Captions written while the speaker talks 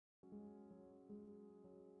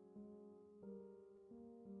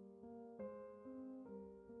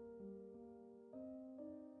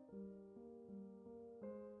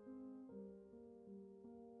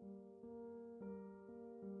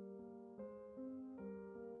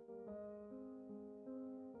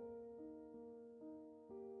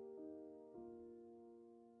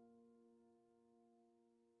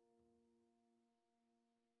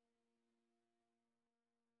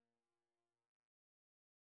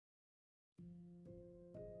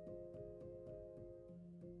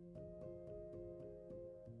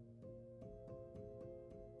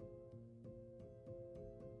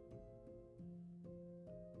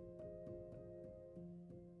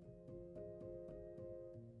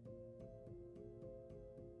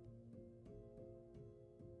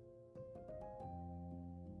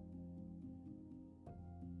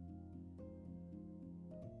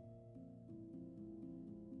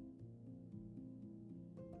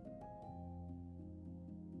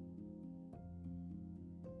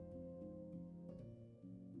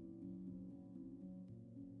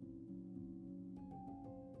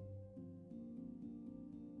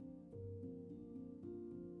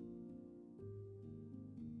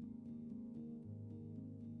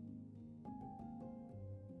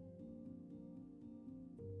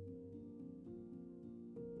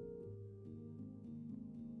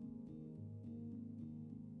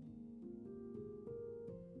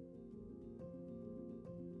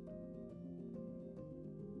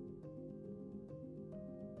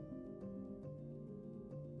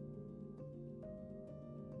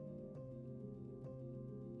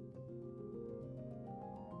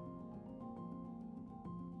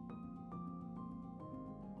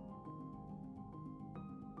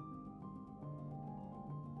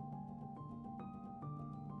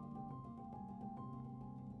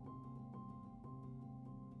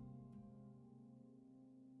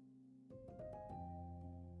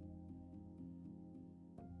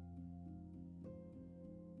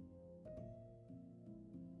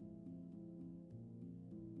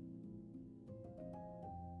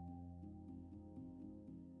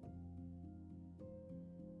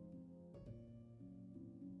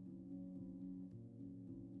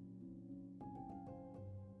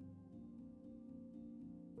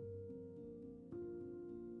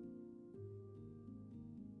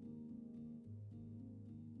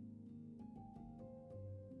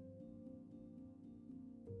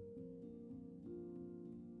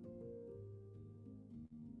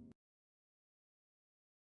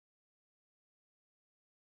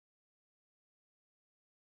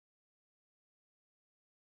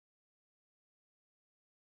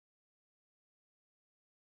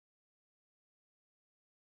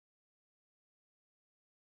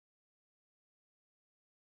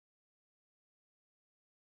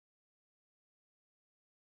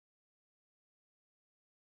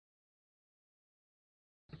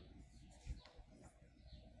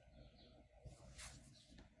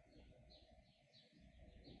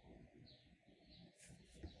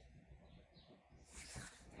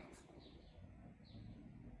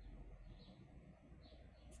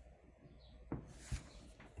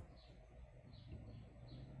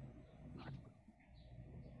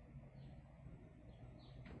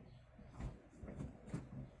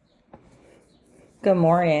Good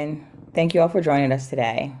morning. Thank you all for joining us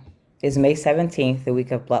today. It's May 17th, the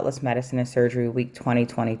week of Bloodless Medicine and Surgery Week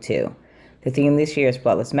 2022. The theme this year is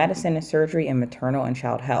Bloodless Medicine and Surgery in Maternal and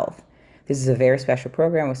Child Health. This is a very special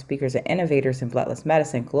program with speakers and innovators in bloodless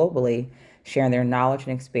medicine globally sharing their knowledge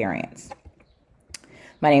and experience.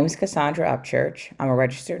 My name is Cassandra Upchurch. I'm a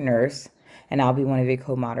registered nurse, and I'll be one of the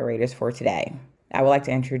co-moderators for today. I would like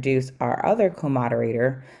to introduce our other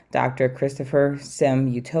co-moderator, Dr. Christopher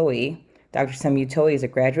Sim Utoe. Dr. Sim Utoe is a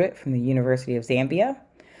graduate from the University of Zambia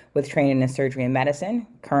with training in surgery and medicine.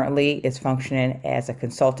 Currently is functioning as a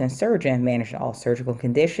consultant surgeon managing all surgical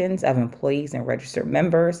conditions of employees and registered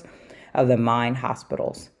members of the mine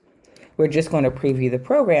hospitals. We're just going to preview the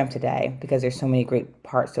program today because there's so many great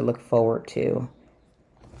parts to look forward to.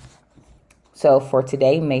 So for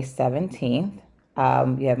today, May 17th,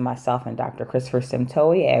 you have myself and Dr. Christopher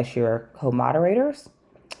Simtoe as your co-moderators.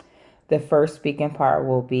 The first speaking part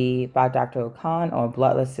will be by Dr. Okon on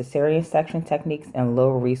Bloodless Caesarean Section techniques in low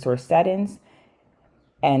resource settings.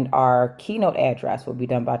 And our keynote address will be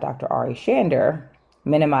done by Dr. Aryeh Shander,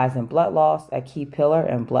 Minimizing Blood Loss, a Key Pillar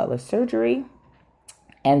in Bloodless Surgery.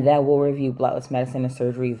 And then we'll review bloodless medicine and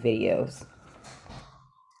surgery videos.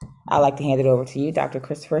 I'd like to hand it over to you, Dr.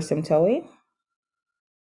 Christopher Simtoe.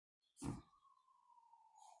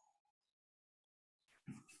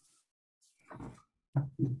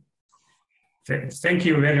 Thank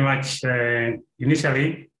you very much.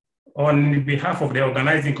 Initially, on behalf of the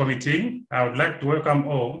organizing committee, I would like to welcome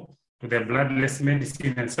all to the Bloodless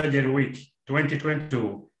Medicine and Surgery Week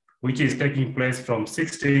 2022, which is taking place from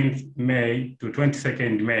 16th May to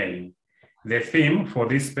 22nd May. The theme for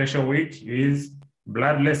this special week is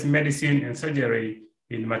Bloodless Medicine and Surgery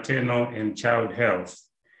in Maternal and Child Health.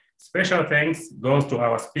 Special thanks goes to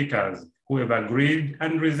our speakers who have agreed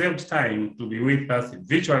and reserved time to be with us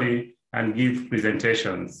virtually and give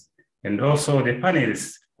presentations, and also the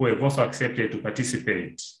panelists who have also accepted to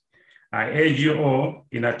participate. I urge you all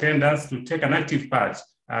in attendance to take an active part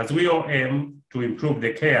as we all aim to improve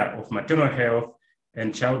the care of maternal health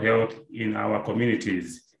and child health in our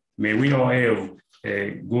communities. May we all have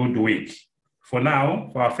a good week. For now,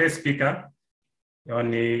 for our first speaker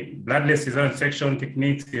on the Bloodless Caesarean Section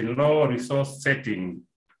techniques in low resource setting,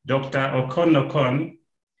 Dr. Okon A Okon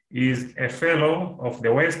is a fellow of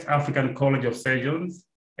the West African College of Surgeons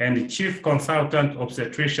and chief consultant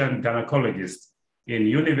obstetrician gynecologist in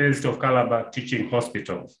University of Calabar Teaching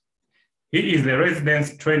Hospital. He is the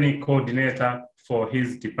residence training coordinator for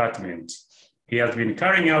his department. He has been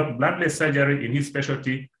carrying out bloodless surgery in his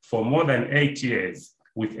specialty for more than 8 years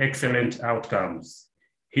with excellent outcomes.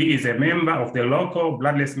 He is a member of the local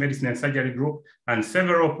Bloodless Medicine and Surgery group and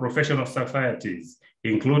several professional societies,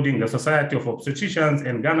 including the Society of Obstetricians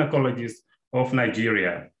and Gynecologists of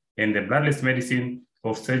Nigeria and the Bloodless Medicine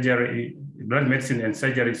and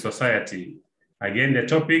Surgery Society. Again, the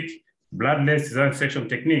topic, Bloodless Caesarean Section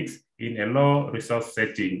techniques in a low resource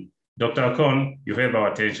setting. Dr. Okon, you have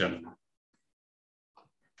our attention.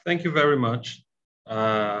 Thank you very much.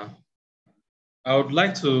 I would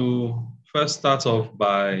like to first start off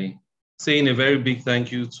by saying a very big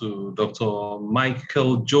thank you to Dr.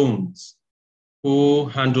 Michael Jones, who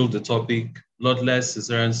handled the topic, Bloodless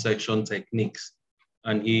Caesarean Section techniques.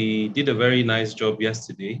 And he did a very nice job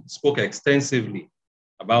yesterday, spoke extensively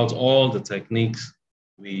about all the techniques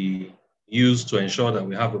we use to ensure that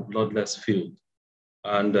we have a bloodless field.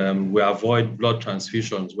 And we avoid blood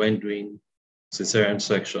transfusions when doing cesarean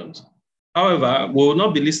sections. However, we will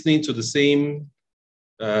not be listening to the same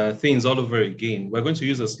things all over again. We're going to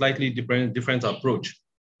use a slightly different approach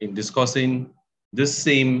in discussing this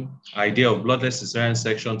same idea of bloodless cesarean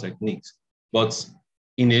section techniques, but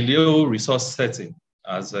in a low resource setting,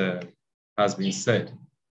 as has been said.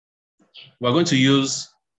 We're going to use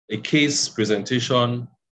a case presentation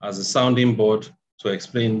as a sounding board to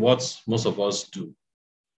explain what most of us do.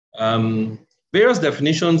 Various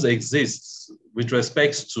definitions exist with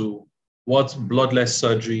respect to what bloodless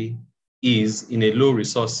surgery is in a low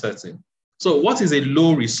resource setting. So what is a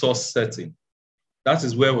low resource setting? That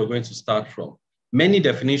is where we're going to start from. Many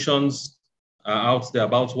definitions are out there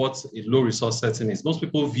about what a low resource setting is. Most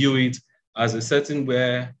people view it as a setting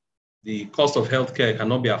where the cost of healthcare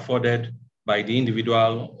cannot be afforded by the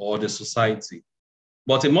individual or the society.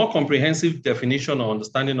 But a more comprehensive definition or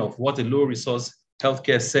understanding of what a low resource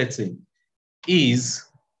healthcare setting is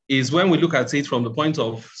when we look at it from the point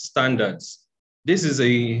of standards. This is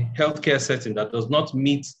a healthcare setting that does not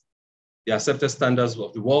meet the accepted standards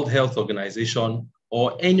of the World Health Organization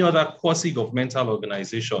or any other quasi-governmental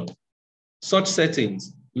organization. Such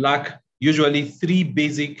settings lack usually 3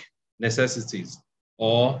 basic necessities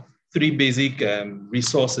or 3 basic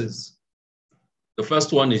resources. The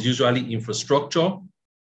first one is usually infrastructure.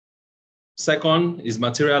 Second is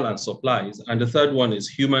material and supplies. And the third one is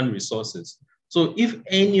human resources. So if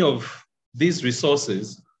any of these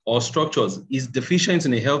resources or structures is deficient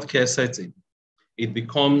in a healthcare setting, it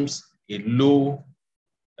becomes a low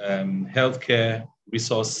healthcare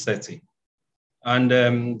resource setting.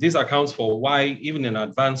 And this accounts for why, even in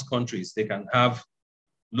advanced countries, they can have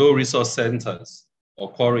low resource centers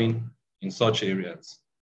occurring in such areas.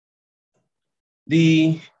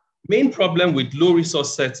 The main problem with low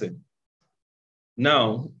resource setting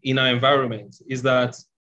now in our environment is that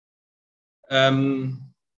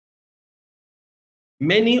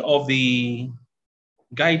many of the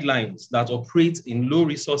guidelines that operate in low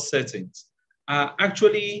resource settings are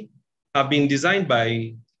actually have been designed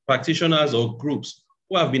by practitioners or groups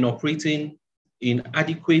who have been operating in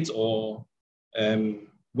adequate or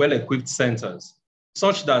well-equipped centers,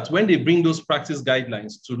 such that when they bring those practice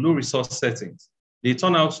guidelines to low resource settings, they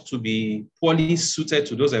turn out to be poorly suited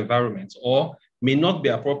to those environments or may not be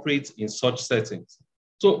appropriate in such settings.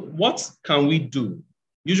 So what can we do?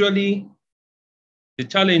 Usually, the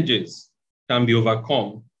challenges can be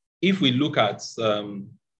overcome if we look at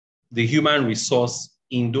the human resource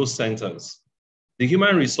in those centers. The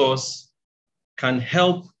human resource can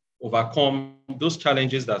help overcome those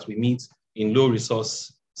challenges that we meet in low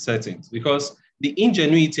resource settings, because the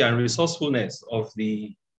ingenuity and resourcefulness of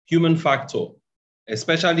the human factor,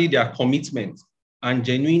 especially their commitment and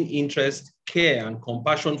genuine interest, care, and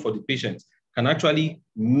compassion for the patient, can actually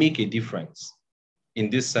make a difference in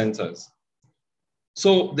these centers.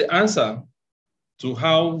 So the answer to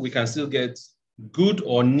how we can still get good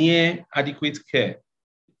or near adequate care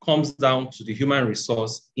comes down to the human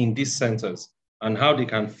resource in these centers and how they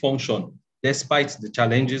can function despite the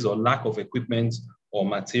challenges or lack of equipment or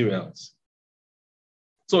materials.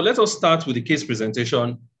 So let us start with the case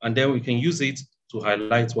presentation, and then we can use it to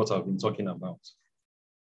highlight what I've been talking about.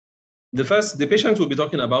 The patient we'll be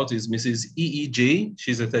talking about is Mrs. EEJ.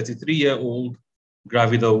 She's a 33-year-old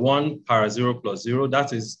gravida 1 para 0+0.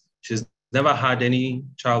 That is, she's never had any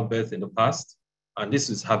childbirth in the past, and this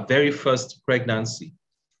is her very first pregnancy.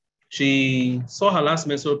 She saw her last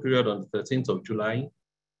menstrual period on the 13th of July,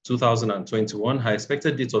 2021. Her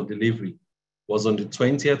expected date of delivery was on the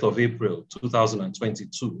 20th of April,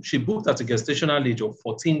 2022. She booked at a gestational age of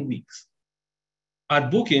 14 weeks. At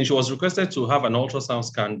booking, she was requested to have an ultrasound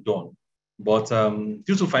scan done, but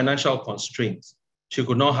due to financial constraints, she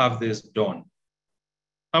could not have this done.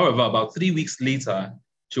 However, about 3 weeks later,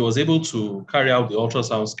 she was able to carry out the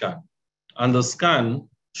ultrasound scan, and the scan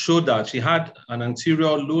showed that she had an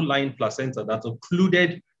anterior low-lying placenta that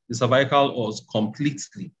occluded the cervical os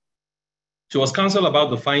completely. She was counseled about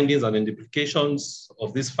the findings and the implications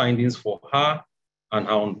of these findings for her and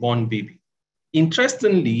her unborn baby.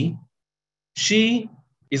 Interestingly, she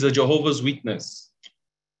is a Jehovah's Witness,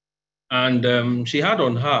 and she had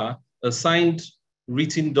on her a signed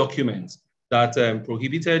written document that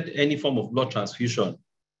prohibited any form of blood transfusion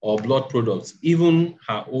or blood products, even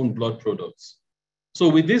her own blood products. So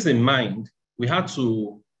with this in mind, we had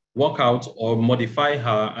to work out or modify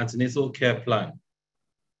her antenatal care plan.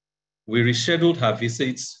 We rescheduled her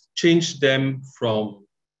visits, changed them from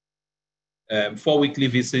 4 weekly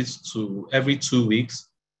visits to every 2 weeks.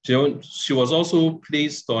 She was also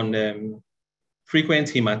placed on frequent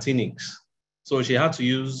hematinics. So she had to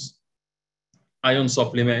use iron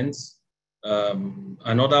supplements and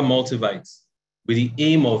other multivites with the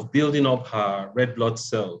aim of building up her red blood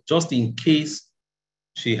cell, just in case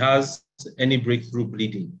she has any breakthrough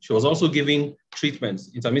bleeding. She was also giving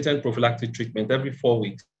treatments, intermittent prophylactic treatment every 4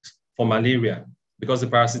 weeks for malaria, because the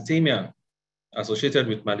parasitemia associated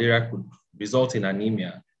with malaria could result in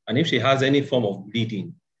anemia. And if she has any form of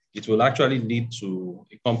bleeding, it will actually lead to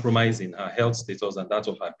a compromise in her health status and that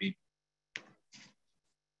of her baby.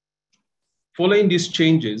 Following these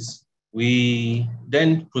changes, we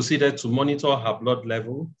then proceeded to monitor her blood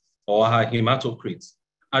level or her hematocrit.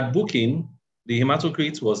 At booking, the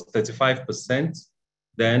hematocrit was 35%.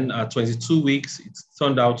 Then at 22 weeks, it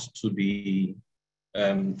turned out to be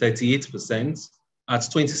 38%. At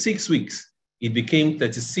 26 weeks, it became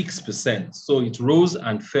 36%. So it rose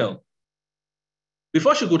and fell.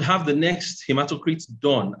 Before she could have the next hematocrit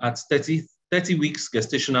done at 30 weeks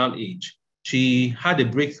gestational age, she had a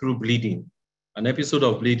breakthrough bleeding, an episode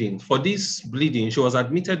of bleeding. For this bleeding, she was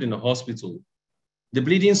admitted in a hospital. The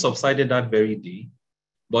bleeding subsided that very day,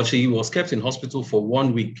 but she was kept in hospital for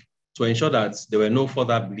 1 week to ensure that there were no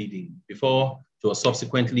further bleeding before she was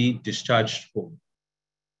subsequently discharged home.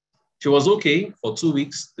 She was okay for 2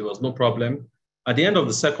 weeks. There was no problem. At the end of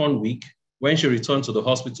the second week, when she returned to the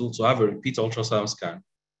hospital to have a repeat ultrasound scan,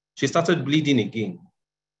 she started bleeding again.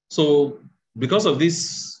 So because of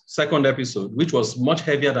this second episode, which was much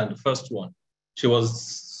heavier than the first one, she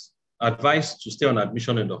was advised to stay on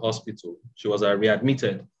admission in the hospital. She was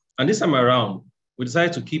readmitted. And this time around, we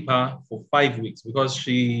decided to keep her for 5 weeks because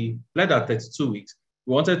she bled at 32 weeks.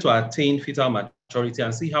 We wanted to attain fetal maturity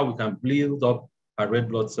and see how we can build up her red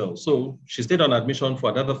blood cells. So she stayed on admission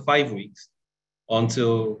for another 5 weeks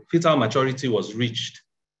until fetal maturity was reached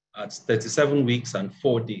at 37 weeks and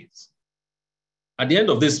 4 days. At the end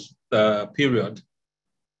of this period,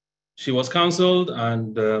 she was counseled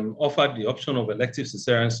and offered the option of elective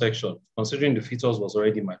cesarean section, considering the fetus was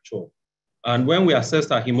already mature. And when we assessed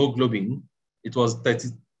her hemoglobin, it was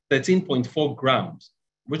 13.4 grams,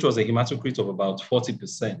 which was a hematocrit of about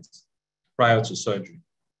 40% prior to surgery.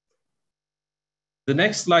 The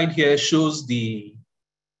next slide here shows the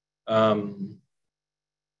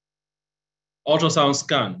ultrasound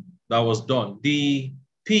scan that was done. The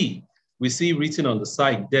P we see written on the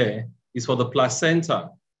side there is for the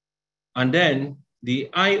placenta. And then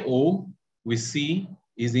the IO we see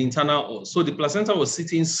is the internal os. So the placenta was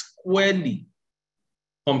sitting squarely,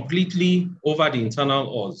 completely over the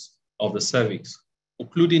internal os of the cervix,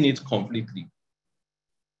 occluding it completely.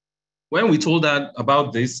 When we told her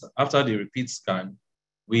about this after the repeat scan,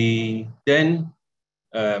 we then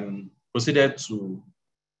proceeded to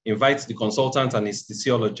invite the consultant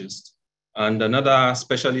anesthesiologist and another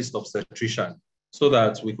specialist obstetrician so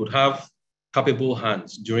that we could have capable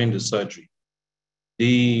hands during the surgery.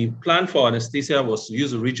 The plan for anesthesia was to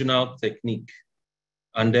use a regional technique,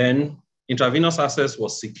 and then intravenous access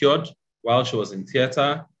was secured while she was in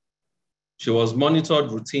theater. She was monitored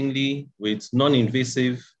routinely with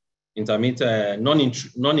non-invasive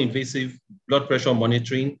non-invasive blood pressure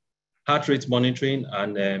monitoring, heart rate monitoring,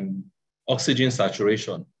 and oxygen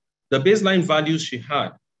saturation. The baseline values she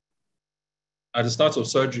had at the start of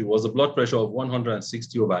surgery was a blood pressure of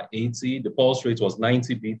 160/80. The pulse rate was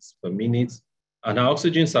 90 beats per minute, and her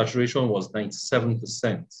oxygen saturation was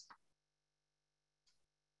 97%.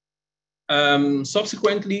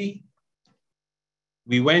 Subsequently,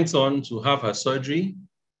 we went on to have her surgery,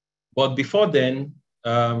 but before then,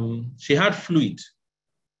 she had fluid.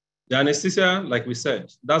 The anesthesia, like we said,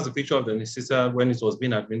 that's the picture of the anesthesia when it was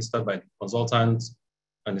being administered by the consultant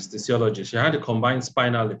anesthesiologist. She had a combined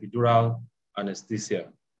spinal epidural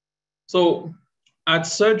anesthesia. So at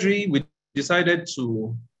surgery, we decided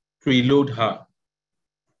to preload her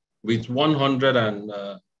with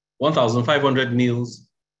 1,500 mils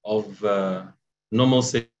of normal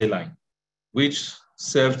saline, which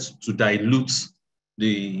served to dilute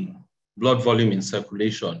the blood volume in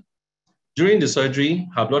circulation. During the surgery,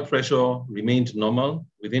 her blood pressure remained normal,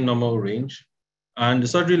 within normal range, and the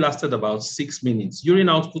surgery lasted about 6 minutes. Urine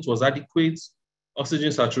output was adequate,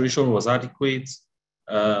 oxygen saturation was adequate.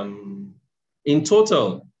 In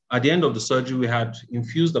total, at the end of the surgery, we had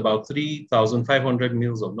infused about 3,500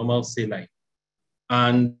 mils of normal saline.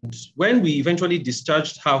 And when we eventually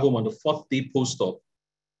discharged her home on the 4th day post-op,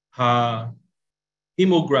 her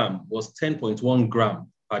hemogram was 10.1 gram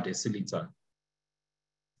per deciliter.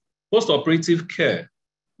 Post-operative care,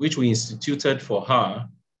 which we instituted for her.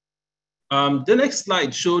 The next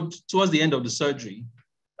slide showed towards the end of the surgery,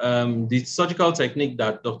 the surgical technique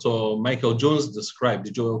that Dr. Michael Jones described,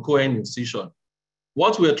 the Joel Cohen incision.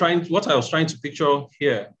 What I was trying to picture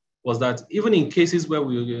here was that even in cases where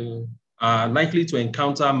we are likely to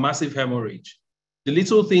encounter massive hemorrhage, the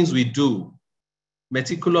little things we do,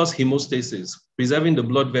 meticulous hemostasis, preserving the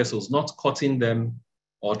blood vessels, not cutting them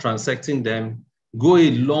or transecting them, go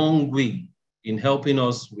a long way in helping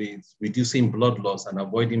us with reducing blood loss and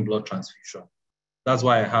avoiding blood transfusion. That's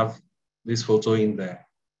why I have this photo in there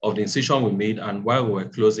of the incision we made and while we were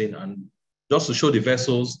closing, and just to show the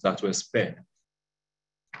vessels that were spared.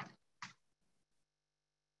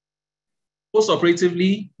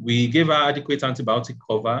 Post-operatively, we gave her adequate antibiotic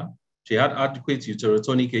cover. She had adequate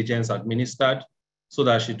uterotonic agents administered so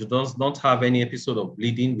that she does not have any episode of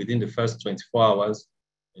bleeding within the first 24 hours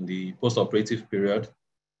in the post-operative period.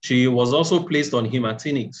 She was also placed on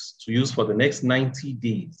hematinics to use for the next 90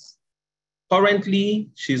 days. Currently,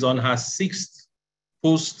 she's on her 6th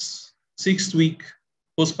week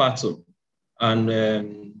postpartum,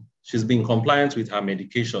 and she's been compliant with her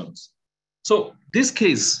medications. So this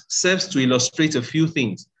case serves to illustrate a few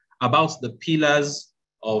things about the pillars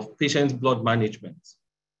of patient blood management.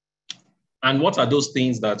 And what are those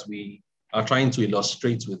things that we are trying to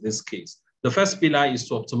illustrate with this case? The first pillar is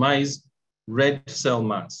to optimize red cell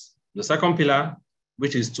mass. The second pillar,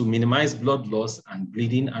 which is to minimize blood loss and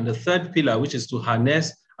bleeding. And the third pillar, which is to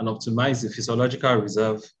harness and optimize the physiological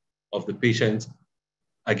reserve of the patient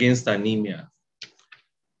against anemia.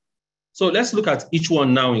 So let's look at each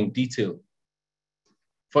one now in detail.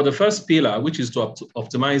 For the first pillar, which is to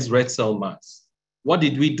optimize red cell mass, what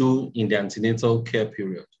did we do in the antenatal care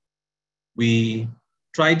period? We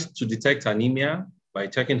tried to detect anemia by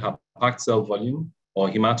checking her packed cell volume or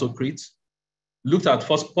hematocrit, looked at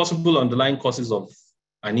possible underlying causes of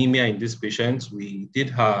anemia in this patient. We did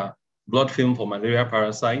her blood film for malaria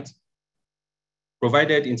parasite,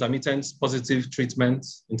 provided intermittent positive treatment,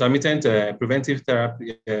 intermittent preventive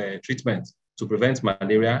therapy treatment to prevent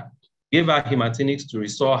malaria, gave her hematinics to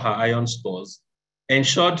restore her iron stores,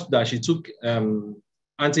 ensured that she took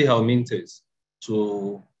antihelmintase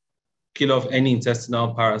to kill off any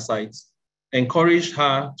intestinal parasites, encouraged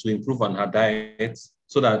her to improve on her diet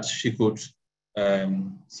so that she could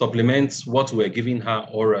supplement what we're giving her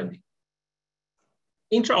orally.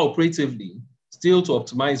 Intraoperatively, still to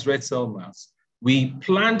optimize red cell mass, we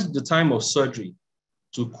planned the time of surgery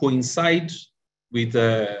to coincide with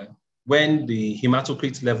when the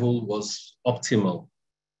hematocrit level was optimal,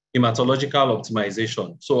 hematological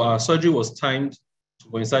optimization. So our surgery was timed to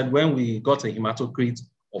coincide when we got a hematocrit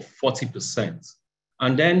of 40%.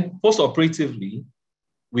 And then post-operatively,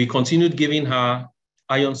 we continued giving her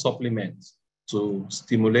iron supplements to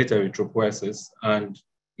stimulate erythropoiesis and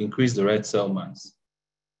increase the red cell mass.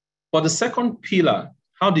 For the second pillar,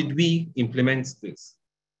 how did we implement this?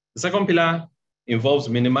 The second pillar involves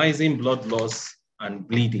minimizing blood loss and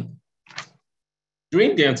bleeding.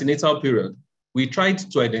 During the antenatal period, we tried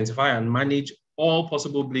to identify and manage all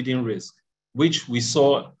possible bleeding risk, which we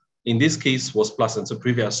saw in this case was placenta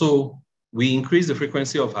previa. So we increased the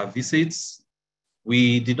frequency of her visits.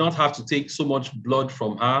 We did not have to take so much blood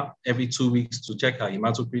from her every 2 weeks to check her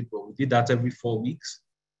hematocrit, but we did that every 4 weeks.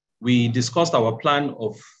 We discussed our plan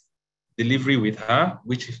of delivery with her,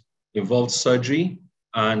 which involved surgery,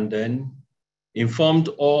 and then informed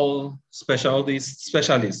all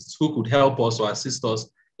specialists who could help us or assist us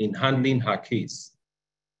in handling her case.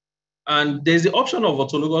 And there's the option of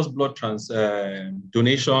autologous blood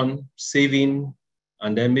donation, saving,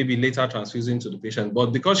 and then maybe later transfusing to the patient. But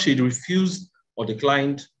because she refused or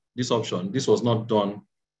declined this option, this was not done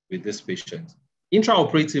with this patient.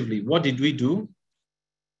 Intraoperatively, what did we do?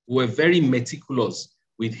 We were very meticulous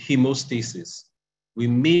with hemostasis. We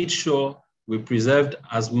made sure we preserved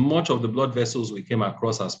as much of the blood vessels we came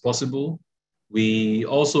across as possible. We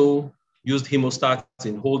also used hemostats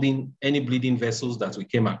in holding any bleeding vessels that we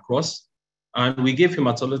came across. And we gave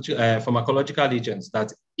pharmacological agents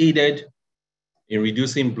that aided in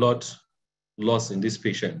reducing blood loss in these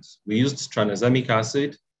patients. We used tranexamic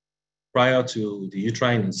acid prior to the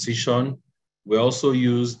uterine incision. We also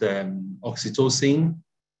used oxytocin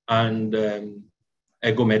and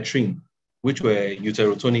ergometrin, which were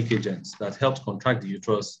uterotonic agents that helped contract the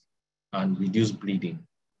uterus and reduce bleeding.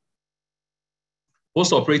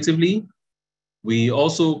 Post-operatively, we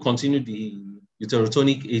also continued the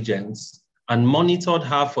uterotonic agents and monitored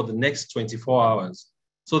her for the next 24 hours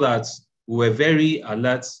so that we were very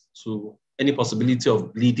alert to any possibility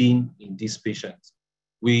of bleeding in these patients.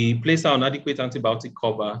 We placed her on adequate antibiotic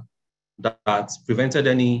cover that prevented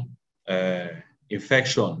any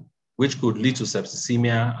infection, which could lead to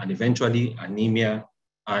septicemia and eventually anemia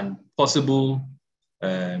and possible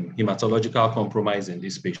hematological compromise in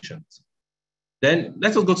these patients. Then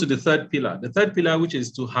let us go to the third pillar. The third pillar, which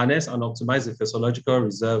is to harness and optimize the physiological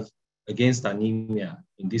reserve against anemia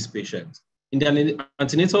in these patients. In the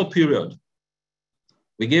antenatal period,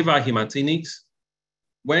 we gave her hematinics.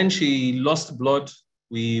 When she lost blood,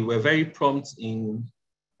 we were very prompt in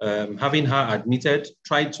having her admitted,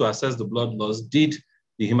 tried to assess the blood loss, did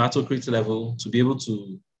the hematocrit level to be able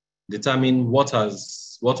to determine what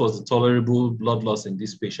was the tolerable blood loss in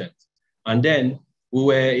this patient. And then we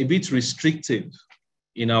were a bit restrictive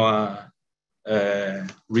in our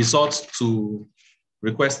resort to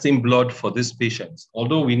requesting blood for this patient.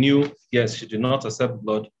 Although we knew, yes, she did not accept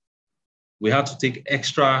blood, we had to take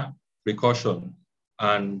extra precaution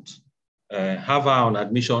and have her on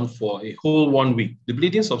admission for a whole 1 week. The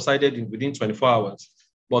bleeding subsided within 24 hours,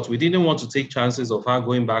 but we didn't want to take chances of her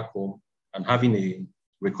going back home and having a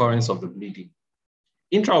recurrence of the bleeding.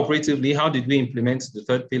 Intraoperatively, how did we implement the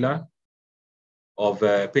third pillar of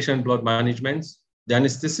patient blood management? The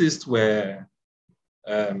anesthetists were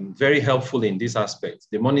very helpful in this aspect.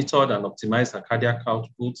 They monitored and optimized her cardiac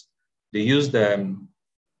output. They used a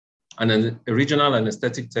regional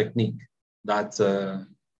anesthetic technique that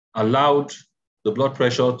allowed the blood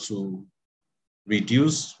pressure to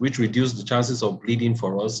reduce, which reduced the chances of bleeding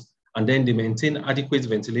for us. And then they maintain adequate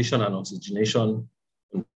ventilation and oxygenation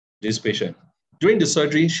in this patient. During the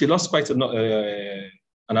surgery, she lost quite an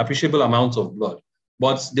appreciable amount of blood,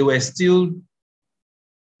 but they were still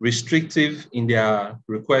restrictive in their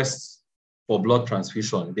requests for blood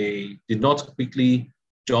transfusion. They did not quickly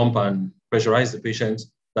jump and pressurize the patient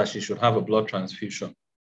that she should have a blood transfusion.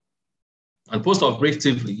 And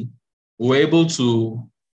post-operatively, we were able to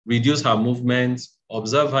reduce her movement,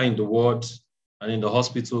 observe her in the ward and in the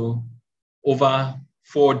hospital over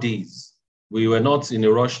 4 days. We were not in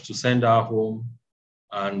a rush to send her home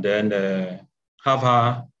and then have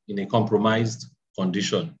her in a compromised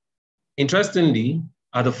condition. Interestingly,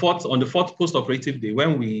 on the fourth post-operative day,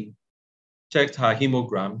 when we checked her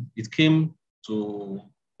hemogram, it came to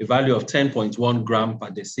a value of 10.1 gram per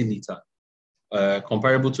deciliter,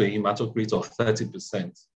 comparable to a hematocrit of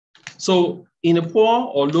 30%. So in a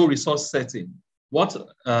poor or low resource setting, what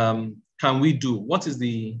can we do? What is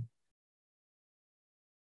the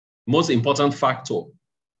most important factor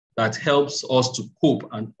that helps us to cope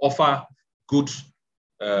and offer good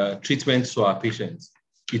treatment to our patients?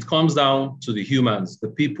 It comes down to the humans, the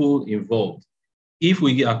people involved. If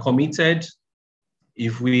we are committed,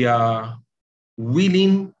 if we are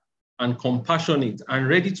willing and compassionate and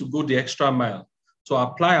ready to go the extra mile to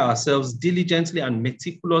apply ourselves diligently and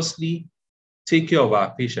meticulously, take care of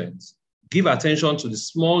our patients, give attention to the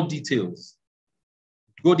small details,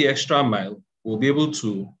 go the extra mile, we'll be able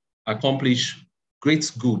to accomplish great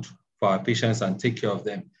good for our patients and take care of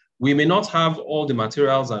them. We may not have all the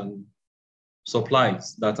materials and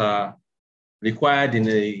supplies that are required in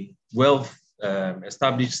a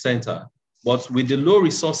well-established center, but with the low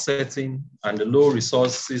resource setting and the low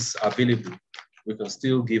resources available, we can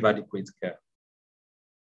still give adequate care.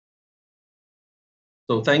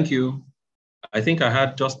 So thank you. I think I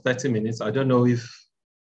had just 30 minutes. I don't know if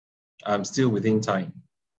I'm still within time.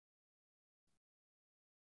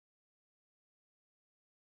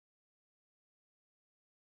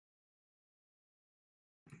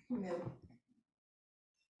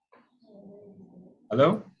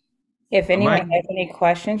 Hello? If anyone has any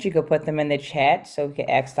questions, you could put them in the chat so we can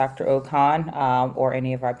ask Dr. Okon or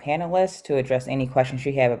any of our panelists to address any questions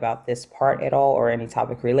you have about this part at all or any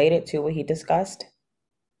topic related to what he discussed.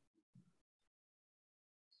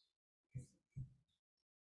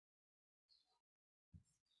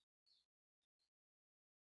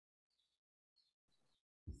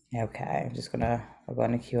 Okay, I'm just gonna go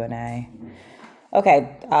into Q&A.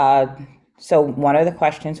 Okay, so one of the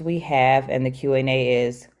questions we have in the Q&A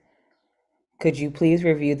is, could you please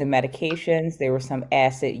review the medications? There was some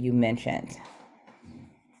acid you mentioned.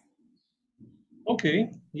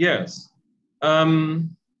 Okay, yes.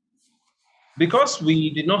 Because we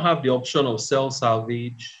did not have the option of cell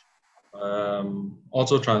salvage,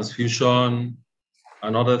 autotransfusion,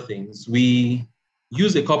 and other things, we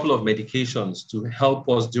used a couple of medications to help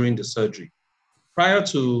us during the surgery. Prior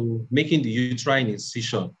to making the uterine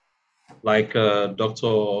incision, like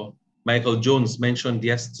Dr. Michael Jones mentioned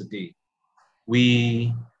yesterday,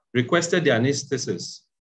 we requested the anesthetist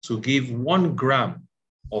to give 1 gram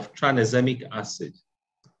of tranexamic acid.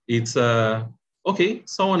 It's, okay,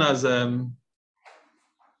 someone has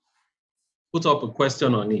put up a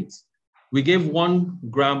question on it. We gave 1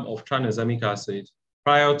 gram of tranexamic acid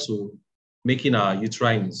prior to making our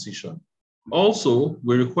uterine incision. Also,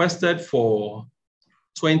 we requested for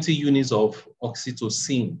 20 units of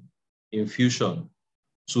oxytocin infusion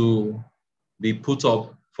to be put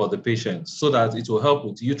up for the patient so that it will help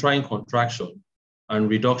with uterine contraction and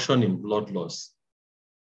reduction in blood loss.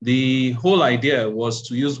 The whole idea was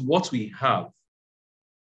to use what we have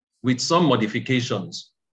with some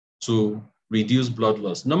modifications to reduce blood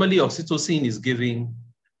loss. Normally, oxytocin is given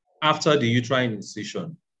after the uterine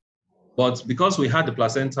incision. But because we had the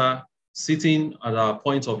placenta sitting at our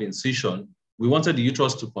point of incision, we wanted the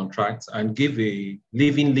uterus to contract and give a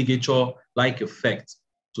living ligature-like effect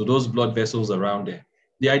to those blood vessels around there.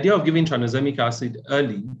 The idea of giving tranexamic acid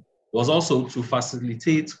early was also to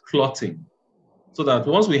facilitate clotting, so that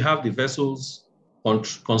once we have the vessels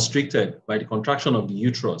constricted by the contraction of the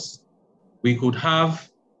uterus, we could have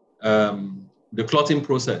the clotting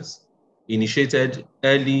process initiated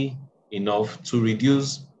early enough to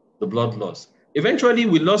reduce the blood loss. Eventually,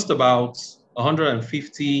 we lost about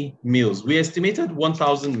 150 mils. We estimated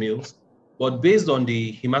 1,000 mils, but based on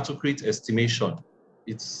the hematocrit estimation,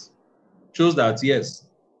 it shows that, yes,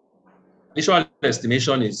 initial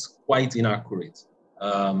estimation is quite inaccurate.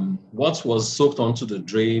 What was soaked onto the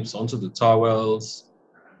drapes, onto the towels,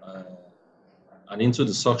 and into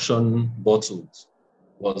the suction bottles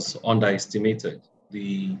was underestimated.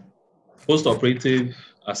 The post-operative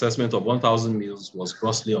assessment of 1,000 mils was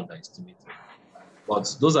grossly underestimated.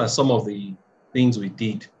 But those are some of the things we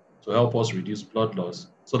did to help us reduce blood loss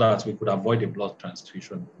so that we could avoid a blood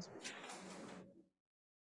transfusion.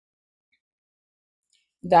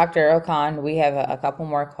 Dr. Okon, we have a couple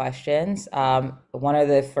more questions. One of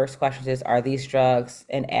the first questions is, are these drugs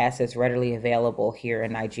and acids readily available here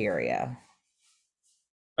in Nigeria?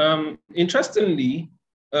 Interestingly,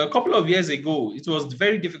 a couple of years ago, it was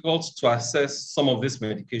very difficult to access some of these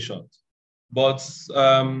medications. But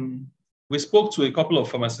we spoke to a couple of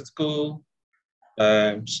pharmaceutical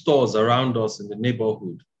stores around us in the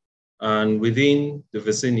neighborhood and within the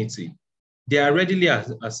vicinity. They are readily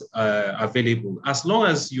available as long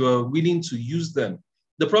as you are willing to use them.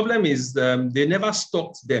 The problem is they never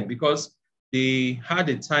stocked them because they had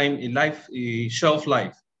a shelf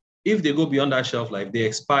life. If they go beyond that shelf life, they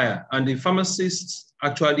expire, and the pharmacists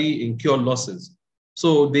actually incur losses.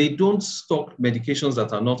 So they don't stock medications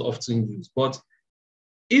that are not often used. But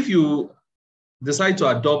if you decide to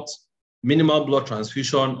adopt minimal blood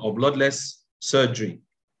transfusion or bloodless surgery,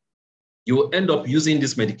 you will end up using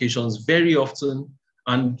these medications very often,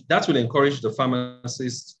 and that will encourage the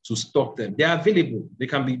pharmacists to stock them. They are available, they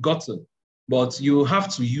can be gotten, but you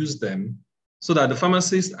have to use them so that the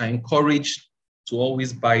pharmacists are encouraged to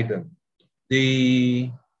always buy them.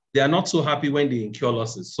 They are not so happy when they incur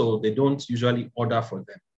losses, so they don't usually order for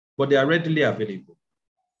them, but they are readily available.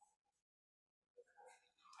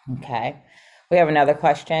 Okay. We have another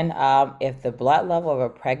question. If the blood level of a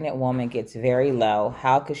pregnant woman gets very low,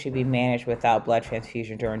 how could she be managed without blood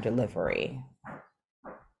transfusion during delivery?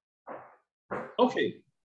 Okay.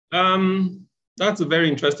 That's a very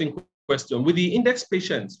interesting question. With the index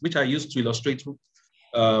patients, which I used to illustrate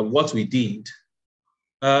what we did,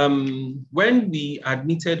 when we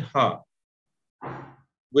admitted her,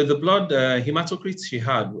 with the blood hematocrit she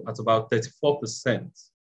had at about 34%,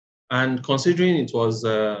 and considering it was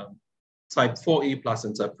type 4A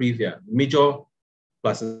placenta previa, major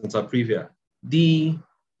placenta previa, the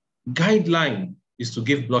guideline is to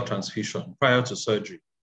give blood transfusion prior to surgery.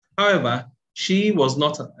 However, she was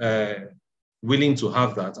not willing to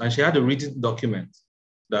have that, and she had a written document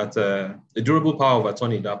that a durable power of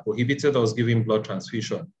attorney that prohibited us giving blood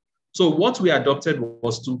transfusion. So what we adopted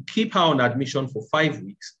was to keep her on admission for 5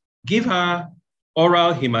 weeks, give her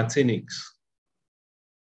oral hematinics,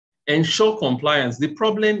 ensure compliance. The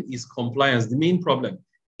problem is compliance, the main problem.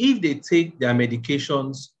 If they take their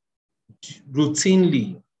medications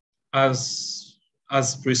routinely as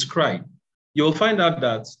prescribed, you'll find out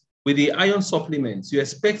that with the iron supplements, you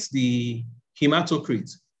expect the hematocrit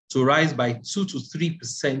to rise by 2 to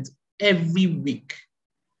 3% every week.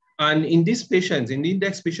 And in these patients, in the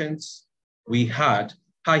index patients we had,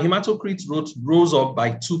 her hematocrit rose up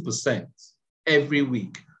by 2% every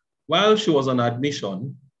week. While she was on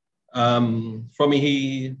admission, from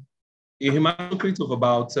a hematocrit of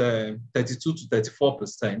about 32 to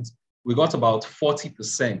 34%, we got about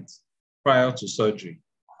 40% prior to surgery.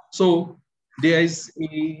 So there is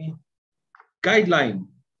a guideline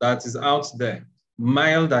that is out there: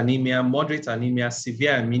 mild anemia, moderate anemia,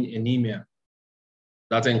 severe anemia,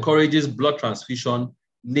 that encourages blood transfusion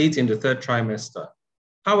late in the 3rd trimester.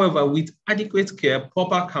 However, with adequate care,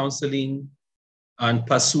 proper counseling, and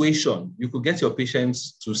persuasion, you could get your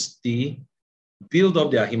patients to stay, build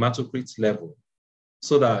up their hematocrit level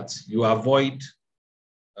so that you avoid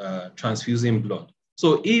transfusing blood.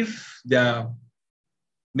 So if they're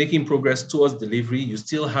making progress towards delivery, you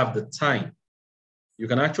still have the time. You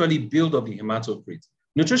can actually build up the hematocrit.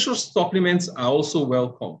 Nutritional supplements are also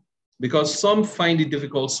welcome because some find it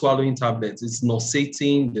difficult swallowing tablets. It's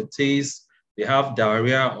nauseating, the taste, they have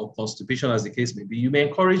diarrhea or constipation, as the case may be. You may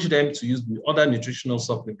encourage them to use other nutritional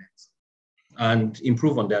supplements and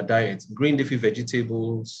improve on their diet. Green leafy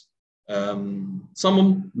vegetables.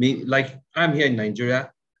 Some may, like I'm here in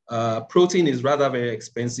Nigeria, protein is rather very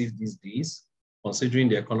expensive these days, considering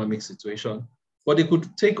the economic situation. But they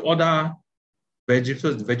could take other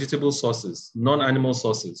vegetable sources, non-animal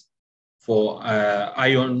sources, for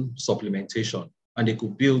iron supplementation, and they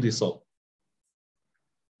could build this up.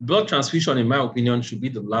 Blood transfusion, in my opinion, should be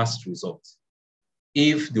the last resort.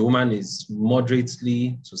 If the woman is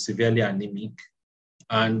moderately to severely anemic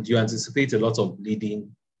and you anticipate a lot of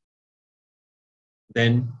bleeding,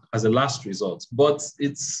 then as a last resort. But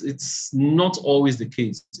it's not always the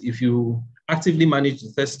case. If you actively manage the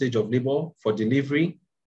 3rd stage of labor for delivery,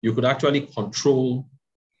 you could actually control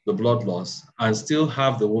the blood loss and still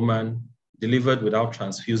have the woman delivered without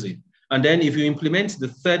transfusing. And then if you implement the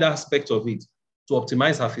 3rd aspect of it, to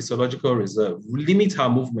optimize her physiological reserve, limit her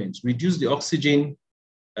movement, reduce the oxygen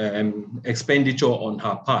expenditure on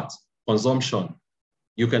her part, consumption,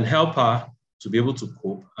 you can help her to be able to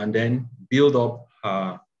cope and then build up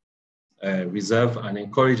her reserve and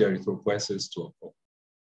encourage erythropoiesis to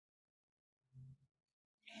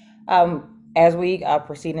occur. As we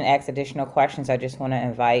proceed and ask additional questions, I just want to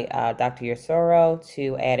invite Dr. Yasoro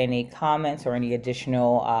to add any comments or any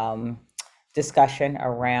additional discussion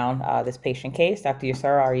around this patient case. Dr.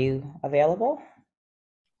 Yasoro, are you available?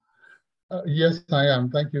 Yes, I am.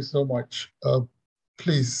 Thank you so much.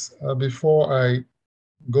 Please, before I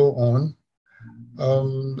go on,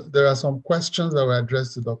 there are some questions that were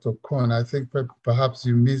addressed to Dr. Okon. I think perhaps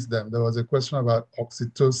you missed them. There was a question about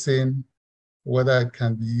oxytocin, whether it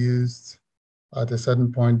can be used at a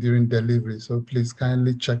certain point during delivery. So please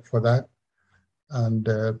kindly check for that. And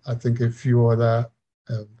I think a few other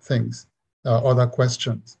things, other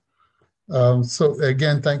questions. So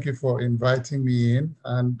again, thank you for inviting me in.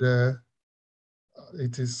 And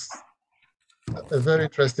it is a very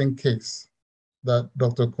interesting case that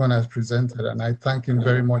Dr. Okon has presented, and I thank him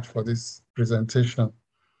very much for this presentation.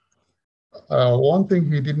 One thing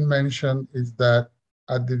he didn't mention is that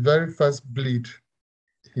at the very first bleed,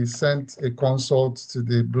 he sent a consult to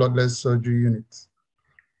the bloodless surgery unit,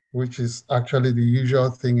 which is actually the usual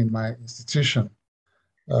thing in my institution,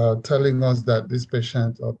 telling us that this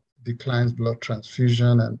patient declines blood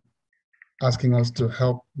transfusion and asking us to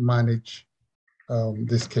help manage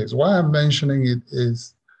this case. Why I'm mentioning it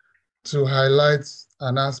is to highlight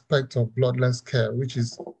an aspect of bloodless care, which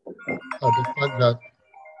is the fact that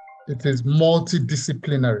it is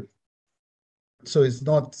multidisciplinary. So it's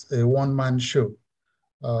not a one-man show.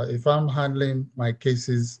 If I'm handling my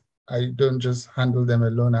cases, I don't just handle them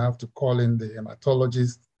alone. I have to call in the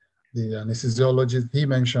hematologist, the anesthesiologist. He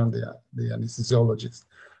mentioned the anesthesiologist.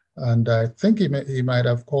 And I think he might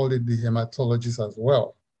have called it the hematologist as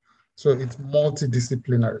well. So it's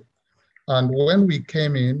multidisciplinary. And when we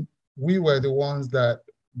came in, we were the ones that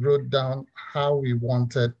wrote down how we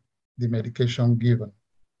wanted the medication given.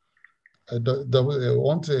 I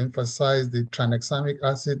want to emphasize the tranexamic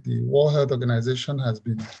acid. The World Health Organization has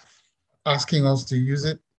been asking us to use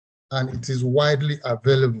it, and it is widely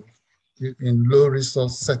available in low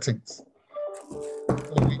resource settings.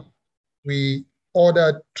 So we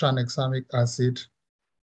ordered tranexamic acid,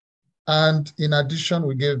 and in addition,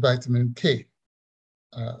 we gave vitamin K.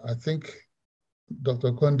 I think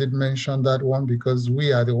Dr. Okon did mention that one because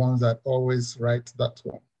we are the ones that always write that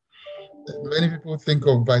one. Many people think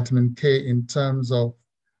of vitamin K in terms of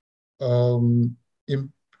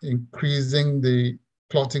increasing the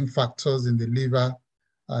clotting factors in the liver,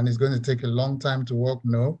 and it's going to take a long time to work.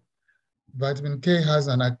 No, vitamin K has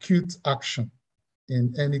an acute action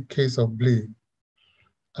in any case of bleeding.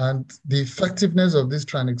 And the effectiveness of this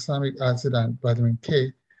tranexamic acid and vitamin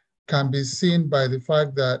K can be seen by the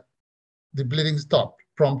fact that the bleeding stopped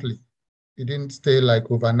promptly. It didn't stay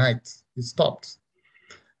like overnight, it stopped.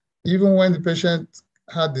 Even when the patient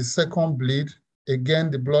had the second bleed,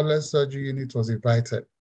 again, the bloodless surgery unit was invited,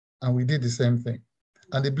 and we did the same thing.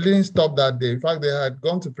 And the bleeding stopped that day. In fact, they had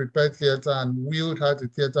gone to prepared theater and wheeled her to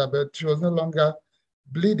theater, but she was no longer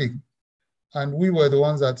bleeding. And we were the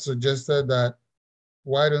ones that suggested that,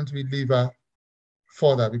 why don't we leave her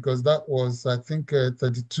further? Because that was, I think,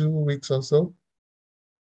 32 weeks or so.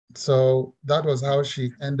 So that was how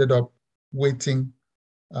she ended up waiting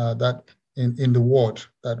that in the ward,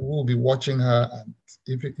 that we'll be watching her, and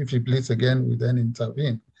if she bleeds again, we then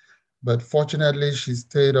intervene. But fortunately, she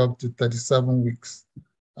stayed up to 37 weeks,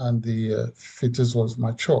 and the fetus was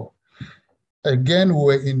mature. Again, we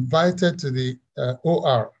were invited to the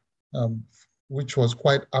OR, which was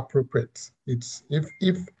quite appropriate. It's if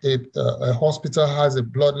a hospital has a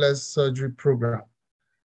bloodless surgery program,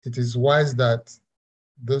 it is wise that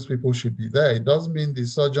those people should be there. It doesn't mean the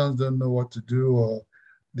surgeons don't know what to do or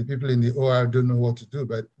the people in the OR don't know what to do,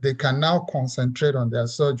 but they can now concentrate on their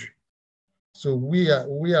surgery. So we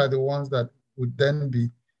are the ones that would then be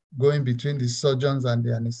going between the surgeons and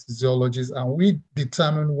the anesthesiologists, and we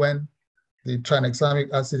determine when the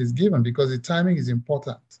tranexamic acid is given, because the timing is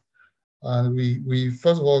important. And we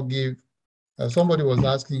first of all give, somebody was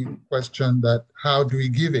asking a question that how do we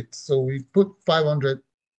give it? So we put 500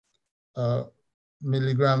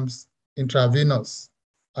 milligrams intravenous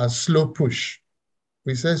as slow push.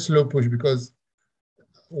 We say slow push because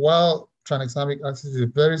while tranexamic acid is a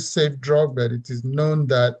very safe drug, but it is known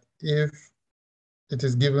that if it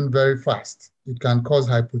is given very fast, it can cause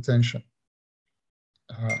hypotension.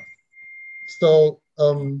 So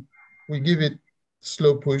we give it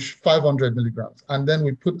slow push, 500 milligrams, and then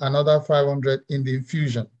we put another 500 in the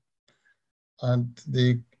infusion. And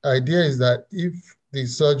the idea is that if the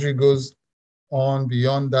surgery goes on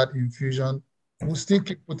beyond that infusion, we'll still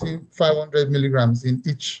keep putting 500 milligrams in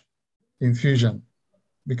each infusion,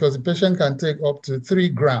 because the patient can take up to 3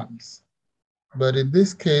 grams. But in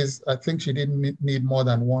this case, I think she didn't need more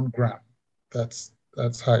than 1 gram. That's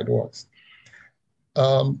how it works.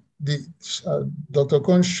 Dr.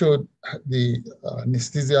 Okon showed the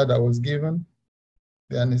anesthesia that was given.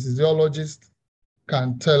 The anesthesiologist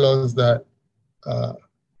can tell us that,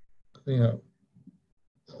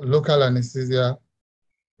 local anesthesia,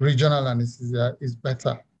 regional anesthesia is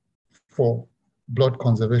better for blood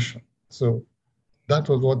conservation. So that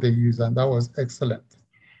was what they used, and that was excellent.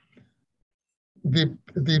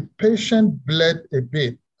 The patient bled a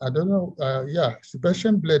bit. I don't know, the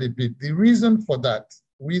patient bled a bit. The reason for that,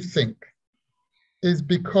 we think, is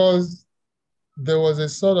because there was a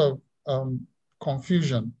sort of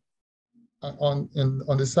confusion on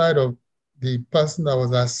the side of the person that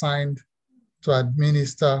was assigned to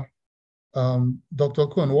administer. Dr.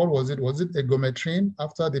 Okon, what was it? Was it egometrine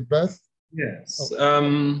after the birth? Yes.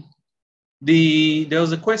 There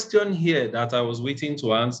was a question here that I was waiting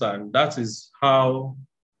to answer, and that is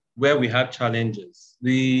where we had challenges.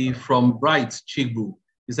 From Bright Chigbu,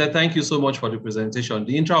 he said, "Thank you so much for the presentation.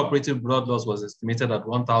 The intraoperative blood loss was estimated at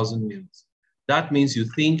 1,000 mils. That means you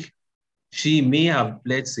think she may have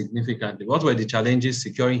bled significantly. What were the challenges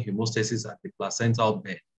securing hemostasis at the placental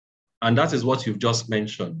bed?" And that is what you've just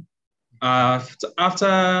mentioned.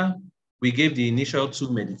 After we gave the initial 2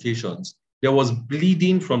 medications, there was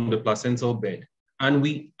bleeding from the placental bed, and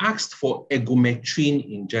we asked for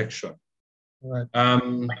egometrine injection. Right.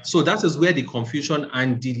 So that is where the confusion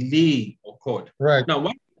and delay occurred. Right. Now,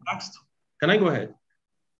 why we asked, can I go ahead?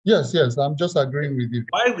 Yes, I'm just agreeing with you.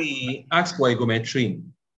 Why we asked for egometrine,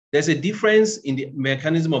 there's a difference in the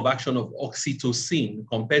mechanism of action of oxytocin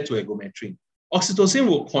compared to egometrine. Oxytocin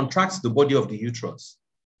will contract the body of the uterus,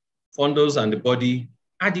 fundus and the body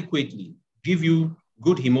adequately, give you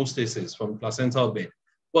good hemostasis from the placental bed.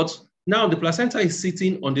 But now the placenta is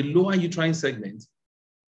sitting on the lower uterine segment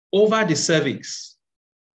over the cervix.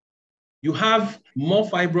 You have more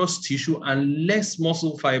fibrous tissue and less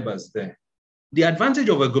muscle fibers there. The advantage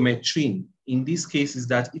of egometrine in this case is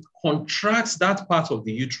that it contracts that part of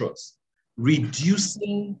the uterus,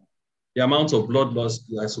 reducing the amount of blood loss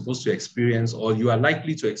you are supposed to experience or you are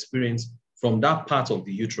likely to experience from that part of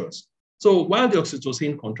the uterus. So while the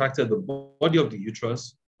oxytocin contracted the body of the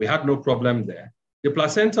uterus, we had no problem there. The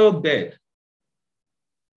placental bed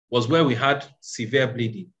was where we had severe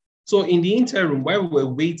bleeding. So in the interim, while we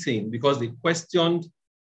were waiting, because they questioned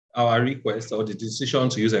our request or the decision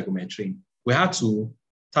to use egometrine, we had to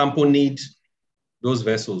tamponade those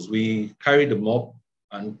vessels. We carried them up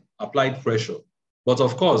and applied pressure. But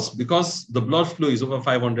of course, because the blood flow is over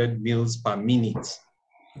 500 mils per minute,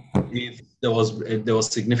 there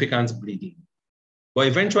was significant bleeding. But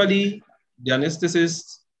eventually, the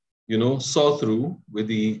anesthetist, saw through with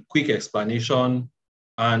the quick explanation.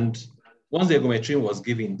 And once the egometrine was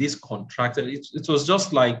given, this contracted. It was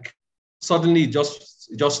just like suddenly it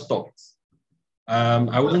just stopped.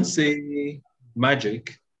 I wouldn't say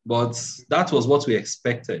magic, but that was what we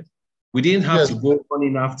expected. We didn't have to go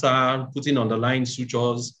running after putting underlying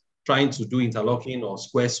sutures, trying to do interlocking or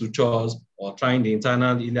square sutures, or trying the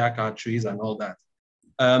internal iliac arteries and all that.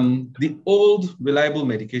 The old reliable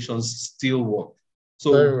medications still work.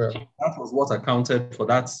 So that was what accounted for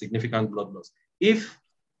that significant blood loss. If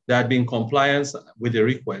there had been compliance with the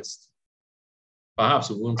request, perhaps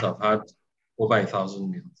we wouldn't have had over 1,000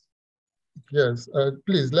 mils. Yes,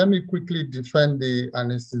 please let me quickly defend the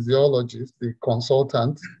anesthesiologist, the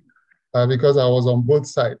consultant, because I was on both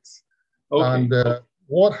sides. Okay. And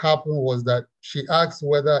what happened was that she asked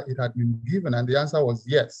whether it had been given, and the answer was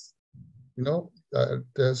yes.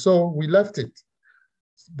 So we left it.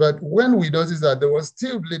 But when we noticed that there was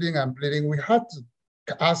still bleeding and bleeding, we had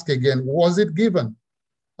to ask again, was it given?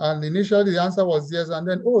 And initially the answer was yes, and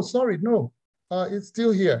then, oh, sorry, no, it's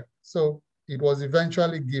still here. So it was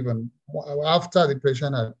eventually given after the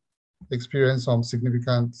patient had experienced some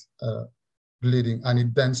significant bleeding, and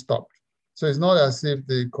it then stopped. So it's not as if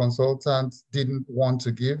the consultant didn't want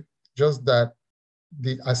to give, just that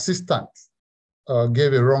the assistant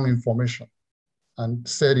gave a wrong information and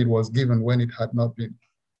said it was given when it had not been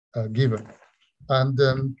given. And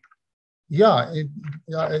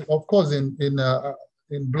of course,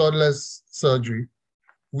 in bloodless surgery,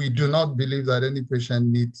 we do not believe that any patient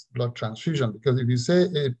needs blood transfusion, because if you say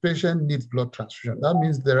a patient needs blood transfusion, that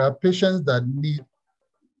means there are patients that need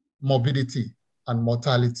morbidity and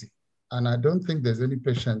mortality. And I don't think there's any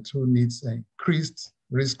patient who needs an increased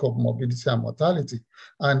risk of morbidity and mortality.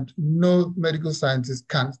 And no medical scientist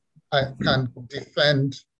can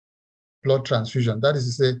defend blood transfusion. That is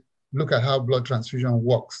to say, look at how blood transfusion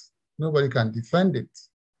works. Nobody can defend it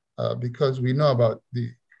because we know about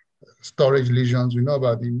the storage lesions, we know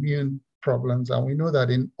about the immune problems, and we know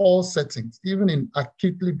that in all settings, even in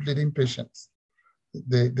acutely bleeding patients,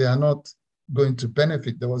 they are not going to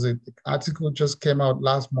benefit. There was an article just came out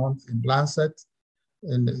last month in Lancet,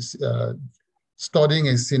 in studying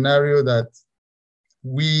a scenario that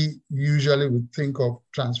we usually would think of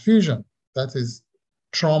transfusion, that is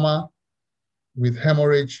trauma with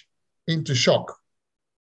hemorrhage into shock.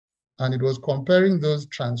 And it was comparing those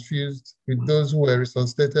transfused with those who were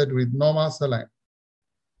resuscitated with normal saline.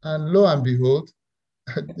 And lo and behold,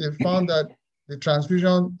 they found that the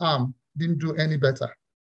transfusion arm didn't do any better.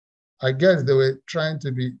 I guess they were trying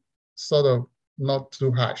to be sort of not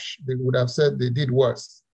too harsh. They would have said they did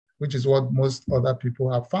worse, which is what most other people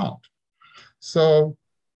have found. So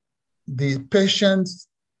the patient's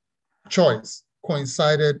choice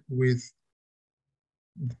coincided with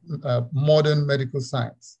modern medical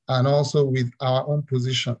science and also with our own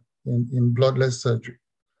position in bloodless surgery.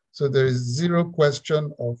 So there is zero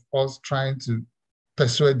question of us trying to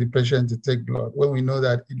persuade the patient to take blood when we know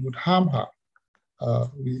that it would harm her.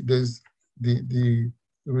 The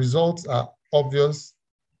results are obvious.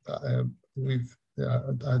 Dr.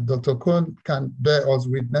 Okon can bear us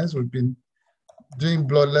witness. We've been doing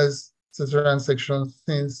bloodless caesarean section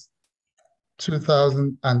since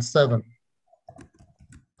 2007.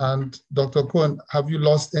 And Dr. Okon, have you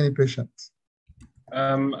lost any patients?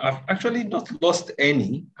 I've actually not lost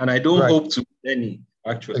any, and I don't hope to any,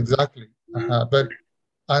 actually. Exactly.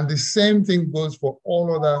 And the same thing goes for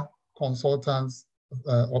all other consultants,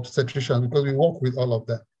 obstetricians, because we work with all of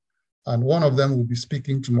them. And one of them will be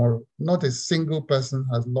speaking tomorrow. Not a single person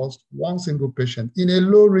has lost one single patient in a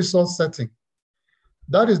low resource setting.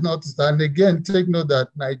 That is not, and again, take note that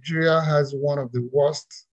Nigeria has one of the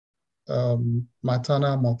worst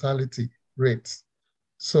maternal mortality rates.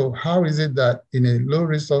 So how is it that in a low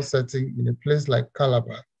resource setting, in a place like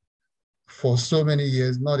Calabar, for so many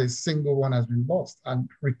years, not a single one has been lost? And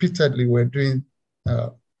repeatedly we've been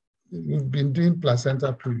doing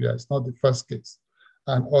placenta previa. It's not the first case,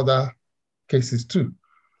 and other cases too.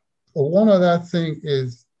 One other thing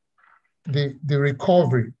is the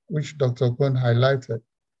recovery, which Dr. Okon highlighted.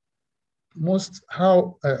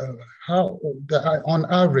 On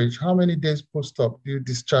average, how many days post-op do you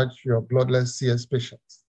discharge your bloodless CS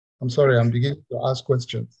patients? I'm sorry, I'm beginning to ask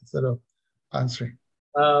questions instead of answering.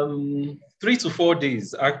 3 to 4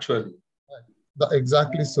 days, actually.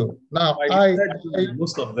 Exactly so. Now, I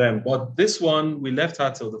most of them, but this one, we left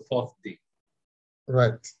her till the 4th day.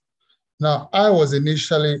 Right. Now, I was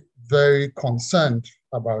initially very concerned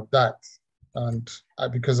about that, and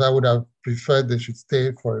because I would have preferred they should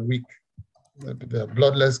stay for a week, the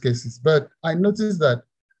bloodless cases. But I noticed that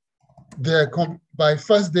by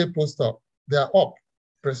first day post-op, they are up,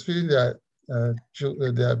 breastfeeding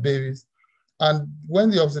their babies. And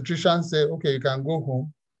when the obstetrician say, okay, you can go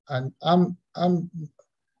home, and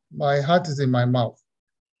my heart is in my mouth.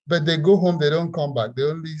 But they go home, they don't come back. They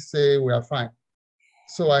only say, we are fine.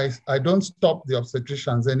 So I don't stop the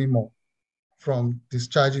obstetricians anymore from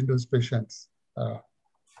discharging those patients. 3rd,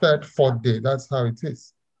 4th day, that's how it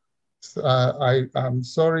is. So, I'm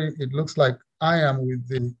sorry, it looks like I am with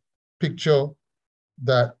the picture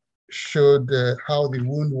that showed how the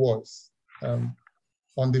wound was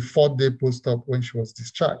on the 4th day post-op when she was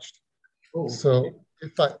discharged. Oh. So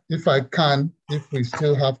if we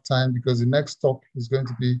still have time, because the next talk is going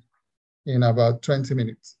to be in about 20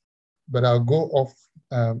 minutes, but I'll go off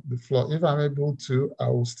the floor. If I'm able to, I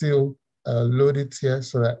will still load it here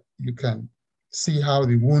so that you can see how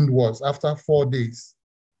the wound was after 4 days.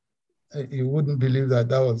 You wouldn't believe that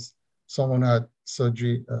was someone had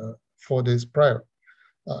surgery 4 days prior.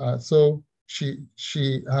 So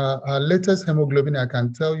her latest hemoglobin, I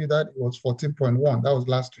can tell you that it was 14.1. That was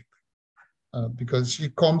last week, because she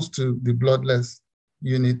comes to the bloodless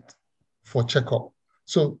unit for checkup.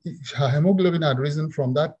 So her hemoglobin had risen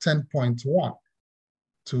from that 10.1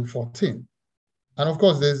 to 14. And of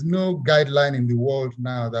course, there's no guideline in the world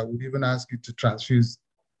now that would even ask you to transfuse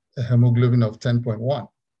a hemoglobin of 10.1.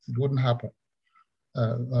 It wouldn't happen.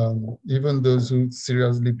 Even those who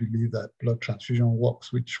seriously believe that blood transfusion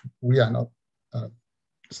works, which we are not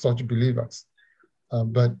such believers.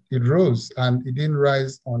 But it rose, and it didn't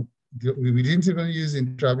rise on, we didn't even use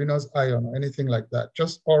intravenous iron or anything like that,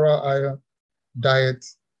 just oral iron, diet,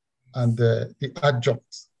 and the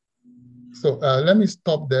adjuncts. So let me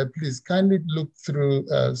stop there. Please kindly look through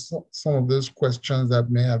some of those questions that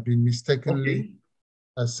may have been mistakenly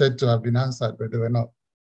said to have been answered, but they were not.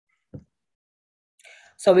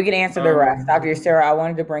 So we can answer the rest. Dr. Yusera, I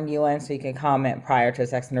wanted to bring you in so you can comment prior to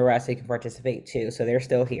assessing the rest so you can participate too. So they're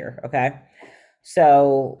still here, okay?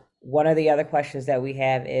 So one of the other questions that we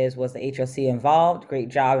have is, was the HOC involved? Great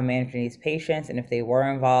job in managing these patients. And if they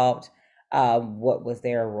were involved, what was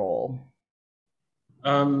their role?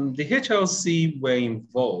 The HLC were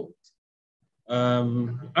involved.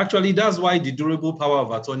 Actually, that's why the durable power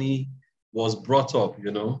of attorney was brought up,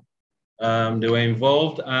 you know. They were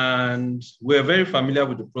involved and we're very familiar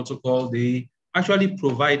with the protocol. They actually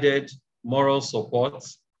provided moral support.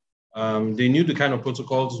 They knew the kind of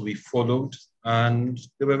protocols we followed and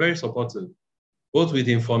they were very supportive, both with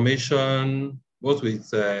information, both with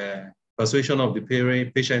persuasion of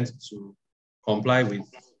the patient to comply with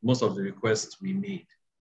most of the requests we made.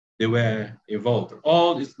 They were involved.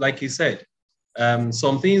 All, like he said,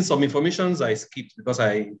 some information I skipped because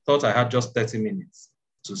I thought I had just 30 minutes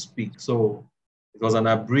to speak. So it was an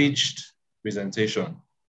abridged presentation.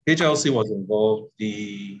 HLC was involved.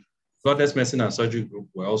 The Bloodless Medicine and Surgery group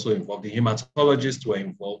were also involved. The hematologists were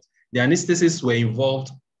involved. The anesthetists were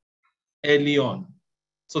involved early on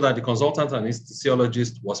so that the consultant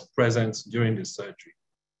anesthesiologist was present during the surgery.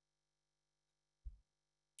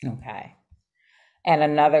 Okay. And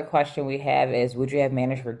another question we have is, would you have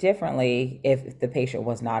managed her differently if the patient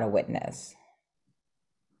was not a witness?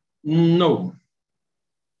 No.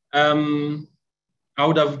 I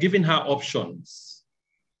would have given her options.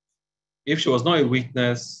 If she was not a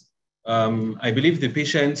witness, I believe the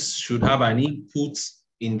patients should have an input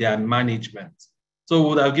in their management. So we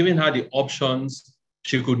would have given her the options.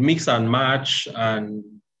 She could mix and match and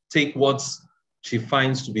take what she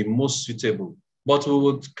finds to be most suitable. But we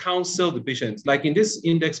would counsel the patient. Like in this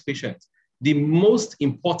index patient, the most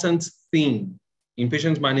important thing in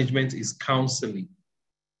patient management is counseling.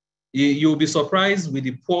 You'll be surprised with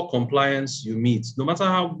the poor compliance you meet. No matter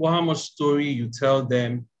how much story you tell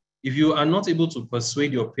them, if you are not able to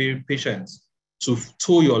persuade your patients to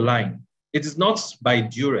toe your line, it is not by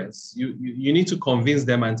duress. You need to convince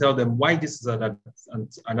them and tell them why this is an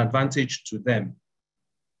advantage to them.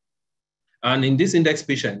 And in this index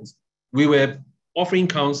patient, we were offering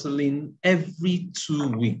counseling every 2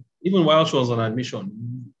 weeks, even while she was on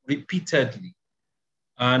admission, repeatedly.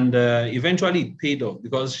 And eventually it paid off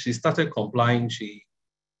because she started complying. She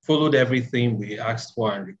followed everything we asked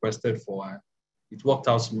for and requested for, and it worked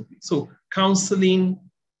out smoothly. So counseling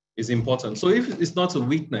is important. So if it's not a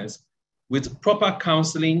witness, with proper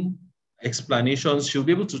counseling, explanations, she'll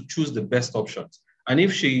be able to choose the best options. And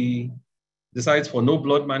if she decides for no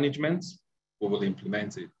blood management, we will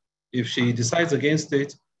implement it. If she decides against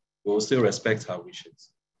it, we will still respect her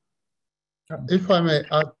wishes. If I may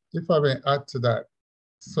add to that,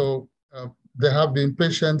 so there have been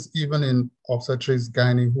patients even in obstetrics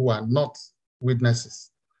gynae who are not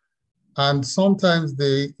witnesses. And sometimes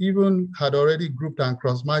they even had already grouped and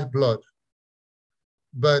cross-matched blood,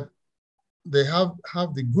 but they have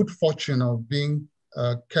the good fortune of being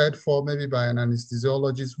cared for maybe by an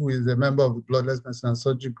anesthesiologist who is a member of the Bloodless Medicine and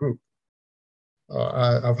Surgery group.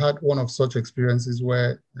 I've had one of such experiences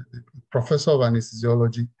where the Professor of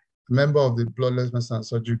Anesthesiology, a member of the Bloodless Medicine and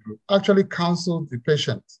Surgery group, actually counseled the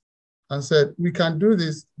patient and said, we can do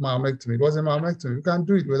this myomectomy. It was a myomectomy. We can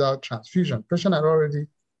do it without transfusion. The patient had already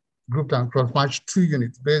grouped and cross-matched 2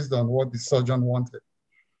 units based on what the surgeon wanted.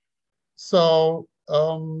 So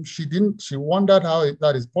she wondered how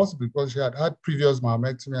that is possible because she had had previous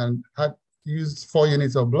myomectomy and had used 4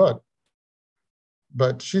 units of blood.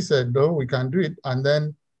 But she said, no, we can do it, and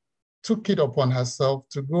then took it upon herself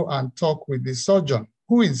to go and talk with the surgeon,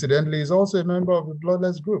 who incidentally is also a member of the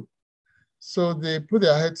Bloodless group. So they put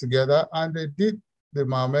their heads together and they did the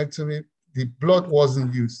myomectomy. The blood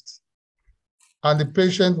wasn't used. And the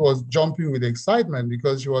patient was jumping with excitement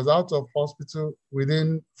because she was out of hospital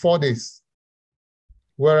within 4 days.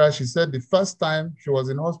 Whereas she said the first time she was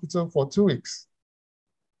in hospital for 2 weeks.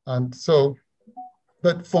 And so,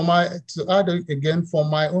 but to add again, for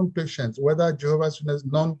my own patients, whether Jehovah's Witness,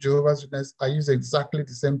 non-Jehovah's Witness, I use exactly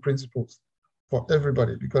the same principles for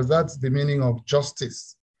everybody, because that's the meaning of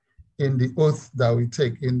justice in the oath that we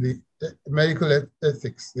take, in the medical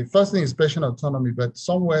ethics. The first thing is patient autonomy, but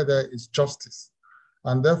somewhere there is justice.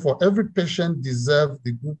 And therefore, every patient deserves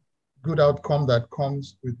the good outcome that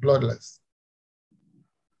comes with Bloodless.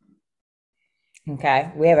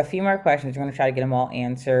 Okay, we have a few more questions. We're going to try to get them all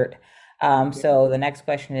answered. So the next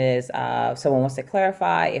question is, someone wants to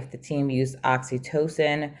clarify if the team used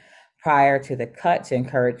oxytocin prior to the cut to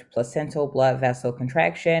encourage placental blood vessel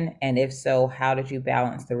contraction, and if so, how did you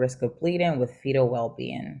balance the risk of bleeding with fetal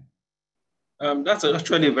well-being? That's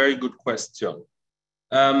actually a very good question.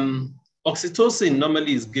 Oxytocin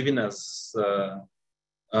normally is given as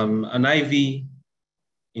an IV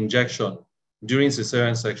injection during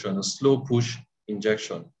cesarean section, a slow push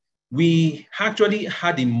injection. We actually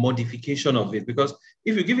had a modification of it because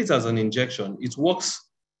if you give it as an injection, it works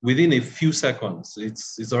within a few seconds.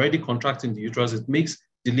 It's already contracting the uterus. It makes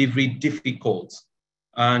delivery difficult.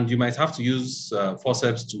 and you might have to use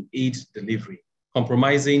forceps to aid delivery,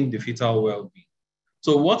 compromising the fetal well-being.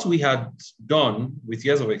 So what we had done with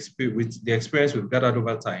years of experience, with the experience we've gathered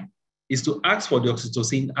over time, is to ask for the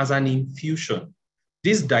oxytocin as an infusion.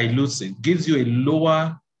 This dilutes it, gives you a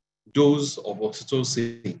lower dose of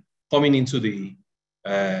oxytocin coming into the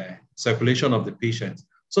circulation of the patient,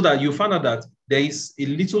 so that you find out that there is a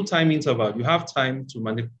little time interval. You have time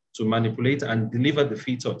to manipulate and deliver the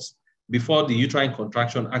fetus before the uterine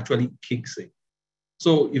contraction actually kicks in.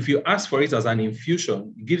 So if you ask for it as an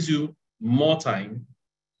infusion, it gives you more time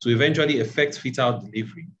to eventually effect fetal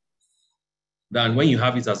delivery than when you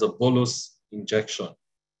have it as a bolus injection.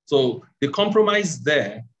 So the compromise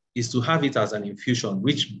there is to have it as an infusion,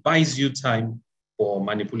 which buys you time for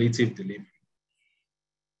manipulative delivery.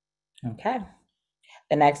 Okay.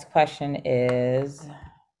 The next question is,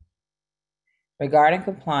 regarding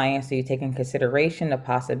compliance, do you take in consideration the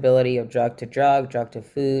possibility of drug-to-drug,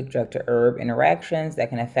 drug-to-food, drug-to-herb interactions that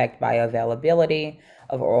can affect bioavailability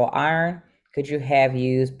of oral iron? Could you have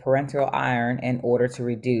used parenteral iron in order to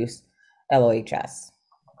reduce LOHS?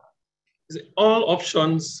 All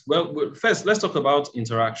options, well, first, let's talk about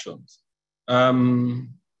interactions. Oral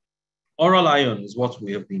iron is what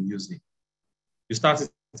we have been using. You start it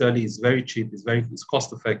early, it's very cheap, it's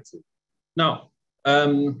cost effective. Now,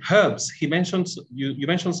 herbs, you mentioned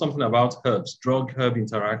something about herbs, drug-herb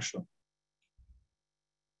interaction.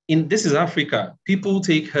 This is Africa. People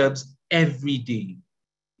take herbs every day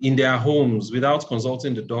in their homes without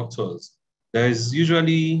consulting the doctors. There is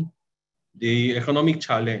usually the economic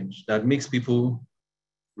challenge that makes people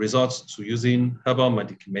resort to using herbal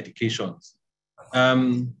medications.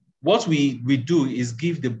 What we do is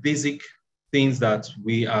give the basic things that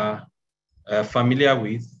we are familiar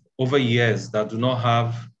with over years that do not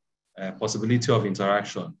have a possibility of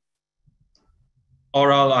interaction.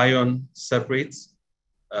 Oral iron separate,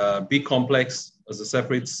 B complex as a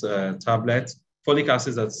separate tablet, folic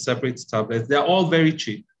acid as a separate tablet. They're all very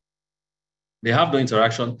cheap. They have no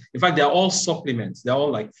interaction. In fact, they're all supplements. They're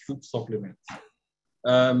all like food supplements.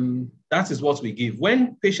 That is what we give.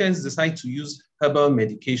 When patients decide to use herbal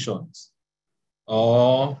medications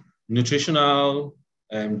or nutritional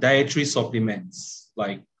dietary supplements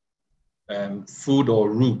like food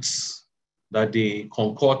or roots that they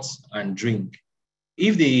concoct and drink,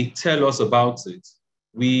 if they tell us about it,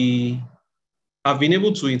 we have been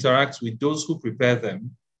able to interact with those who prepare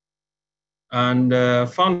them and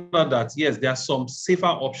found out that, yes, there are some safer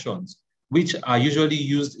options which are usually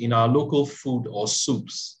used in our local food or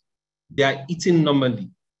soups. They are eaten normally.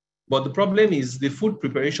 But the problem is the food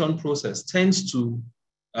preparation process tends to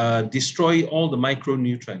destroy all the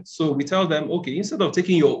micronutrients. So we tell them, okay, instead of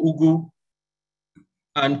taking your ugu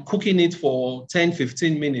and cooking it for 10,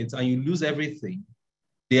 15 minutes and you lose everything,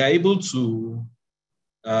 they are able to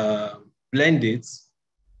blend it,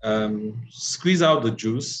 squeeze out the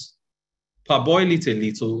juice, parboil it a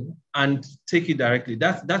little, and take it directly.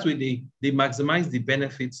 That way they maximize the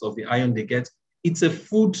benefits of the iron they get. It's a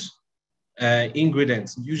food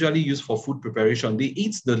ingredient usually used for food preparation. They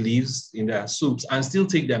eat the leaves in their soups and still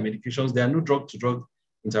take their medications. There are no drug-to-drug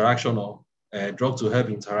interaction or drug-to-herb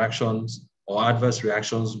interactions or adverse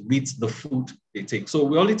reactions with the food they take. So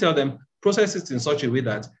we only tell them, process it in such a way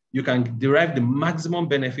that you can derive the maximum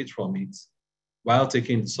benefit from it while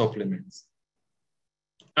taking the supplements.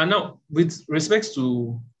 And now, with respect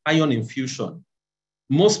to iron infusion,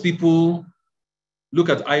 most people look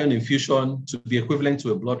at iron infusion to be equivalent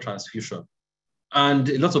to a blood transfusion. And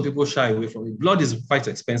a lot of people shy away from it. Blood is quite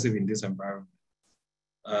expensive in this environment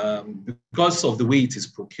because of the way it is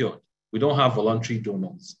procured. We don't have voluntary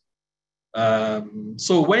donors.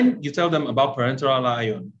 So when you tell them about parenteral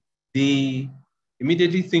iron, they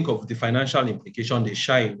immediately think of the financial implication, they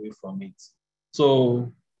shy away from it.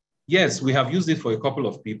 So yes, we have used it for a couple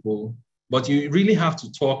of people, but you really have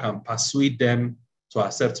to talk and persuade them to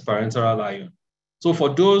accept parenteral iron. So for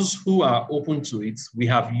those who are open to it, we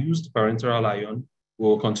have used parenteral iron. We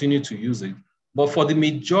will continue to use it. But for the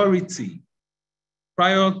majority,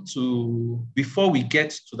 before we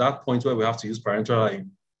get to that point where we have to use parenteral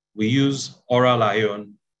iron, we use oral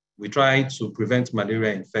iron. We try to prevent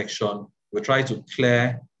malaria infection. We try to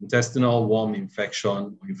clear intestinal worm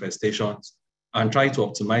infection or infestations and try to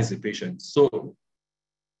optimize the patient. So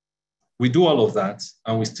we do all of that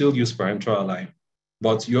and we still use parenteral iron.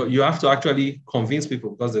 But you have to actually convince people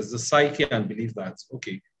because there's a psyche and belief that,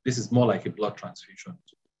 okay, this is more like a blood transfusion.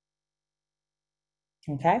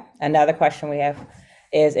 Okay. Another question we have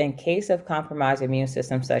is, in case of compromised immune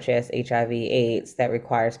system such as HIV/AIDS that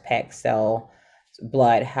requires packed cell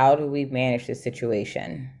blood, how do we manage this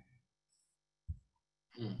situation?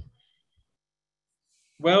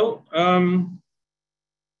 Well,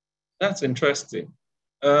 that's interesting.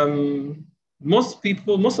 Most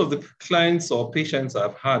of the clients or patients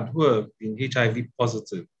I've had who have been HIV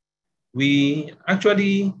positive, we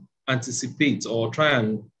actually anticipate or try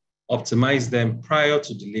and optimize them prior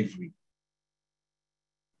to delivery.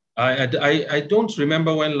 I don't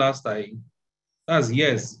remember when last I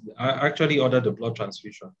actually ordered a blood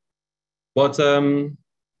transfusion. But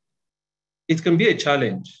it can be a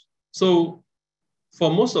challenge. So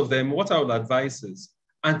for most of them, what I would advise is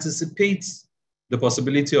anticipate the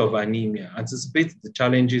possibility of anemia, anticipate the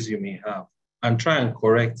challenges you may have, and try and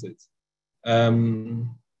correct it.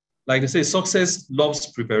 Like I say, success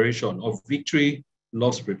loves preparation, or victory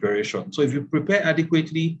loves preparation. So if you prepare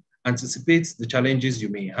adequately, anticipate the challenges you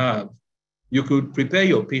may have, you could prepare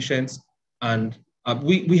your patients, and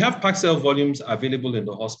we have packed cell volumes available in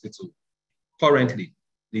the hospital. Currently,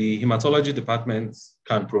 the hematology department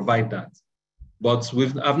can provide that. But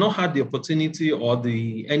I've not had the opportunity or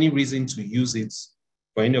any reason to use it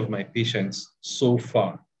for any of my patients so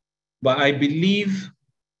far. But I believe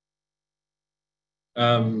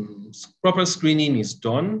proper screening is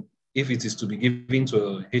done if it is to be given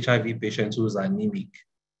to a HIV patient who is anemic.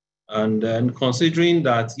 And then considering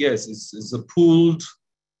that, yes, it's a pooled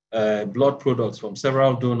blood products from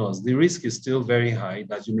several donors, the risk is still very high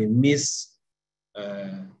that you may miss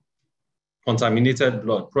contaminated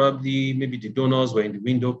blood. Probably maybe the donors were in the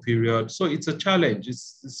window period. So it's a challenge.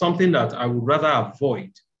 It's something that I would rather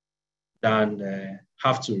avoid than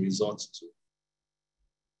have to resort to.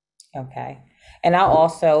 Okay. And I'll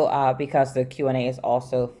also, because the Q&A is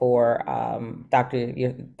also for Dr.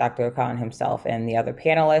 Okon himself and the other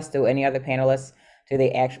panelists, do any other panelists, do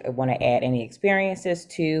they actually want to add any experiences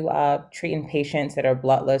to treating patients that are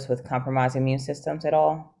bloodless with compromised immune systems at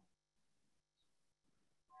all?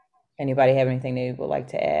 Anybody have anything they would like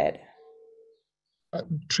to add?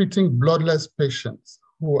 Treating bloodless patients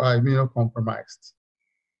who are immunocompromised.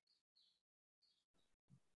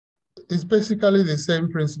 It's basically the same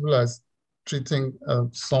principle as treating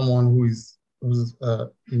someone whose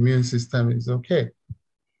immune system is okay.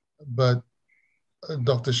 But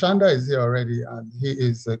Dr. Shander is here already, and he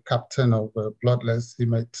is a captain of Bloodless. He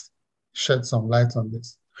might shed some light on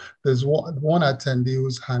this. There's one attendee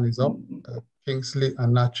whose hand is up, Kingsley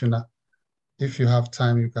and Nachuna. If you have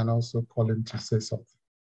time, you can also call him to say something.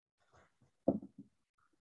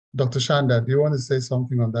 Dr. Shander, do you want to say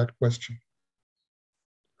something on that question?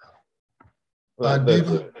 Well, and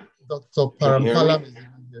even Dr. Parampalam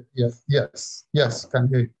is here. Yes, can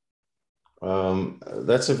hear you.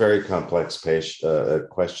 That's a very complex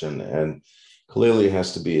question, and clearly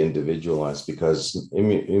has to be individualized because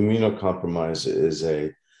immunocompromise is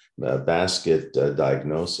a basket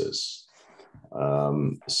diagnosis.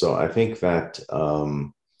 So I think that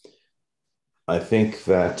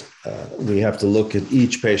we have to look at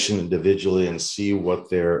each patient individually and see what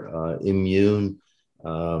their immune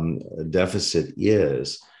deficit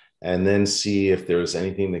is, and then see if there's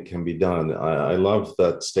anything that can be done. I love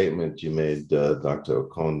that statement you made, Dr.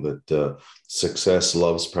 Okon, that success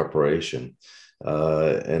loves preparation.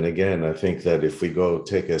 And again, I think that if we go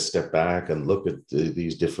take a step back and look at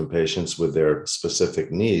these different patients with their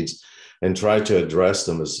specific needs and try to address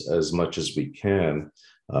them as much as we can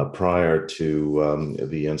prior to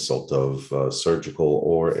the insult of surgical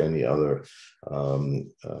or any other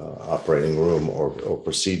operating room or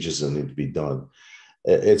procedures that need to be done.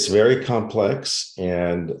 It's very complex,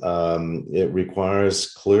 and it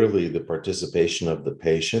requires clearly the participation of the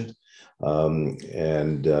patient.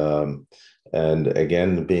 And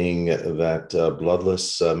again, being that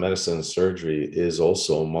bloodless medicine and surgery is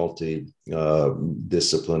also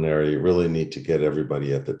multidisciplinary, you really need to get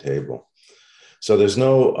everybody at the table. So there's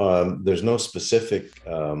no specific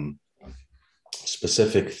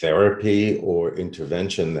therapy or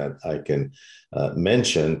intervention that I can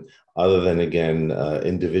mention, other than, again,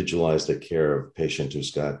 individualize the care of a patient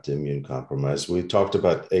who's got immune compromise. We talked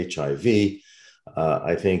about HIV.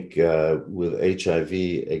 I think with HIV,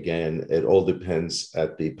 again, it all depends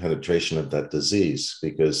at the penetration of that disease,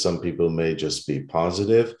 because some people may just be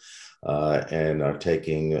positive and are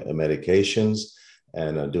taking medications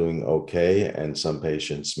and are doing okay. And some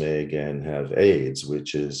patients may, again, have AIDS,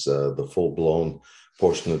 which is the full-blown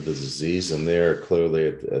portion of the disease, and they're clearly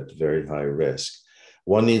at very high risk.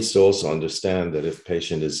 One needs to also understand that if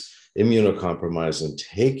patient is immunocompromised and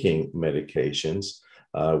taking medications,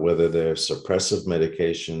 whether they're suppressive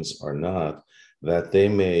medications or not, that they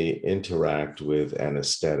may interact with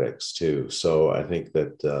anesthetics too. So I think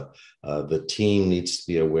that the team needs to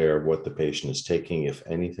be aware of what the patient is taking, if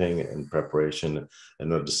anything, in preparation,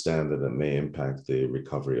 and understand that it may impact the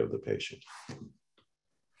recovery of the patient.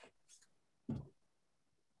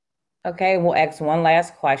 Okay, we'll ask one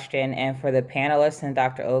last question. And for the panelists and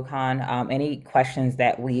Dr. Okon, any questions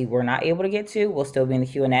that we were not able to get to will still be in the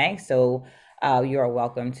Q&A. So you are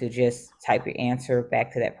welcome to just type your answer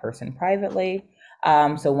back to that person privately.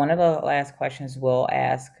 So one of the last questions we'll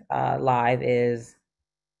ask live is,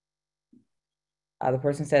 the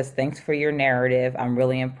person says, thanks for your narrative. I'm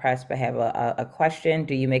really impressed, but have a question.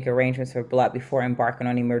 Do you make arrangements for blood before embarking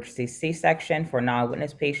on emergency C-section for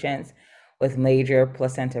non-witness patients with major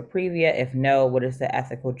placenta previa? If no, what is the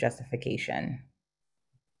ethical justification?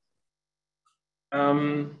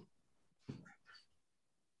 For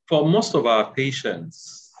most of our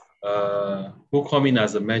patients who come in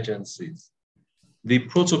as emergencies, the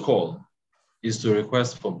protocol is to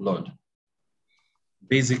request for blood.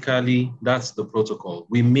 Basically, that's the protocol.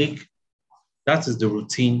 That is the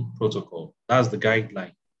routine protocol. That's the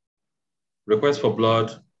guideline. Request for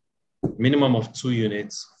blood, minimum of 2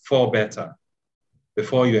 units, 4 better,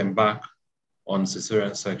 before you embark on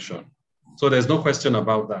cesarean section. So there's no question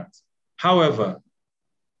about that. However,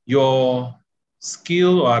 your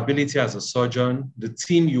skill or ability as a surgeon, the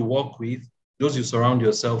team you work with, those you surround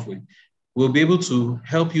yourself with, will be able to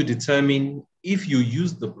help you determine if you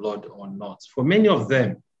use the blood or not. For many of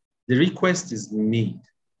them, the request is made,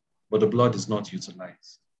 but the blood is not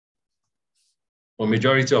utilized. For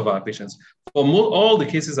majority of our patients, for all the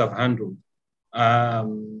cases I've handled, apart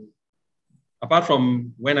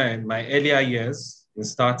from my earlier years in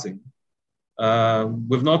starting,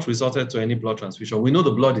 we've not resorted to any blood transfusion. We know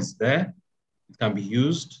the blood is there, it can be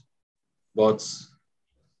used, but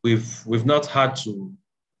we've not had to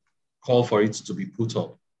call for it to be put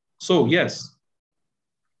up. So yes,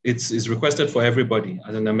 it's requested for everybody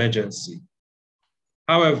as an emergency.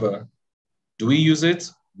 However, do we use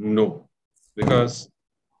it? No, because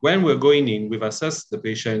when we're going in, we've assessed the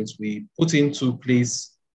patient, we put into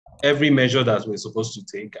place every measure that we're supposed to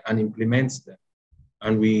take and implement them.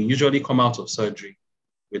 And we usually come out of surgery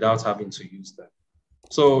without having to use them.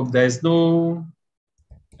 So there's no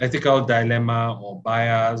ethical dilemma or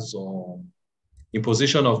bias or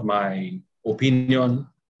imposition of my opinion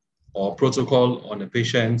or protocol on a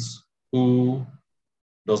patient who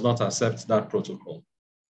does not accept that protocol.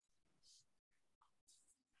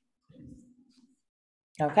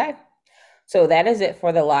 Okay, so that is it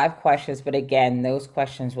for the live questions. But again, those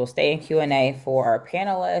questions will stay in Q&A for our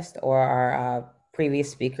panelists or our previous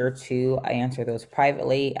speaker to answer those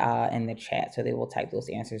privately in the chat. So they will type those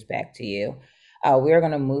answers back to you. We are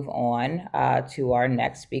going to move on to our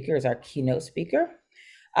next speaker, is our keynote speaker.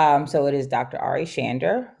 So it is Dr. Aryeh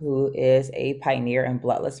Shander, who is a pioneer in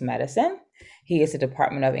bloodless medicine. He is the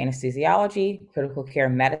Department of Anesthesiology, Critical Care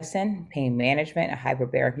Medicine, Pain Management, and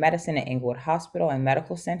Hyperbaric Medicine at Englewood Hospital and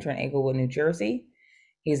Medical Center in Englewood, New Jersey.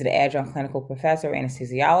 He is the Adjunct Clinical Professor of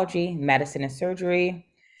Anesthesiology, Medicine, and Surgery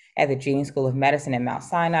at the Jean School of Medicine at Mount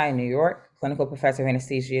Sinai, New York, Clinical Professor of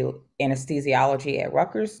Anesthesiology at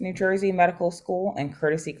Rutgers, New Jersey Medical School, and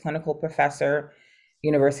Courtesy Clinical Professor,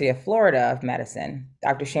 University of Florida of Medicine.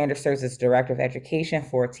 Dr. Shander serves as Director of Education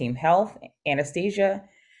for Team Health, Anesthesia,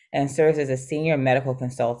 and serves as a Senior Medical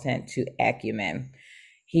Consultant to Acumen.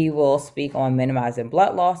 He will speak on minimizing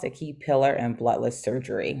blood loss, a key pillar in bloodless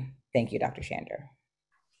surgery. Thank you, Dr. Shander.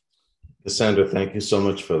 Cassandra, thank you so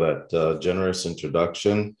much for that generous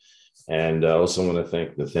introduction. And I also want to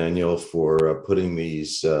thank Nathaniel for putting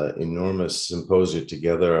these enormous symposia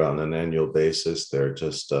together on an annual basis. They're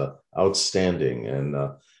just outstanding, and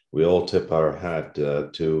we all tip our hat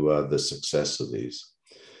to the success of these.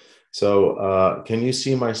 So can you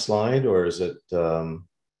see my slide, or is it, can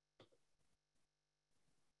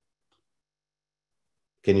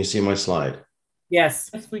you see my slide? Yes,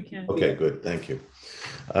 we can. Okay, good, thank you.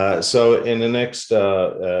 So in the next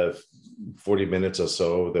 40 minutes or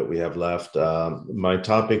so that we have left, my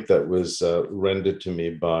topic that was rendered to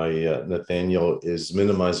me by Nathaniel is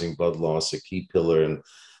minimizing blood loss, a key pillar in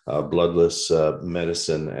bloodless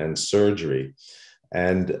medicine and surgery.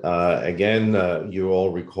 And again, you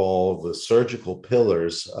all recall the surgical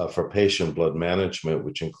pillars for patient blood management,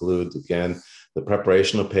 which include, again, the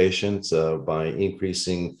preparation of patients by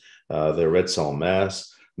increasing their red cell mass,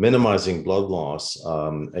 minimizing blood loss.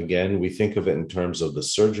 Again, we think of it in terms of the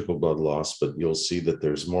surgical blood loss, but you'll see that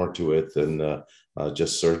there's more to it than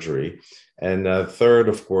just surgery. And third,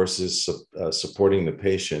 of course, is supporting the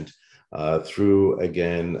patient through,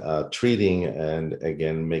 again, treating and,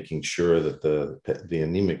 again, making sure that the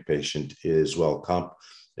anemic patient is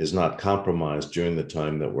not compromised during the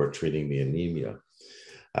time that we're treating the anemia.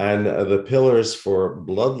 And the pillars for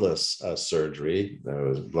bloodless surgery,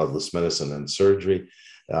 bloodless medicine and surgery,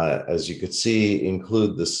 as you could see,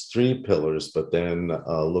 include these three pillars, but then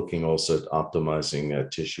looking also at optimizing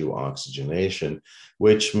tissue oxygenation,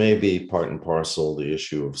 which may be part and parcel the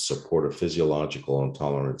issue of supportive physiological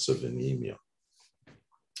intolerance of anemia.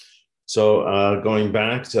 So going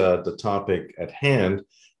back to the topic at hand,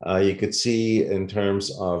 you could see in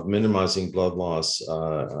terms of minimizing blood loss,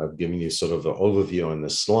 I've given you sort of an overview on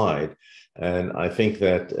this slide. And I think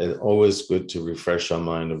that it's always good to refresh our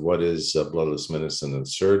mind of what is bloodless medicine and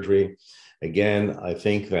surgery. Again, I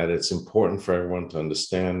think that it's important for everyone to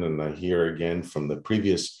understand, and I hear again from the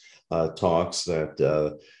previous talks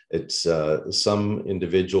that it's some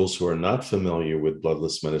individuals who are not familiar with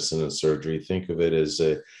bloodless medicine and surgery think of it as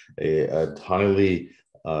a highly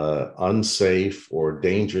unsafe or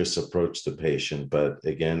dangerous approach to patient. But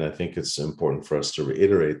again, I think it's important for us to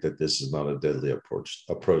reiterate that this is not a deadly approach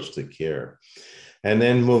to care. And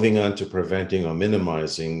then moving on to preventing or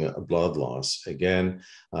minimizing blood loss. Again,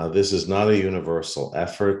 this is not a universal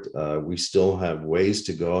effort. We still have ways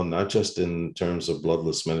to go, not just in terms of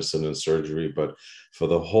bloodless medicine and surgery, but for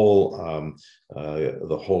the whole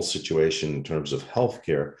situation in terms of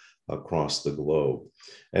healthcare across the globe.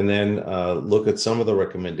 And then look at some of the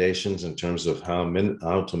recommendations in terms of how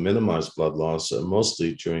to minimize blood loss,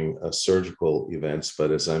 mostly during surgical events.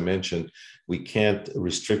 But as I mentioned, we can't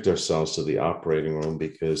restrict ourselves to the operating room,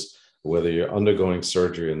 because whether you're undergoing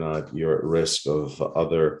surgery or not, you're at risk of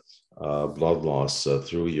other blood loss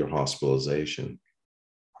through your hospitalization.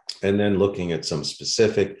 And then looking at some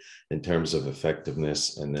specific in terms of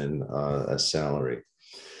effectiveness, and then a salary.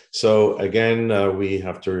 So again, we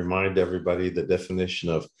have to remind everybody the definition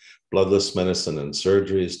of bloodless medicine and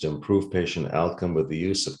surgery is to improve patient outcome with the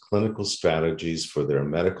use of clinical strategies for their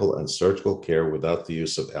medical and surgical care without the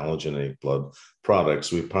use of allogeneic blood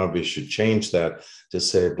products. We probably should change that to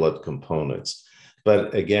say blood components.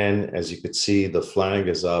 But again, as you could see, the flag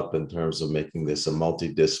is up in terms of making this a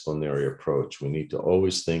multidisciplinary approach. We need to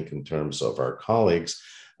always think in terms of our colleagues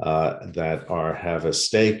that have a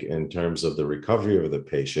stake in terms of the recovery of the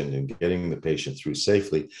patient and getting the patient through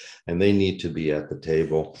safely. And they need to be at the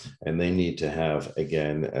table, and they need to have,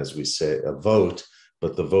 again, as we say, a vote,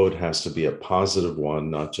 but the vote has to be a positive one,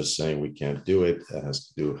 not just saying we can't do it. It has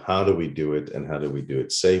to do how do we do it, and how do we do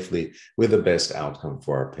it safely with the best outcome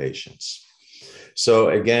for our patients. So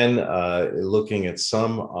again, looking at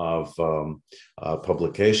some of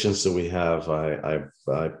publications that we have, I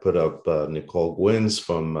put up Nicole Gwyn's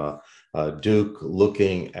from Duke,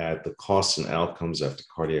 looking at the costs and outcomes after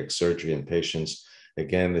cardiac surgery in patients.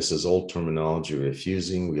 Again, this is old terminology we're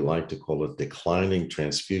fusing. We like to call it declining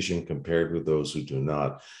transfusion compared with those who do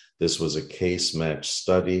not. This was a case match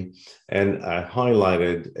study. And I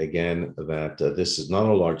highlighted again that this is not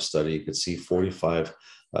a large study. You could see 45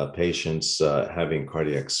 patients having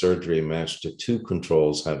cardiac surgery matched to 2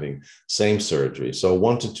 controls having same surgery. So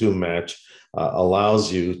 1 to 2 match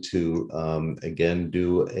allows you to, again,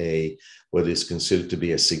 do what is considered to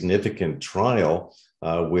be a significant trial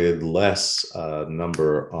with less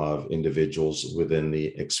number of individuals within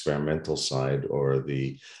the experimental side, or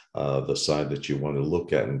the side that you want to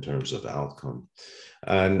look at in terms of outcome.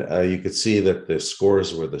 And you could see that the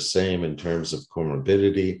scores were the same in terms of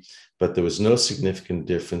comorbidity, but there was no significant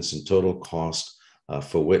difference in total cost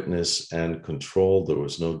for witness and control. There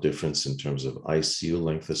was no difference in terms of ICU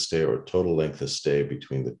length of stay or total length of stay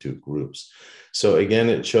between the 2 groups. So again,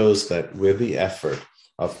 it shows that with the effort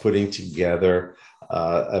of putting together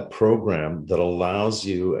a program that allows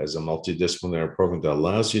you, as a multidisciplinary program, that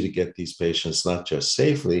allows you to get these patients not just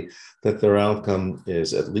safely, that their outcome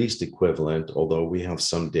is at least equivalent, although we have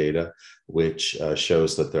some data which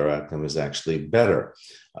shows that their outcome is actually better.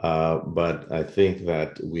 But I think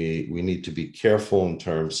that we need to be careful in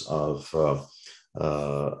terms of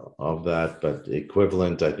that, but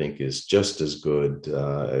equivalent, I think, is just as good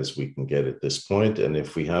as we can get at this point. And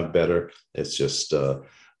if we have better, it's just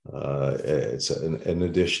it's an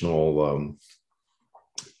additional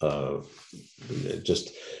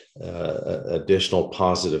additional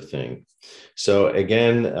positive thing. So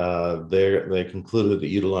again, they concluded that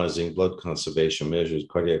utilizing blood conservation measures,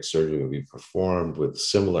 cardiac surgery will be performed with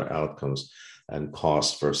similar outcomes and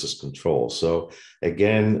cost versus control. So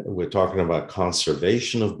again, we're talking about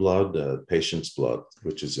conservation of blood, patient's blood,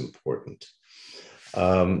 which is important.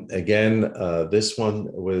 Again, this one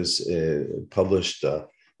was published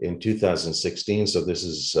in 2016, so this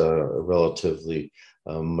is relatively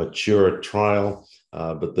mature trial,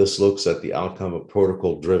 but this looks at the outcome of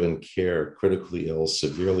protocol-driven care, critically ill,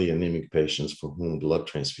 severely anemic patients for whom blood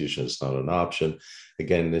transfusion is not an option.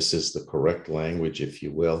 Again, this is the correct language, if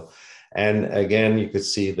you will. And again, you could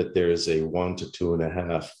see that there is a 1 to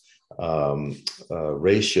 2.5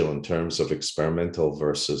 ratio in terms of experimental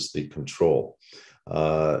versus the control.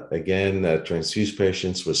 Again, transfused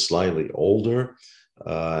patients were slightly older,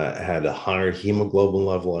 had a higher hemoglobin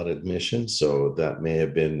level at admission, so that may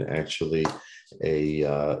have been actually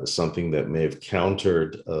something that may have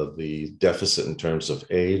countered the deficit in terms of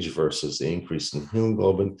age versus the increase in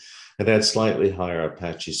hemoglobin. It had slightly higher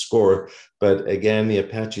Apache score, but again, the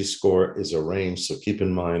Apache score is a range, so keep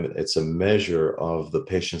in mind it's a measure of the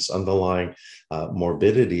patient's underlying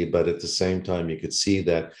morbidity, but at the same time, you could see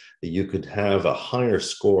that you could have a higher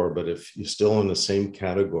score, but if you're still in the same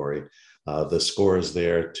category, the score is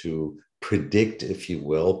there to predict, if you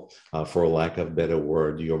will, for lack of a better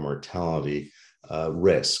word, your mortality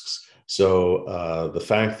risks. So the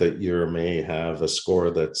fact that you may have a score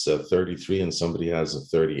that's 33 and somebody has a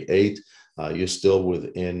 38, you're still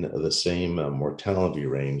within the same mortality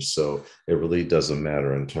range. So it really doesn't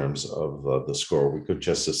matter in terms of the score. We could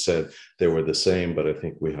just have said they were the same, but I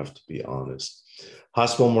think we have to be honest.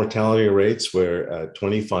 Hospital mortality rates were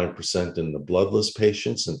 25% in the bloodless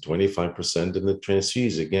patients and 25% in the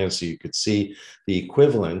transfused. Again, so you could see the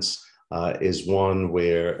equivalence is one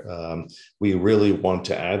where we really want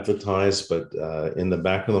to advertise, but in the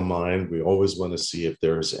back of the mind, we always want to see if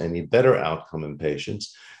there's any better outcome in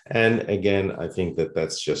patients. And again, I think that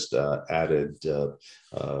that's just added,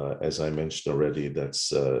 as I mentioned already,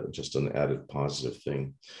 that's just an added positive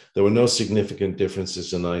thing. There were no significant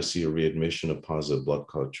differences in ICU readmission of positive blood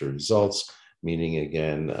culture results, meaning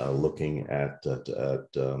again, looking at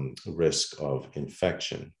risk of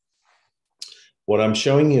infection. What I'm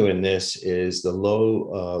showing you in this is the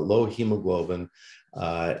low hemoglobin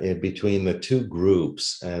in between the two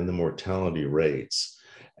groups and the mortality rates.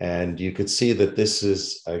 And you could see that this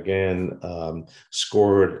is, again,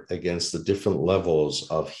 scored against the different levels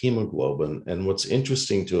of hemoglobin. And what's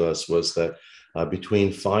interesting to us was that between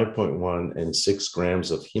 5.1 and 6 grams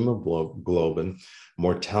of hemoglobin,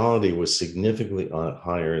 mortality was significantly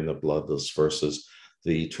higher in the bloodless versus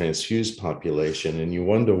the transfused population. And you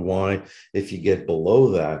wonder why, if you get below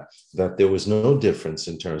that there was no difference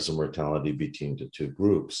in terms of mortality between the two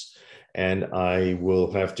groups. And I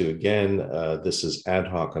will have to, again, this is ad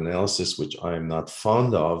hoc analysis, which I'm not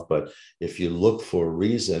fond of, but if you look for a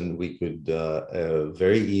reason, we could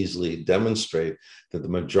very easily demonstrate that the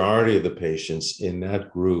majority of the patients in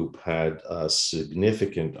that group had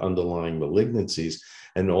significant underlying malignancies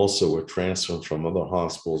and also were transferred from other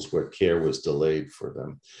hospitals where care was delayed for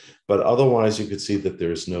them. But otherwise, you could see that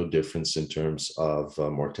there's no difference in terms of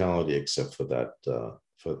mortality, except for that,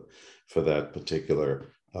 for that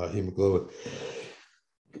particular hemoglobin,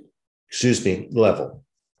 level.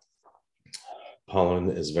 Pollen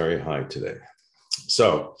is very high today.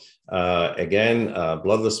 So again,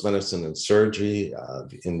 bloodless medicine and surgery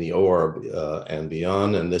in the OR and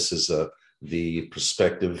beyond, and this is the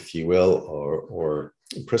perspective, if you will, or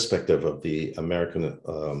perspective of the American,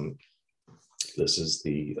 this is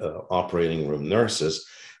the operating room nurses,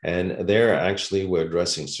 and there actually we're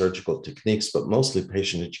addressing surgical techniques, but mostly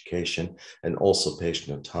patient education and also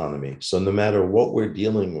patient autonomy. So no matter what we're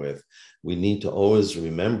dealing with, we need to always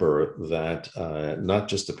remember that not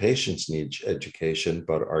just the patients need education,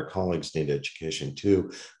 but our colleagues need education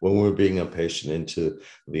too when we're bringing a patient into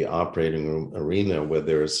the operating room arena where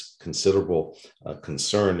there's considerable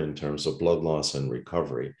concern in terms of blood loss and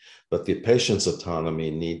recovery. But the patient's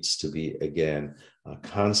autonomy needs to be, again,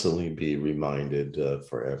 constantly be reminded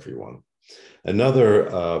for everyone. Another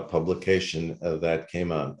publication that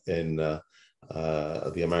came out in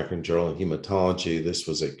the American Journal of Hematology, this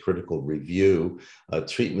was a critical review,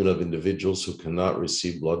 treatment of individuals who cannot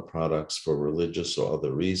receive blood products for religious or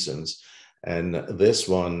other reasons. And this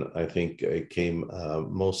one, I think, came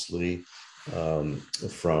mostly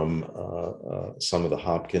from some of the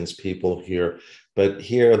Hopkins people here. But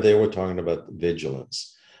here they were talking about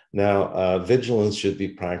vigilance. Now, vigilance should be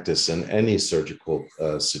practiced in any surgical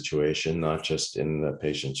situation, not just in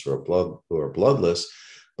patients who are bloodless.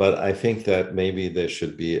 But I think that maybe there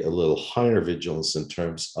should be a little higher vigilance in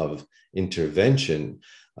terms of intervention.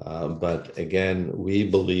 But again, we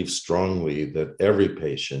believe strongly that every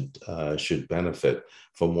patient should benefit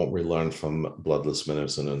from what we learn from bloodless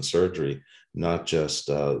medicine and surgery, not just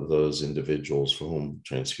those individuals for whom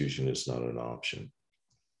transfusion is not an option.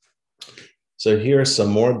 So here are some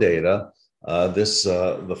more data.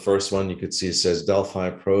 The first one you could see says Delphi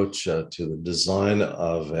approach to the design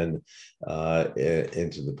of an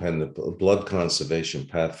interdependent blood conservation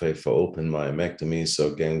pathway for open myomectomy.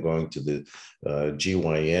 So again, going to the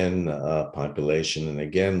GYN population, and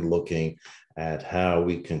again, looking at how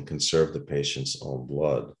we can conserve the patient's own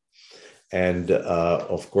blood. And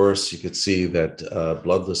of course, you could see that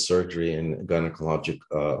bloodless surgery in gynecologic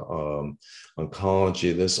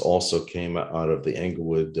oncology, this also came out of the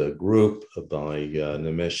Englewood group by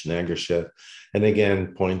Nimesh Nagershev. And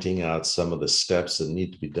again, pointing out some of the steps that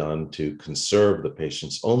need to be done to conserve the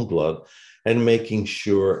patient's own blood and making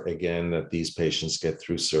sure, again, that these patients get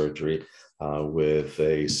through surgery with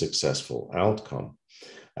a successful outcome.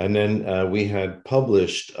 And then we had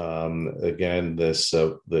published, again,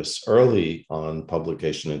 this early on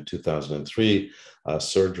publication in 2003,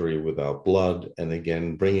 Surgery Without Blood, and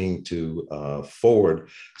again, bringing forward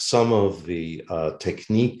some of the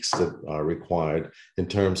techniques that are required in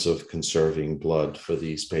terms of conserving blood for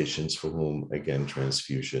these patients for whom, again,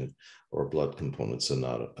 transfusion or blood components are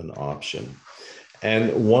not an option.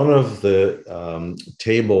 And one of the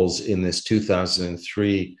tables in this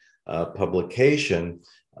 2003 publication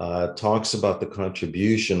talks about the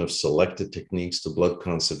contribution of selected techniques to blood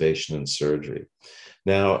conservation and surgery.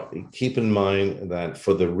 Now, keep in mind that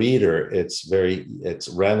for the reader, it's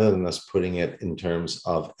rather than us putting it in terms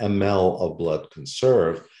of ml of blood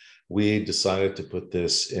conserved, we decided to put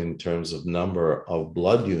this in terms of number of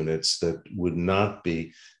blood units that would not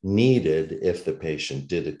be needed if the patient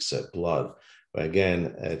did accept blood.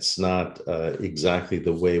 Again, it's not exactly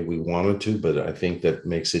the way we wanted to, but I think that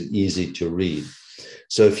makes it easy to read.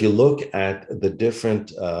 So if you look at the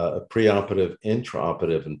different preoperative,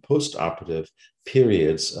 intraoperative, and postoperative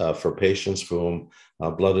periods for patients for whom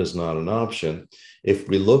blood is not an option, if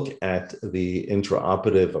we look at the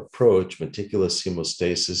intraoperative approach, meticulous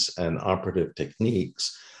hemostasis and operative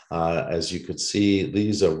techniques, as you could see,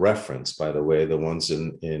 these are referenced, by the way, the ones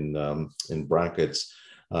in brackets,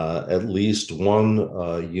 at least one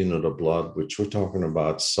unit of blood, which we're talking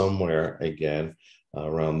about somewhere, again,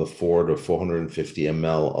 around the 400 to 450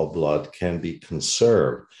 ml of blood can be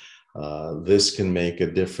conserved. This can make a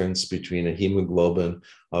difference between a hemoglobin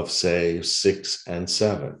of, say, 6 and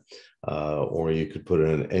 7, or you could put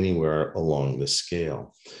it anywhere along the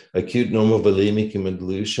scale. Acute normovolemic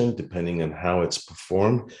hemodilution, depending on how it's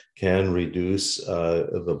performed, can reduce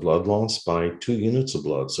the blood loss by 2 units of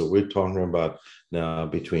blood. So we're talking about now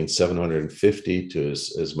between 750 to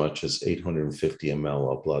as much as 850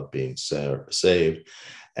 ml of blood being saved.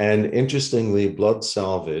 And interestingly, blood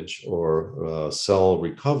salvage or cell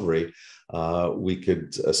recovery, we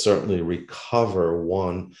could certainly recover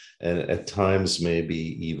 1, and at times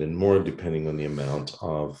maybe even more, depending on the amount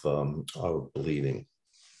of bleeding.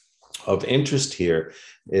 Of interest here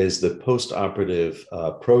is the postoperative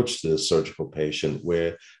approach to the surgical patient,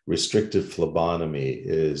 where restricted phlebotomy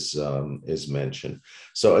is mentioned.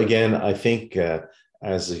 So again, I think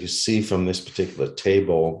as you see from this particular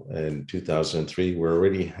table in 2003, we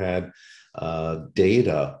already had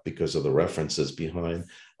data, because of the references behind,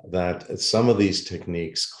 that some of these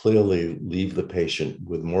techniques clearly leave the patient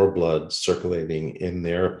with more blood circulating in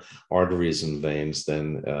their arteries and veins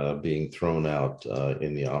than being thrown out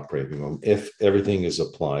in the operating room if everything is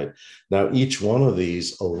applied. Now, each one of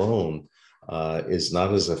these alone is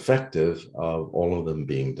not as effective of all of them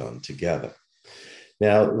being done together.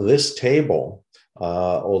 Now, this table,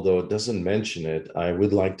 although it doesn't mention it, I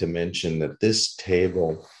would like to mention that this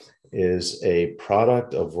table is a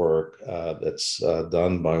product of work that's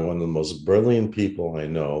done by one of the most brilliant people I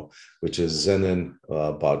know, which is Zenon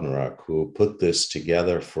Bodnarak, who put this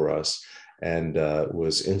together for us and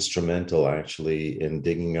was instrumental actually in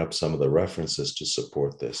digging up some of the references to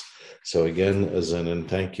support this. So again, Zenon,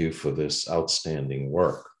 thank you for this outstanding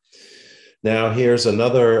work. Now, here's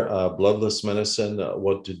another bloodless medicine,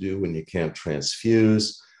 what to do when you can't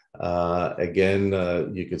transfuse. Again,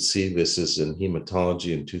 you can see this is in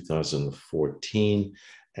Hematology in 2014.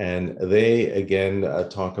 And they, again,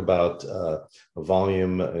 talk about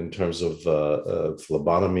volume in terms of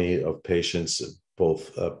phlebotomy of patients,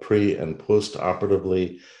 both pre and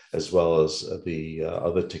post-operatively, as well as the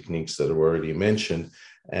other techniques that were already mentioned.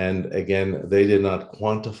 And again, they did not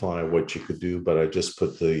quantify what you could do, but I just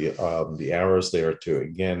put the arrows there to,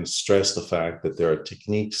 again, stress the fact that there are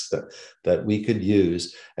techniques that we could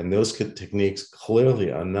use, and those techniques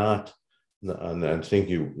clearly are not, and I think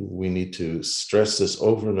we need to stress this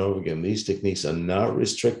over and over again, these techniques are not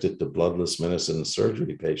restricted to bloodless medicine and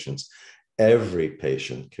surgery patients. Every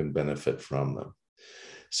patient can benefit from them.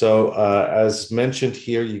 So as mentioned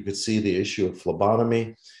here, you could see the issue of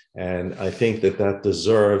phlebotomy. And I think that that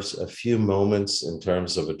deserves a few moments in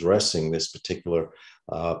terms of addressing this particular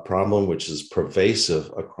problem, which is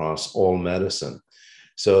pervasive across all medicine.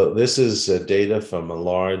 So this is data from a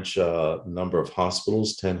large number of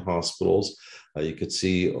hospitals, 10 hospitals. You could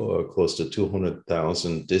see close to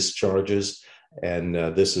 200,000 discharges. And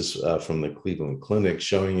this is from the Cleveland Clinic,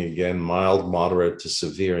 showing again mild, moderate to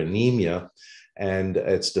severe anemia. And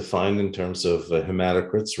it's defined in terms of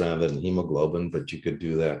hematocrits rather than hemoglobin, but you could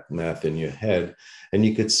do that math in your head. And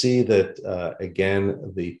you could see that,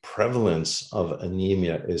 again, the prevalence of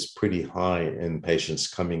anemia is pretty high in patients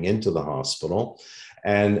coming into the hospital.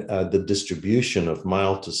 And the distribution of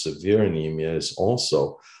mild to severe anemia is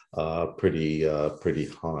also pretty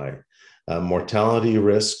high. Mortality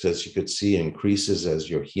risk, as you could see, increases as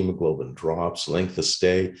your hemoglobin drops. Length of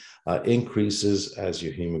stay increases as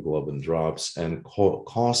your hemoglobin drops, and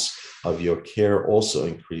costs of your care also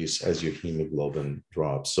increase as your hemoglobin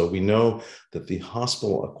drops. So we know that the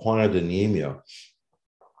hospital-acquired anemia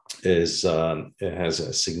has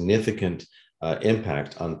a significant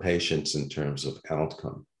impact on patients in terms of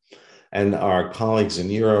outcome. And our colleagues in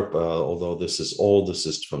Europe, although this is old, this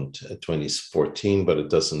is from 2014, but it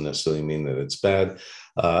doesn't necessarily mean that it's bad.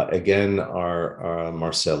 Again, our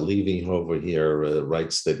Marcel Levy over here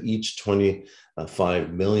writes that each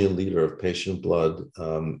 25 million liter of patient blood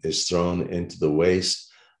is thrown into the waste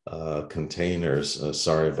containers.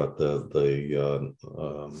 Sorry about the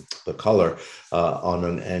color on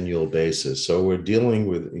an annual basis. So we're dealing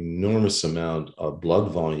with enormous amount of blood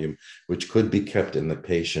volume, which could be kept in the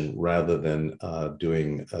patient rather than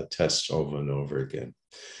doing tests over and over again.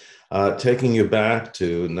 Taking you back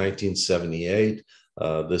to 1978,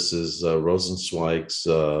 this is Rosenzweig's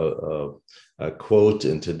quote: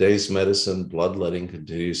 "In today's medicine, bloodletting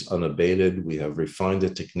continues unabated. We have refined a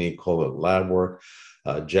technique, call it lab work.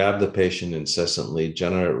 Jab the patient incessantly,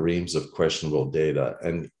 generate reams of questionable data."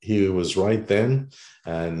 And he was right then,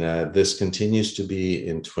 and this continues to be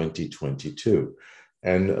in 2022.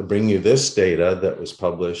 And bring you this data that was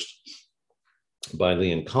published by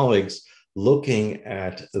Lee and colleagues, looking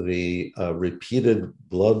at the repeated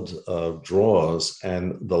blood draws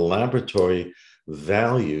and the laboratory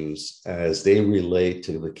values as they relate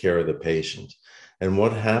to the care of the patient. And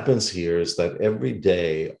what happens here is that every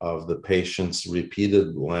day of the patient's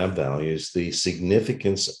repeated lab values, the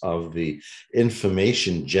significance of the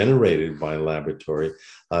information generated by laboratory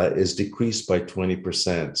is decreased by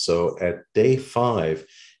 20%. So at day 5,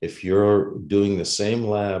 if you're doing the same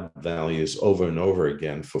lab values over and over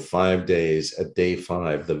again for 5 days, at day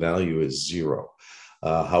 5, the value is 0.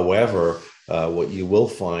 However, what you will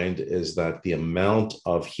find is that the amount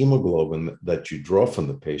of hemoglobin that you draw from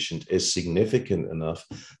the patient is significant enough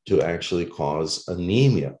to actually cause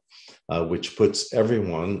anemia, which puts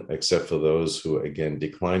everyone, except for those who, again,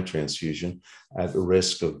 decline transfusion, at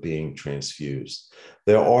risk of being transfused.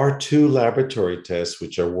 There are 2 laboratory tests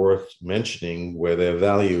which are worth mentioning where their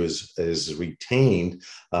value is retained,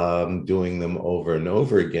 doing them over and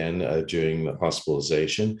over again during the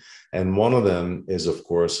hospitalization. And one of them is, of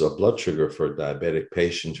course, a blood sugar for a diabetic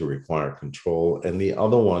patient who require control. And the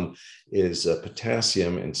other one is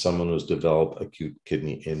potassium in someone who's developed acute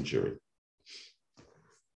kidney injury.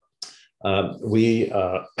 We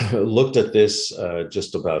looked at this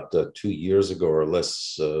just about 2 years ago, or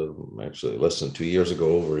less, actually less than 2 years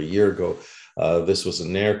ago, over a year ago. This was a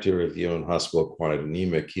narrative review on hospital-acquired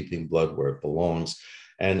anemia, keeping blood where it belongs.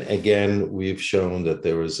 And again, we've shown that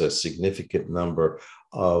there was a significant number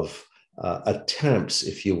of attempts,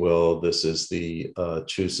 if you will. This is the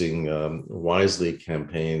choosing wisely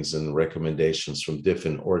campaigns and recommendations from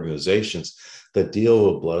different organizations that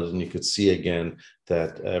deal with blood. And you could see again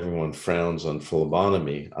that everyone frowns on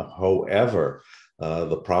phlebotomy. However,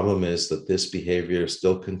 the problem is that this behavior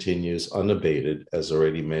still continues unabated, as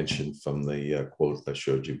already mentioned from the quote I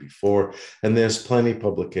showed you before. And there's plenty of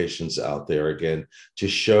publications out there, again, to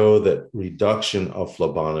show that reduction of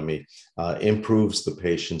phlebotomy improves the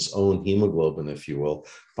patient's own hemoglobin, if you will,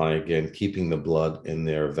 by, again, keeping the blood in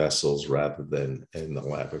their vessels rather than in the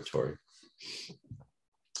laboratory.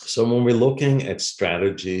 So when we're looking at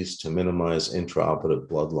strategies to minimize intraoperative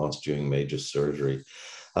blood loss during major surgery,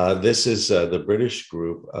 this is the British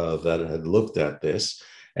group that had looked at this.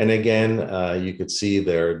 And again, you could see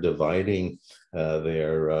they're dividing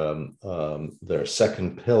their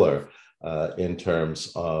second pillar in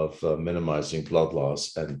terms of minimizing blood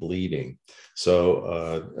loss and bleeding.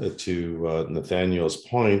 So to Nathaniel's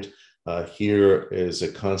point, here is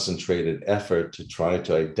a concentrated effort to try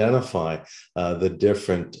to identify the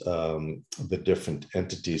different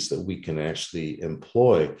entities that we can actually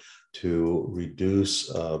employ to reduce,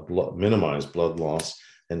 minimize blood loss.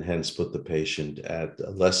 and hence put the patient at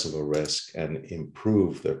less of a risk and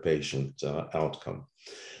improve their patient outcome.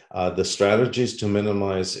 The strategies to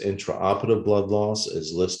minimize intraoperative blood loss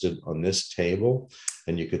is listed on this table,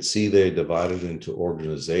 and you could see they're divided into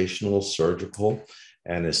organizational, surgical,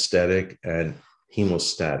 anesthetic, and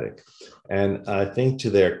hemostatic. And I think to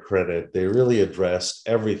their credit, they really addressed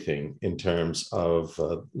everything in terms of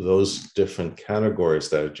those different categories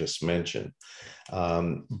that I just mentioned.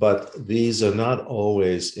 But these are not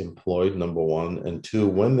always employed, number one, and two,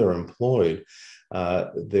 when they're employed,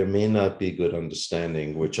 there may not be good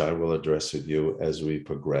understanding, which I will address with you as we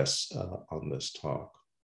progress on this talk.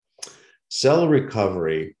 Cell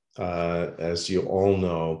recovery, as you all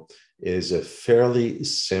know, is a fairly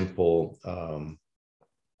simple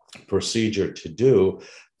procedure to do,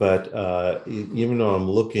 but even though I'm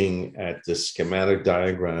looking at the schematic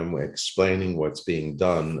diagram explaining what's being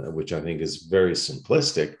done, which I think is very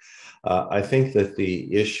simplistic, I think that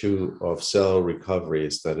the issue of cell recovery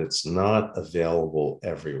is that it's not available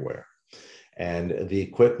everywhere. And the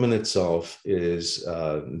equipment itself is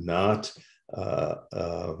not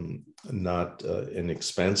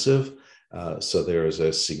inexpensive. So there is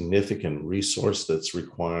a significant resource that's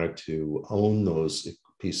required to own those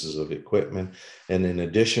pieces of equipment. And in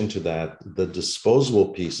addition to that, the disposable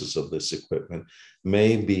pieces of this equipment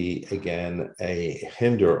may be, again, a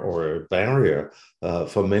hinder or a barrier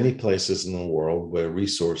for many places in the world where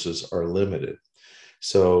resources are limited.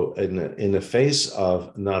 So in the face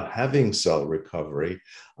of not having cell recovery,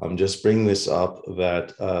 I'm just bringing this up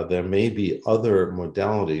that there may be other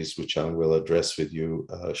modalities, which I will address with you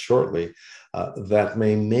shortly, that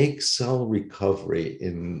may make cell recovery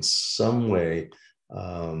in some way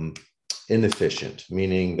inefficient,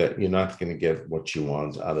 meaning that you're not going to get what you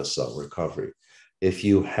want out of cell recovery. If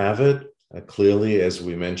you have it, clearly, as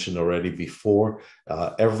we mentioned already before,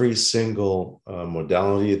 every single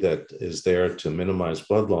modality that is there to minimize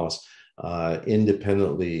blood loss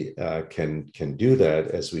independently can do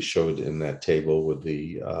that, as we showed in that table with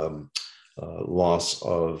the loss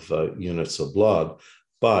of units of blood.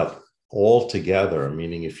 But all together,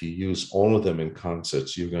 meaning if you use all of them in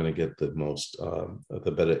concerts, you're going to get the most,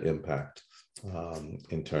 the better impact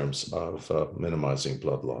in terms of minimizing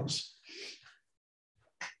blood loss.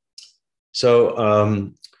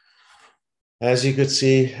 So as you could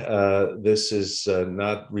see, this is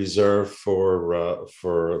not reserved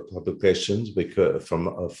for publications, because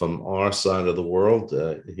from our side of the world.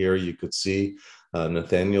 Here you could see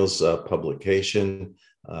Nathaniel's publication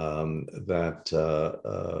that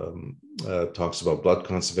talks about blood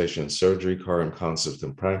conservation and surgery, current concept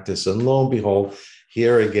and practice. And lo and behold,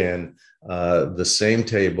 here again, the same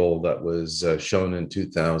table that was shown in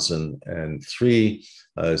 2003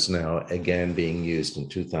 is now again being used in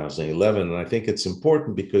 2011. And I think it's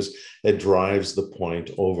important because it drives the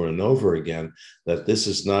point over and over again that this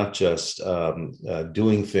is not just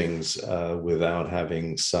doing things without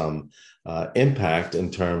having some impact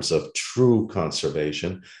in terms of true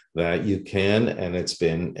conservation, that you can, and it's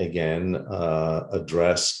been again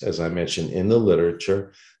addressed, as I mentioned, in the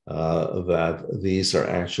literature, that these are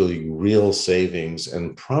actually real savings,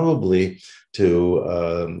 and probably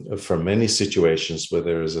for many situations where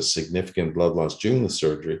there is a significant blood loss during the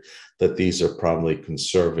surgery, that these are probably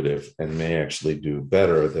conservative and may actually do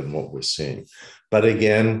better than what we're seeing. But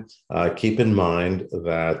again, keep in mind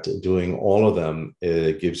that doing all of them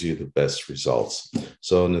gives you the best results.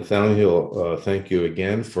 So Nathaniel, thank you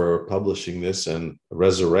again for publishing this and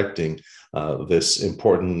resurrecting this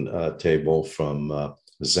important table from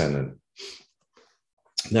Zenon.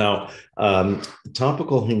 Now,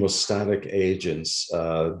 topical hemostatic agents,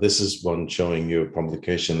 this is one showing you a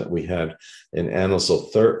publication that we had in Annals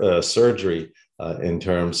of Surgery in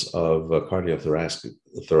terms of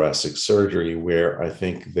cardiothoracic surgery, where I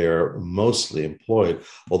think they're mostly employed,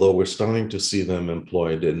 although we're starting to see them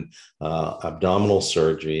employed in abdominal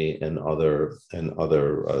surgery and other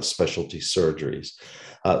specialty surgeries.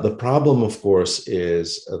 The problem, of course,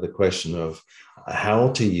 is the question of how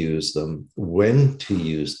to use them, when to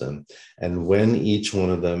use them, and when each one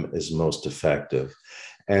of them is most effective.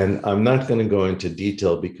 And I'm not going to go into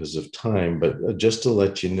detail because of time, but just to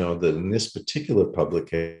let you know that in this particular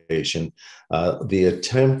publication, the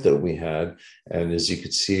attempt that we had, and as you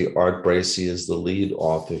can see, Art Bracey is the lead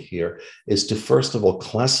author here, is to first of all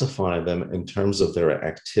classify them in terms of their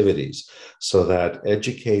activities, so that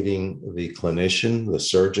educating the clinician, the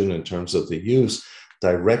surgeon, in terms of the use,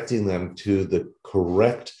 directing them to the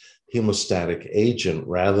correct hemostatic agent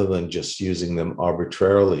rather than just using them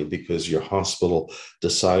arbitrarily because your hospital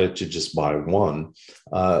decided to just buy one.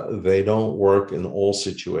 They don't work in all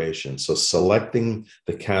situations. So selecting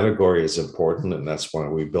the category is important, and that's why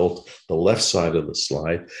we built the left side of the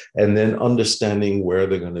slide, and then understanding where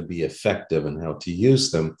they're going to be effective and how to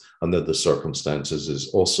use them under the circumstances is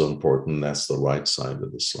also important. That's the right side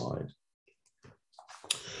of the slide.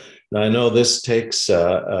 Now, I know this takes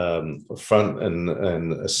front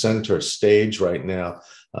and center stage right now,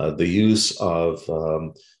 the use of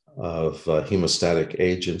hemostatic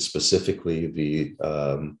agents, specifically the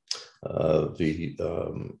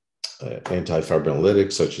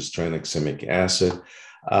antifibrinolytics such as tranexamic acid.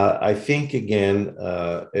 I think, again,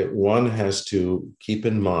 one has to keep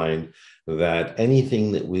in mind that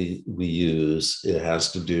anything that we use, it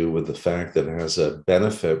has to do with the fact that it has a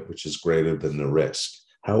benefit which is greater than the risk.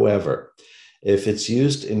 However, if it's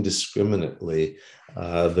used indiscriminately,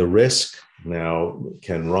 the risk now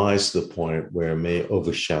can rise to the point where it may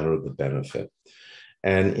overshadow the benefit.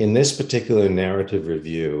 And in this particular narrative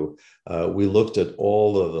review, we looked at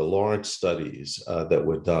all of the large studies that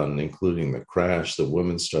were done, including the CRASH, the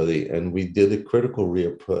women's study, and we did a critical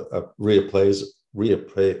reappraisal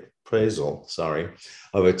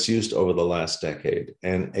of its use over the last decade.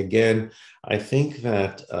 And again, I think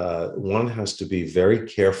that one has to be very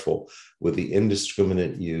careful with the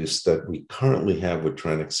indiscriminate use that we currently have with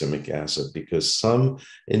tranexamic acid, because some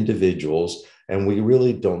individuals, and we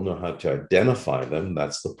really don't know how to identify them,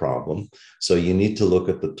 that's the problem. So you need to look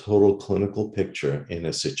at the total clinical picture in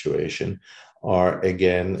a situation, are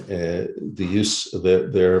again, the use,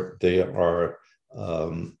 they are,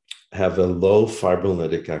 have a low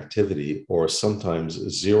fibrinolytic activity or sometimes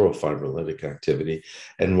zero fibrinolytic activity.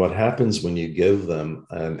 And what happens when you give them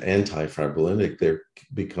an antifibrinolytic, they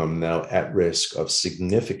become now at risk of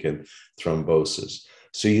significant thrombosis.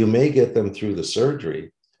 So you may get them through the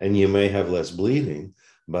surgery and you may have less bleeding,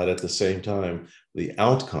 but at the same time, the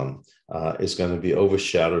outcome is going to be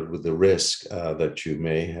overshadowed with the risk that you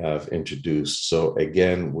may have introduced. So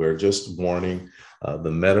again, we're just warning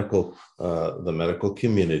the medical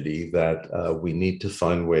community that we need to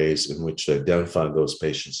find ways in which to identify those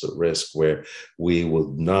patients at risk where we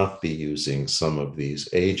will not be using some of these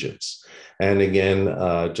agents. And again,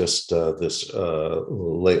 this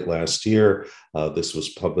late last year, this was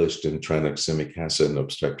published in Tranexamic Acid and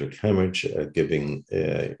Obstetric Hemorrhage, giving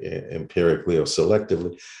empirically or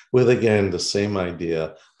selectively, with again the same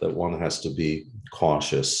idea that one has to be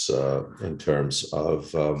cautious in terms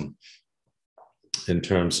of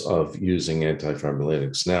using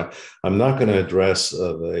antifibrinolytics. Now, I'm not going to address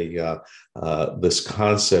this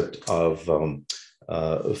concept of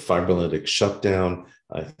fibrinolytic shutdown.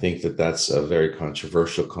 I think that that's a very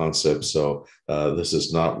controversial concept. So this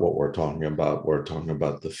is not what we're talking about. We're talking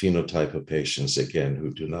about the phenotype of patients, again,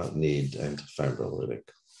 who do not need antifibrinolytic.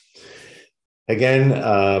 Again,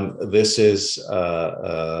 this is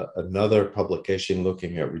another publication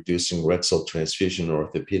looking at reducing red cell transfusion in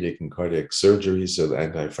orthopedic and cardiac surgeries of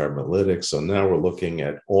antifibrinolytics. So now we're looking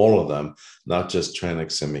at all of them, not just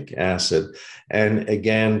tranexamic acid. And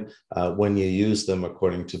again, when you use them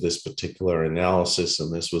according to this particular analysis,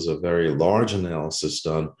 and this was a very large analysis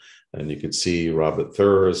done, and you could see Robert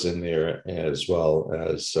Thurers in there as well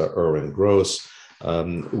as Erwin Gross.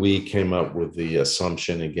 We came up with the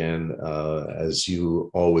assumption, again, as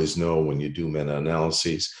you always know when you do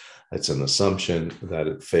meta-analyses, it's an assumption that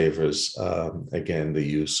it favors, again, the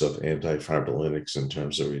use of antifibrinolytics in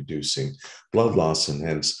terms of reducing blood loss and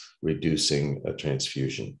hence reducing a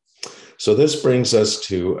transfusion. So this brings us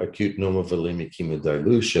to acute normovolemic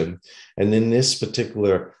hemodilution. And in this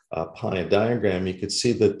particular pie diagram, you could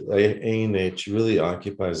see that ANH really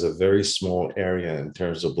occupies a very small area in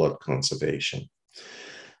terms of blood conservation.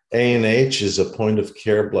 ANH is a point of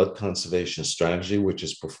care blood conservation strategy, which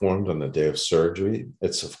is performed on the day of surgery.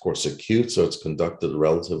 It's of course acute, so it's conducted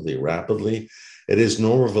relatively rapidly. It is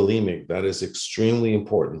normovolemic. That is extremely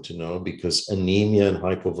important to know because anemia and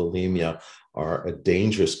hypovolemia are a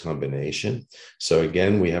dangerous combination. So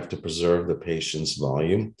again, we have to preserve the patient's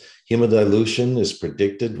volume. Hemodilution is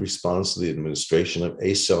predicted response to the administration of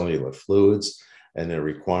acellular fluids, and it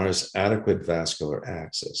requires adequate vascular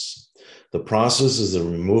access. The process is the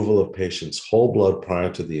removal of patient's whole blood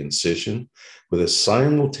prior to the incision with a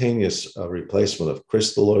simultaneous replacement of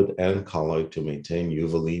crystalloid and colloid to maintain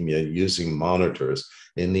euvolemia using monitors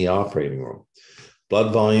in the operating room.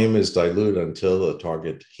 Blood volume is diluted until the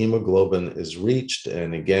target hemoglobin is reached.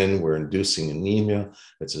 And again, we're inducing anemia.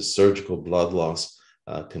 It's a surgical blood loss.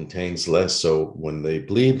 Contains less. So when they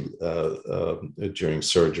bleed during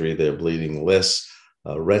surgery, they're bleeding less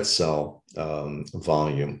red cell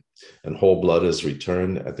volume, and whole blood is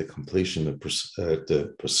returned at the completion of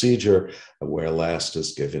the procedure, where last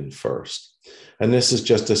is given first. And this is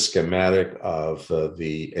just a schematic of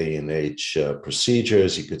the ANH procedure.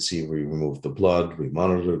 As you can see, we remove the blood, we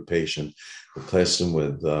monitor the patient, replace them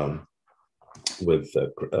with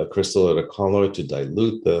crystalloid colloid to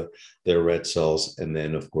dilute their red cells, and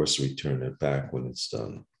then, of course, return it back when it's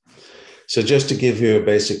done. So just to give you a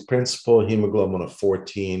basic principle, hemoglobin of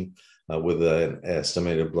 14 with an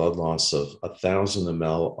estimated blood loss of 1,000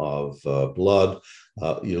 ml of blood,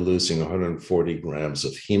 you're losing 140 grams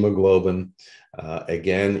of hemoglobin.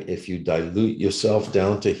 Again, if you dilute yourself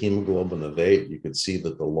down to hemoglobin of 8, you can see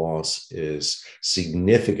that the loss is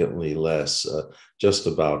significantly less, just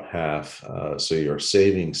about half. So you're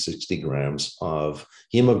saving 60 grams of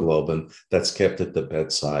hemoglobin that's kept at the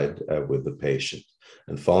bedside with the patient.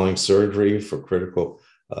 And following surgery for critical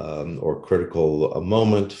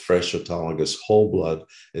moment, fresh autologous whole blood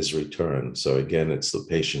is returned. So again, it's the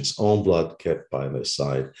patient's own blood kept by their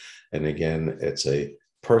side. And again, it's a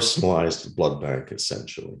personalized blood bank,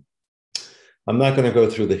 essentially. I'm not going to go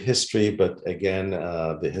through the history, but again,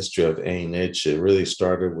 the history of ANH, it really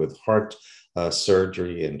started with heart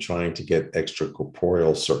surgery and trying to get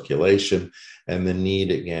extracorporeal circulation, and the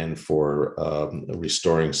need again for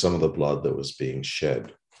restoring some of the blood that was being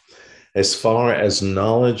shed. As far as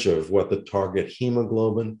knowledge of what the target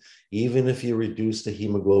hemoglobin, even if you reduce the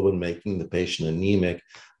hemoglobin, making the patient anemic,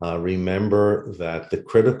 remember that the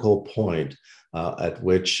critical point at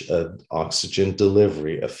which oxygen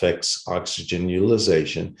delivery affects oxygen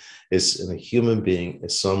utilization is, in a human being,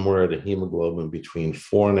 is somewhere at a hemoglobin between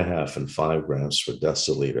 4.5 and 5 grams per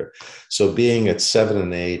deciliter. So being at 7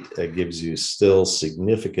 and 8 gives you still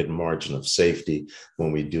significant margin of safety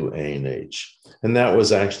when we do ANH. And that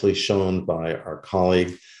was actually shown by our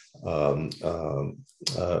colleague,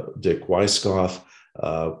 Dick Weisskopf,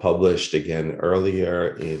 published again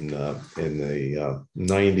earlier in the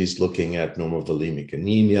 90s, looking at normovolemic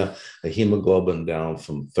anemia, a hemoglobin down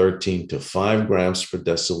from 13 to 5 grams per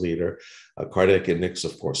deciliter. Cardiac index,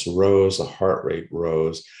 of course, rose, the heart rate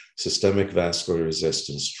rose, systemic vascular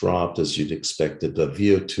resistance dropped as you'd expected. The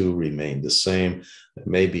VO2 remained the same,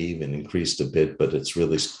 maybe even increased a bit, but it's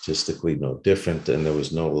really statistically no different, and there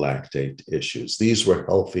was no lactate issues. These were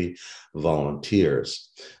healthy volunteers.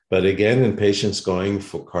 But again, in patients going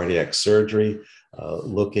for cardiac surgery,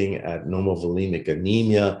 looking at normovolemic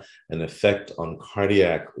anemia, an effect on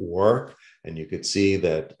cardiac work, and you could see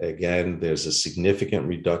that, again, there's a significant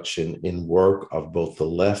reduction in work of both the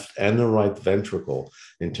left and the right ventricle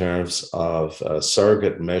in terms of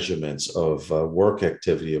surrogate measurements of work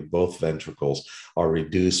activity of both ventricles are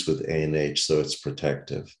reduced with ANH, so it's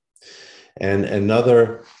protective. And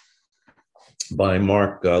another by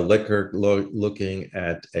Mark Lickert, looking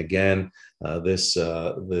at, again, this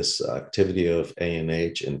activity of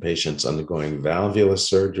ANH in patients undergoing valvular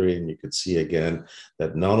surgery. And you could see again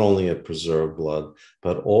that not only it preserved blood,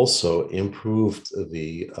 but also improved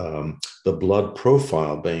the blood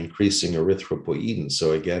profile by increasing erythropoietin.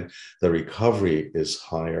 So again, the recovery is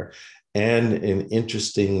higher. And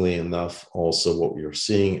interestingly enough, also what we're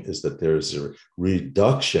seeing is that there's a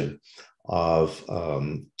reduction of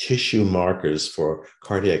tissue markers for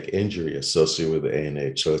cardiac injury associated with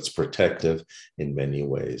ANH. So it's protective in many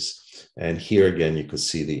ways. And here again, you can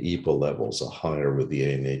see the EPO levels are higher with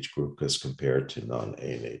the ANH group as compared to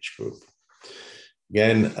non-ANH group.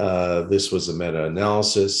 Again, this was a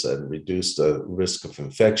meta-analysis and reduced the risk of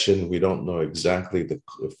infection. We don't know exactly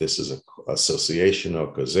if this is an association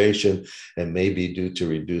or causation. It may be due to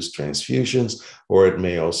reduced transfusions, or it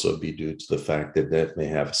may also be due to the fact that that may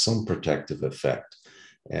have some protective effect.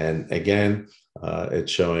 And again,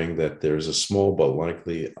 it's showing that there's a small but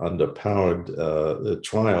likely underpowered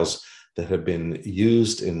trials that have been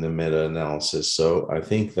used in the meta-analysis. So I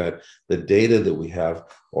think that the data that we have,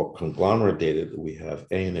 or conglomerate data that we have,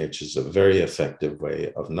 ANH is a very effective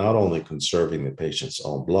way of not only conserving the patient's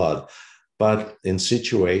own blood, but in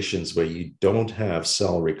situations where you don't have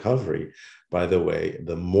cell recovery. By the way,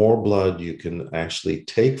 the more blood you can actually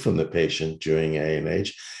take from the patient during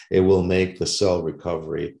ANH, it will make the cell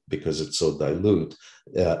recovery, because it's so dilute,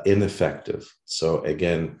 ineffective. So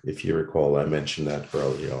again, if you recall, I mentioned that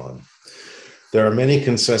early on. There are many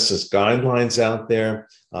consensus guidelines out there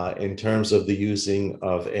in terms of the using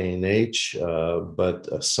of ANH,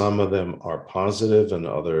 but some of them are positive and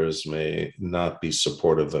others may not be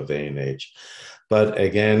supportive of ANH. But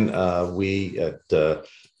again, we at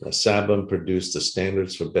SABM produced the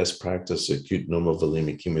standards for best practice acute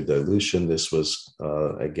normovolemic hemodilution. This was,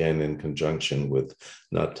 again, in conjunction with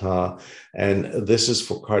NATA. And this is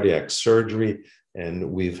for cardiac surgery.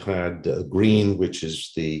 And we've had green, which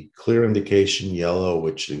is the clear indication, yellow,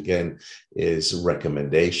 which again is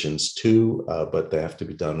recommendations too, but they have to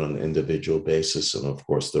be done on an individual basis. And of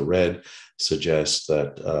course, the red suggests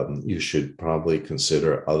that you should probably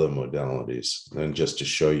consider other modalities. And just to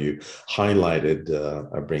show you highlighted,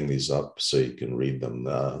 I bring these up so you can read them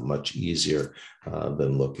much easier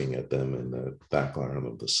than looking at them in the background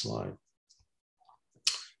of the slide.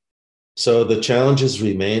 So the challenges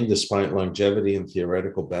remain despite longevity and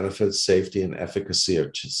theoretical benefits. Safety and efficacy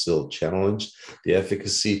are still challenged. The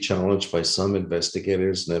efficacy challenged by some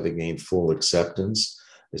investigators never gained full acceptance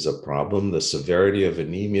is a problem. The severity of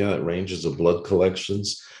anemia, ranges of blood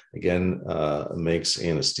collections, again, makes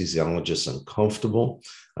anesthesiologists uncomfortable.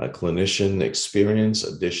 Clinician experience,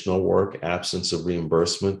 additional work, absence of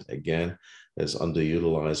reimbursement, again, is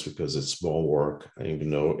underutilized because it's small work.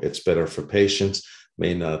 Even though it's better for patients,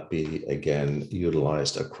 may not be, again,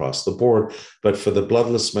 utilized across the board. But for the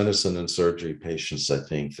bloodless medicine and surgery patients, I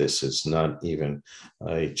think this is not even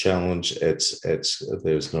a challenge.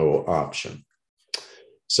 There's no option.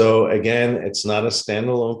 So again, it's not a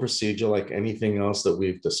standalone procedure like anything else that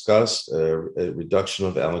we've discussed. A reduction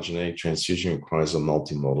of allogeneic transfusion requires a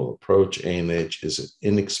multimodal approach. ANH is an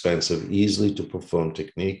inexpensive, easily to perform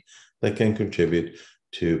technique that can contribute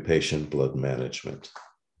to patient blood management.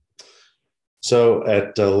 So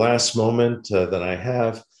at the last moment that I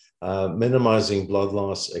have, minimizing blood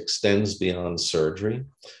loss extends beyond surgery.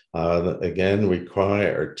 Again,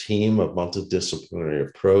 require a team of multidisciplinary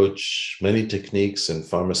approach. Many techniques and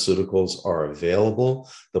pharmaceuticals are available.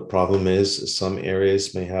 The problem is some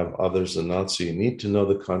areas may have others and not. So you need to know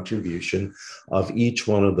the contribution of each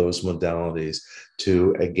one of those modalities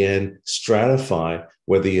to, again, stratify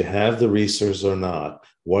whether you have the resource or not,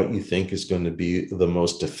 what you think is going to be the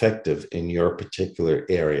most effective in your particular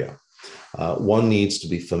area. One needs to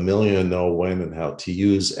be familiar and know when and how to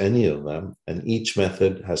use any of them, and each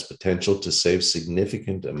method has potential to save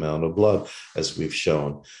significant amount of blood, as we've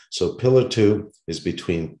shown. So pillar 2 is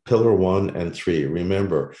between pillar 1 and 3.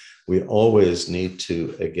 Remember, we always need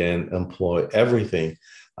to, again, employ everything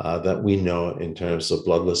that we know in terms of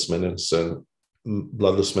bloodless medicine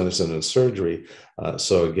and surgery.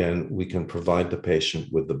 So again, we can provide the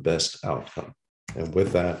patient with the best outcome. And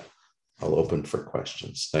with that, I'll open for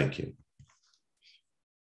questions. Thank you.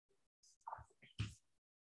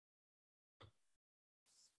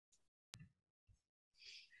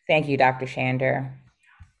 Thank you, Dr. Shander.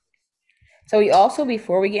 So we also,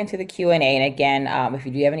 before we get into the Q&A, and again, if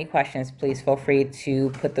you do have any questions, please feel free to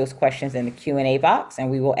put those questions in the Q&A box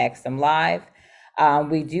and we will ask them live.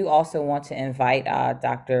 We do also want to invite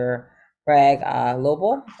Dr. Greg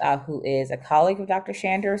Lobel, who is a colleague of Dr.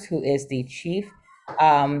 Shander's, who is the chief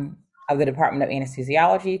of the Department of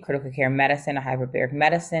Anesthesiology, Critical Care Medicine, Hyperbaric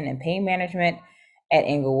Medicine, and Pain Management at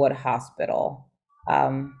Englewood Hospital.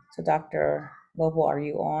 So Dr. Lobel, are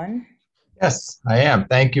you on? Yes, I am.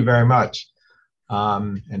 Thank you very much.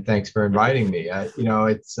 And thanks for inviting me.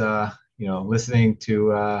 It's, listening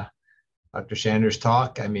to Dr. Shander's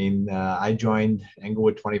talk. I mean, I joined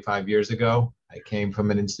Englewood 25 years ago. I came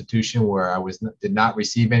from an institution where I did not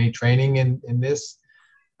receive any training in this.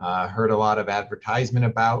 Heard a lot of advertisement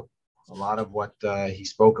about a lot of what he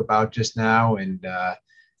spoke about just now. And,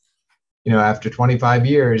 after 25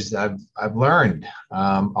 years, I've learned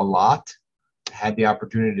a lot. Had the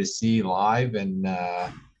opportunity to see live and,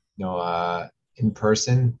 in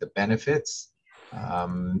person the benefits,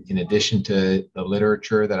 in addition to the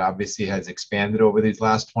literature that obviously has expanded over these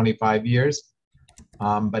last 25 years.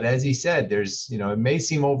 But as he said, there's, it may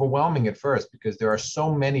seem overwhelming at first because there are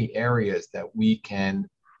so many areas that we can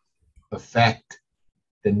affect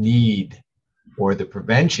the need or the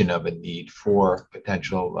prevention of a need for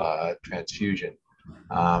potential transfusion.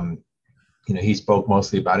 He spoke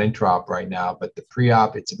mostly about intra-op right now, but the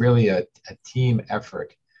pre-op, it's really a team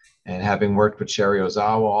effort. And having worked with Sherry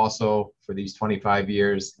Ozawa also for these 25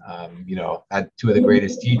 years, had two of the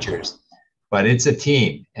greatest teachers, but it's a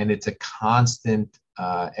team and it's a constant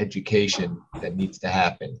education that needs to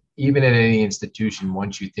happen. Even at any institution,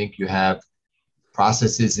 once you think you have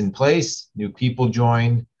processes in place, new people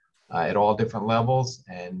join at all different levels,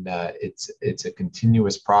 and it's a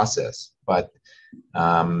continuous process. But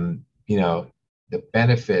the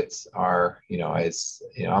benefits are,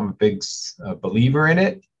 I'm a big believer in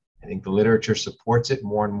it. I think the literature supports it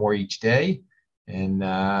more and more each day. And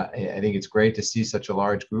I think it's great to see such a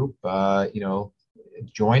large group,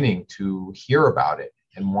 joining to hear about it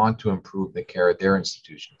and want to improve the care at their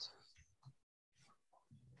institutions.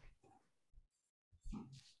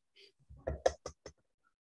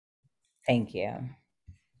 Thank you.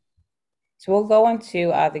 So we'll go into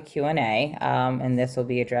the Q&A, and this will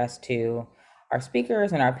be addressed to our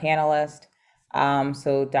speakers and our panelists.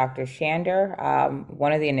 So Dr. Shander,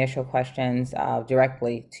 one of the initial questions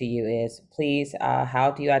directly to you is, please, how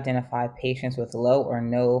do you identify patients with low or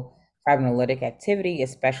no fibrinolytic activity,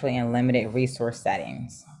 especially in limited resource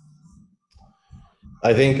settings?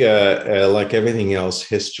 I think, like everything else,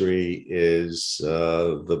 history is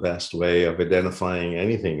the best way of identifying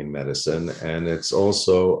anything in medicine. And it's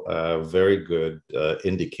also a very good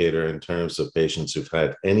indicator in terms of patients who've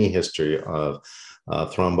had any history of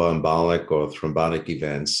thromboembolic or thrombotic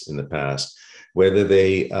events in the past. Whether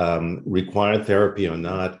they require therapy or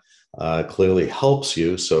not clearly helps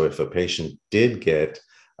you. So if a patient did get,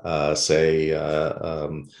 say,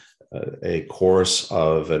 a course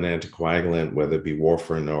of an anticoagulant, whether it be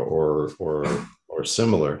warfarin or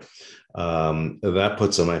similar, that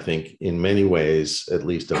puts them, I think, in many ways, at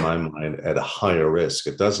least in my mind, at a higher risk.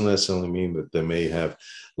 It doesn't necessarily mean that they may have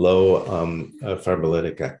low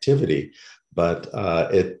fibrolytic activity, but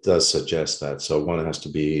it does suggest that. So one has to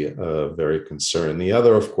be very concerned. The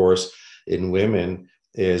other, of course, in women,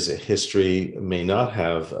 is a history may not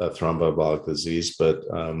have a thromboembolic disease, but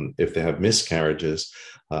if they have miscarriages,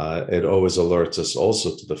 it always alerts us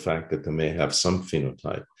also to the fact that they may have some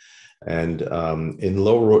phenotype. And in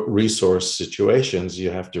low resource situations,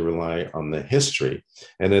 you have to rely on the history.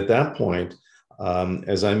 And at that point,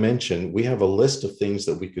 as I mentioned, we have a list of things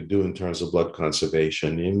that we could do in terms of blood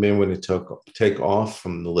conservation. You may want to take off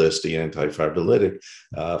from the list the antifibrolytic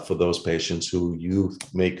for those patients who you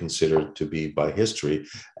may consider to be by history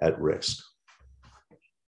at risk.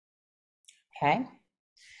 Okay.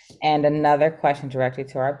 And another question directly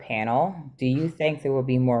to our panel. Do you think there will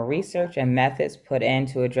be more research and methods put in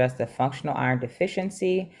to address the functional iron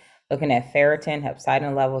deficiency, looking at ferritin,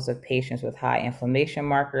 hepcidin levels of patients with high inflammation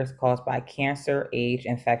markers caused by cancer, age,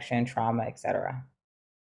 infection, trauma, etc.?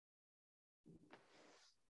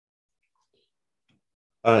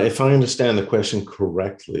 If I understand the question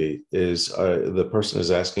correctly, is the person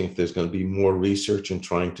is asking if there's going to be more research in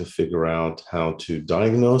trying to figure out how to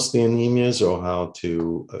diagnose the anemias or how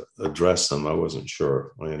to address them. I wasn't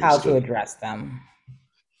sure. How to address them.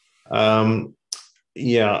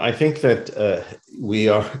 Yeah, I think that we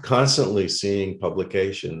are constantly seeing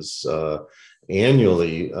publications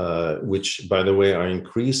annually, which, by the way, are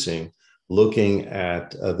increasing, looking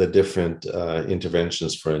at the different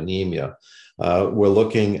interventions for anemia. We're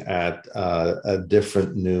looking at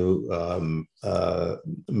different new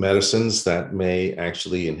medicines that may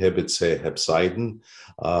actually inhibit, say, hepcidin.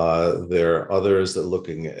 There are others that are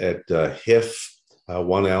looking at HIF,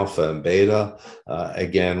 1-alpha and beta,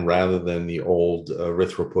 again, rather than the old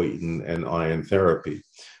erythropoietin and iron therapy.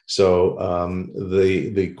 So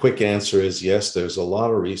the quick answer is yes, there's a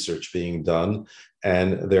lot of research being done.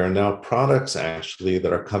 And there are now products actually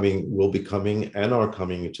that are coming, will be coming, and are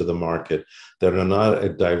coming into the market that are not a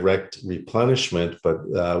direct replenishment, but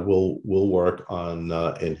will work on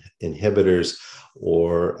inhibitors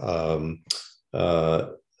or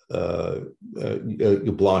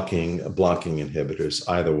blocking inhibitors,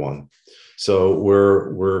 either one. So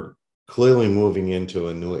we're clearly moving into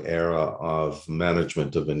a new era of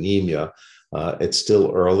management of anemia. It's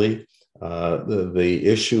still early. The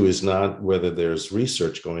issue is not whether there's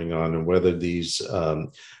research going on and whether these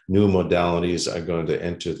new modalities are going to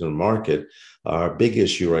enter the market. Our big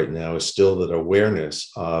issue right now is still that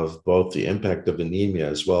awareness of both the impact of anemia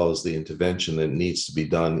as well as the intervention that needs to be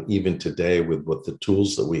done even today with what the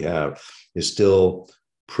tools that we have is still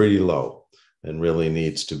pretty low, and really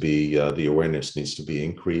needs to be, the awareness needs to be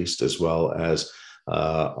increased, as well as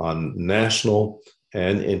on national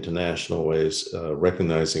and international ways,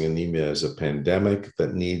 recognizing anemia as a pandemic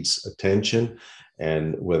that needs attention.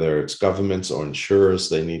 And whether it's governments or insurers,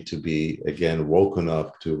 they need to be, again, woken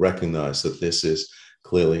up to recognize that this is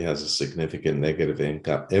clearly has a significant negative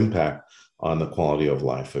impact on the quality of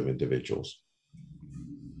life of individuals.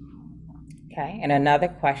 Okay, and another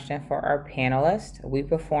question for our panelists. We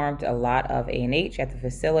performed a lot of A&H at the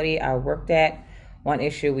facility I worked at. One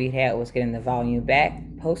issue we had was getting the volume back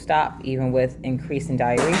post-op, even with increasing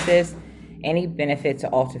diuresis. Any benefit to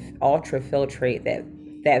ultrafiltrate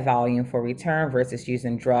that volume for return versus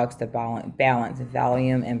using drugs to balance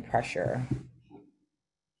volume and pressure?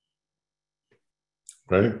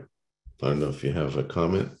 Right. I don't know if you have a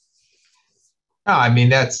comment. No, I mean,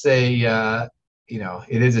 that's a,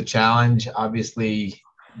 it is a challenge. Obviously,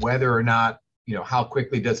 whether or not, how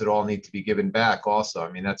quickly does it all need to be given back also?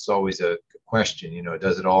 I mean, that's always a question,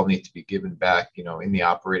 does it all need to be given back, in the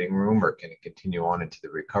operating room, or can it continue on into the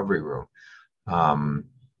recovery room?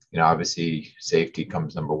 Obviously safety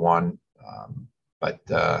comes number one, but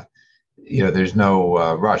there's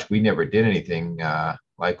no rush. We never did anything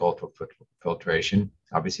like ultrafiltration.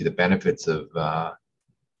 Obviously, the benefits of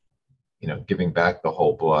giving back the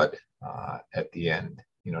whole blood at the end,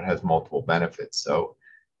 it has multiple benefits. So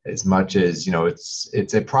as much as,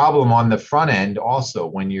 it's a problem on the front end also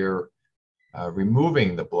when you're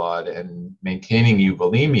removing the blood and maintaining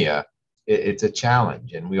euvolemia, it's a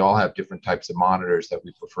challenge. And we all have different types of monitors that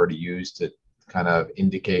we prefer to use to kind of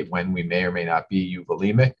indicate when we may or may not be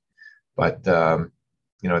euvolemic. But,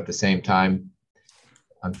 at the same time,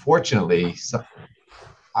 unfortunately,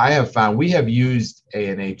 I have found we have used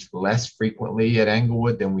ANH less frequently at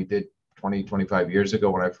Englewood than we did 20, 25 years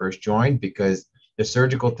ago when I first joined, because the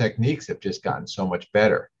surgical techniques have just gotten so much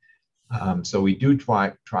better. So we do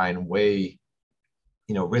try and weigh,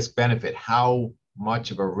 risk benefit. How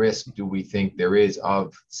much of a risk do we think there is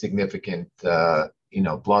of significant, blood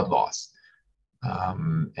loss?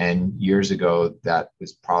 And years ago, that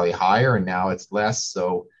was probably higher, and now it's less.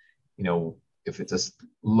 So, if it's a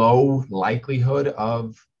low likelihood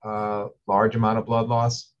of large amount of blood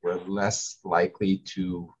loss, we're less likely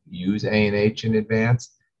to use ANH in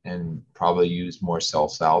advance and probably use more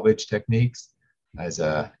self-salvage techniques as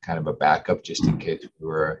a kind of a backup just in case we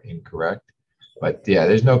were incorrect. But yeah,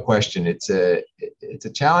 there's no question it's a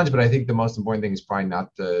challenge, but I think the most important thing is probably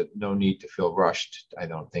no need to feel rushed, I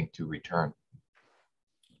don't think, to return.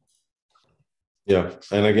 Yeah,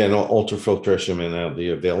 and again, ultrafiltration may not be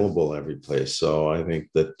available every place. So I think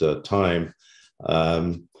that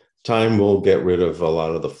time will get rid of a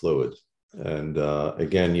lot of the fluid. And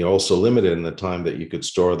again, you're also limited in the time that you could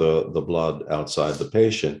store the blood outside the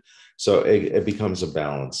patient. So it becomes a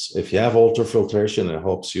balance. If you have ultrafiltration, it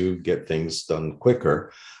helps you get things done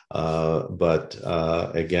quicker. But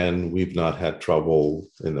again, we've not had trouble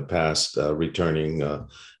in the past returning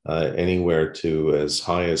anywhere to as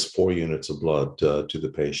high as 4 units of blood to the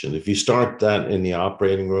patient. If you start that in the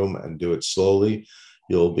operating room and do it slowly,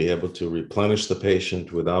 you'll be able to replenish the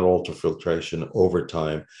patient without ultrafiltration over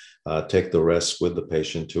time, take the rest with the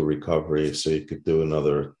patient to recovery. So you could do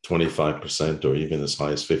another 25% or even as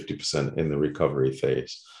high as 50% in the recovery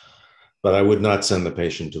phase. But I would not send the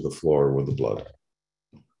patient to the floor with the blood.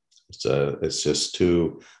 It's just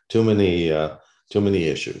too many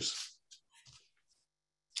issues.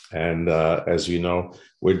 And as you know,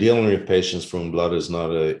 we're dealing with patients for whom blood is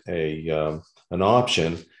not an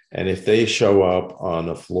option. And if they show up on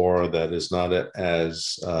a floor that is not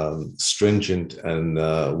as stringent and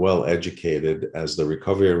well-educated as the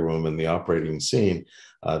recovery room and the operating scene,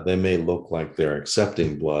 they may look like they're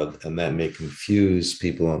accepting blood, and that may confuse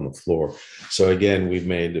people on the floor. So again, we've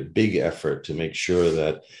made a big effort to make sure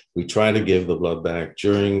that we try to give the blood back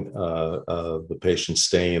during the patient's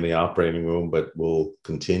stay in the operating room, but we'll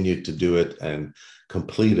continue to do it and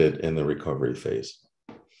complete it in the recovery phase.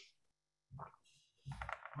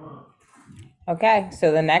 Okay,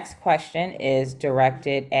 so the next question is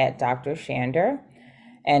directed at Dr. Shander,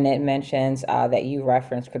 and it mentions that you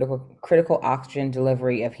referenced critical oxygen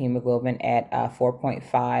delivery of hemoglobin at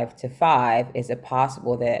 4.5 to 5. Is it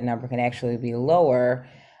possible that number can actually be lower?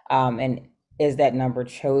 And is that number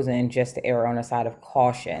chosen just to err on the side of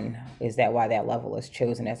caution? Is that why that level is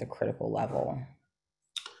chosen as a critical level?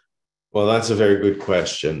 Well, that's a very good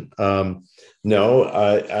question. No,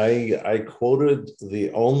 I quoted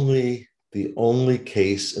the only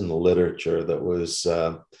case in the literature that was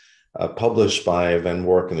published by Van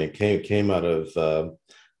Work, and it came out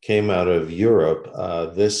of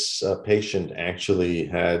Europe. This patient actually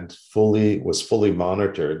was fully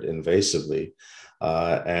monitored invasively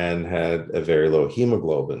and had a very low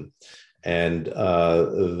hemoglobin. And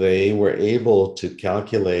they were able to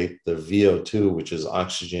calculate the VO2, which is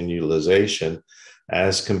oxygen utilization,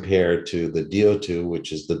 as compared to the DO2,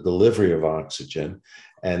 which is the delivery of oxygen.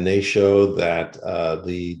 And they showed that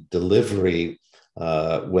the delivery,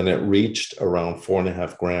 when it reached around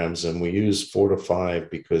 4.5 grams, and we use 4 to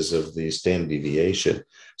 5 because of the standard deviation.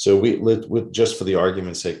 So we just for the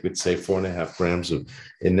argument's sake, we'd say 4.5 grams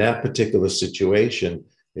in that particular situation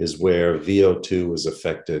is where VO2 was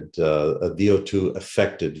affected, DO2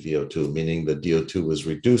 affected VO2, meaning the DO2 was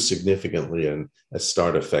reduced significantly and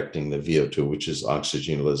start affecting the VO2, which is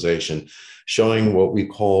oxygen utilization, showing what we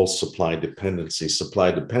call supply dependency. Supply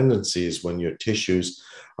dependency is when your tissues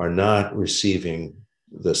are not receiving,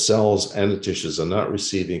 the cells and the tissues are not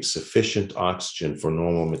receiving sufficient oxygen for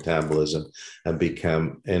normal metabolism and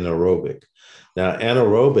become anaerobic. Now,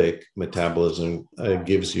 anaerobic metabolism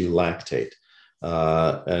gives you lactate.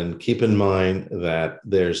 And keep in mind that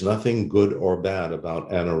there's nothing good or bad about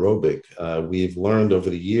anaerobic. We've learned over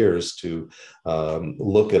the years to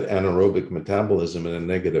look at anaerobic metabolism in a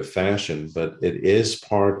negative fashion, but it is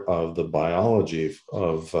part of the biology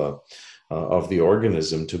of the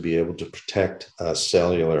organism to be able to protect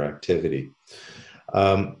cellular activity.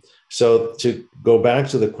 So to go back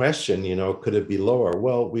to the question, could it be lower?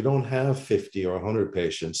 Well, we don't have 50 or 100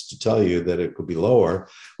 patients to tell you that it could be lower.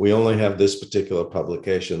 We only have this particular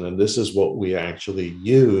publication, and this is what we actually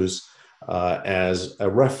use as a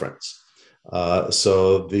reference.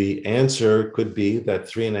 So the answer could be that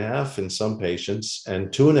 3.5 in some patients and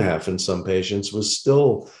 2.5 in some patients will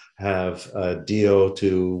still have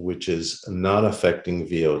DO2, which is not affecting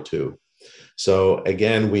VO2. So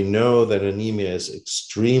again, we know that anemia is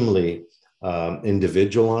extremely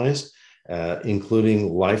individualized,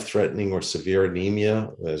 including life-threatening or severe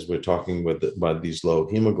anemia, as we're talking about these low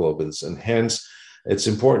hemoglobins. And hence, it's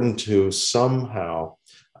important to somehow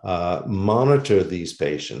monitor these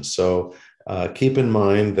patients. So keep in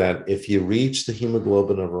mind that if you reach the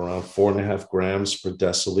hemoglobin of around 4.5 grams per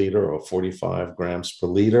deciliter or 45 grams per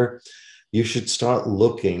liter, you should start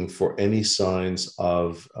looking for any signs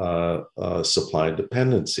of supply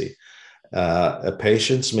dependency.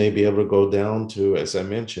 Patients may be able to go down to, as I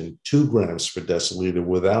mentioned, 2 grams per deciliter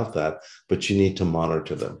without that, but you need to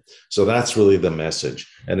monitor them. So that's really the message.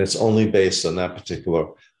 And it's only based on that particular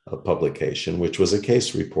publication, which was a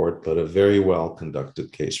case report, but a very well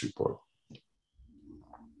conducted case report.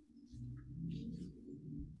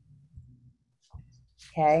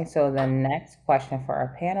 Okay, so the next question for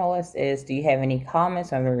our panelists is, do you have any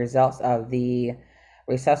comments on the results of the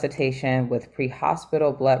resuscitation with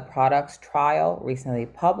pre-hospital blood products trial recently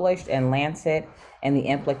published in Lancet and the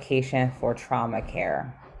implication for trauma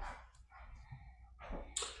care?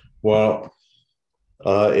 Well,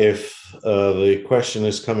 if the question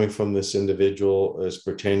is coming from this individual as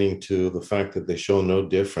pertaining to the fact that they show no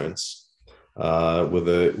difference with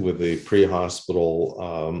a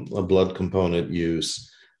pre-hospital blood component use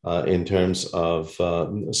in terms of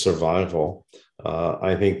survival,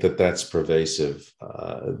 I think that that's pervasive.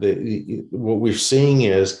 What we're seeing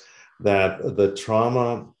is that the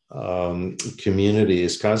trauma community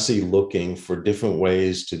is constantly looking for different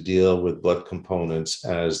ways to deal with blood components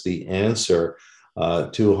as the answer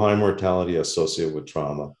to high mortality associated with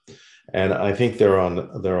trauma. And I think they're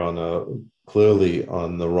clearly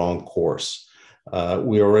on the wrong course.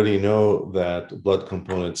 We already know that blood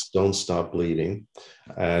components don't stop bleeding,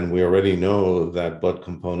 and we already know that blood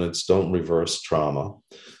components don't reverse trauma.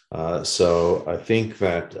 So I think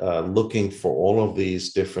that looking for all of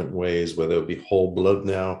these different ways, whether it be whole blood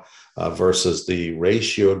now versus the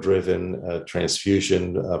ratio-driven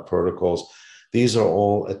transfusion protocols, these are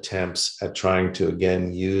all attempts at trying to,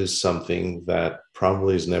 again, use something that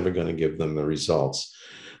probably is never going to give them the results.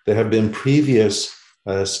 There have been previous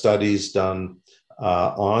studies done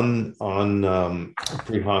on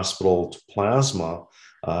pre-hospital plasma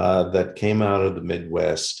that came out of the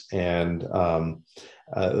Midwest, and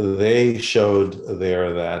they showed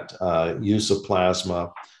there that use of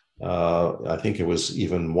plasma, I think it was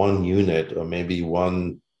even 1 unit or maybe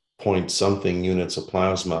 1 point something units of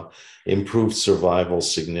plasma, improved survival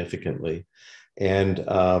significantly. And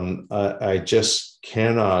I just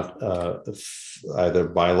cannot either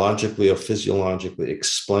biologically or physiologically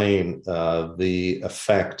explain the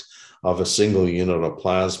effect of a single unit of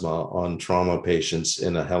plasma on trauma patients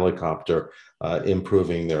in a helicopter,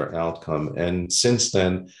 improving their outcome. And since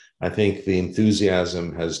then, I think the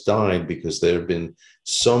enthusiasm has died because there have been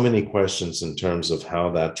so many questions in terms of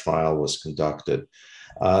how that trial was conducted.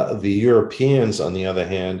 The Europeans, on the other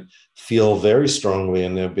hand, feel very strongly,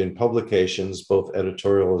 and there have been publications, both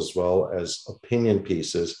editorial as well as opinion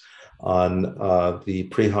pieces, on the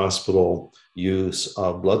pre-hospital use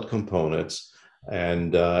of blood components.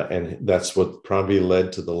 And that's what probably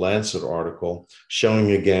led to the Lancet article,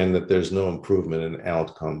 showing again that there's no improvement in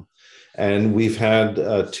outcome. And we've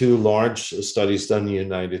had 2 large studies done in the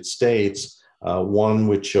United States, one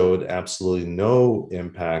which showed absolutely no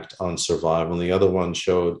impact on survival, and the other one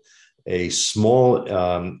showed a small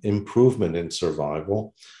improvement in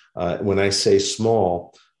survival. When I say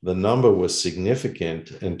small, the number was significant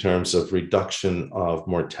in terms of reduction of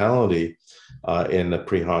mortality in the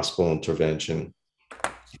pre-hospital intervention.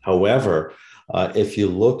 However, if you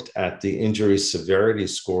looked at the injury severity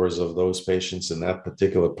scores of those patients in that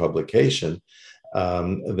particular publication,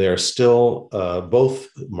 they're still both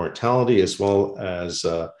mortality as well as,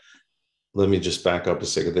 let me just back up a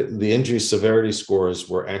second. The injury severity scores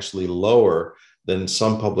were actually lower than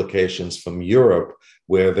some publications from Europe,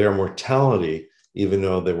 where their mortality even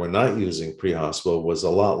though they were not using pre-hospital, was a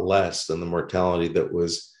lot less than the mortality that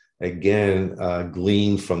was, again,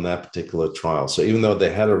 gleaned from that particular trial. So even though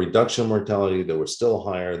they had a reduction in mortality, they were still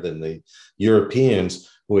higher than the Europeans,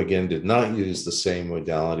 who again did not use the same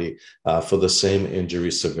modality for the same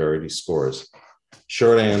injury severity scores.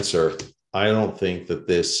 Short answer, I don't think that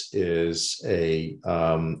this is a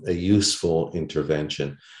useful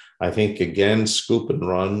intervention. I think, again, scoop and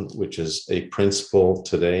run, which is a principle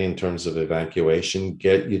today in terms of evacuation,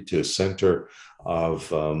 get you to a center of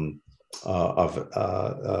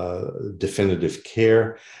definitive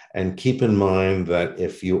care. And keep in mind that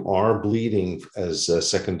if you are bleeding as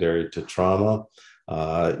secondary to trauma,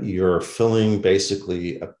 you're filling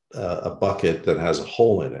basically a bucket that has a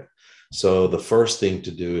hole in it. So the first thing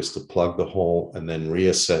to do is to plug the hole and then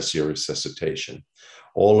reassess your resuscitation.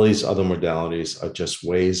 All these other modalities are just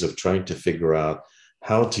ways of trying to figure out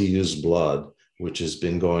how to use blood, which has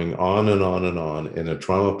been going on and on and on in a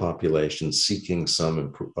trauma population seeking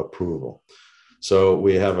some approval. So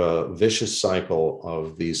we have a vicious cycle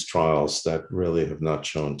of these trials that really have not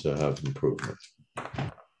shown to have improvement.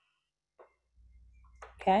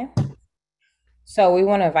 Okay. So we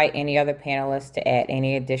want to invite any other panelists to add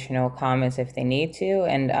any additional comments if they need to.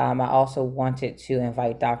 And I also wanted to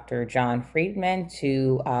invite Dr. John Friedman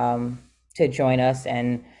to join us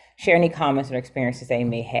and share any comments or experiences they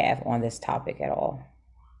may have on this topic at all.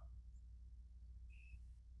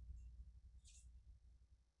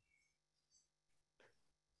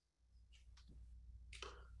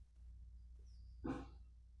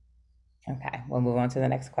 Okay, we'll move on to the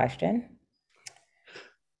next question.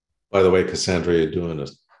 By the way, Cassandra, you're doing a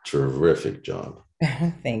terrific job.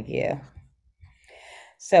 Thank you.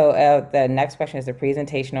 So the next question is, the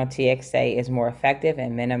presentation on TXA is more effective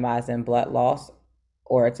in minimizing blood loss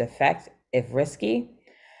or its effect if risky?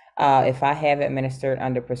 If I have administered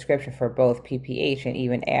under prescription for both PPH and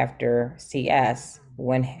even after CS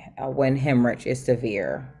when hemorrhage is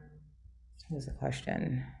severe? Here's the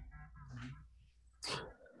question.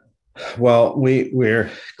 Well, we're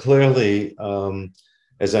clearly,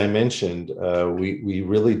 as I mentioned, we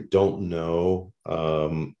really don't know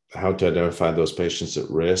how to identify those patients at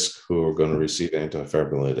risk who are going to receive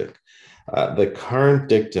antifibrinolytic. The current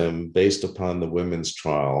dictum based upon the women's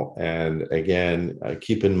trial, and again,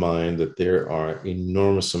 keep in mind that there are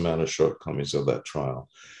enormous amount of shortcomings of that trial,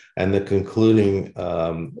 and the concluding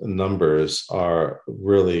numbers are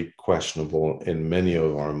really questionable in many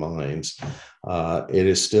of our minds. It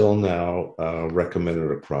is still now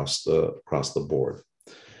recommended across the board.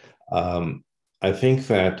 I think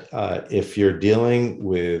that if you're dealing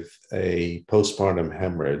with a postpartum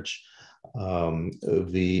hemorrhage,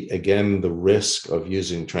 the risk of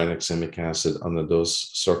using tranexamic acid under those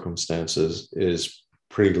circumstances is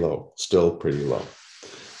pretty low, still pretty low.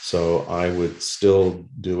 So I would still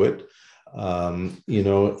do it.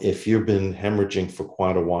 If you've been hemorrhaging for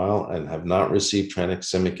quite a while and have not received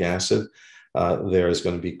tranexamic acid, there is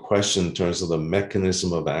going to be question in terms of the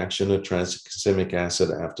mechanism of action of tranexamic acid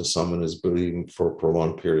after someone is bleeding for a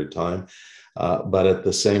prolonged period of time. But at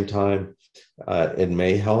the same time, it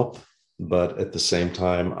may help. But at the same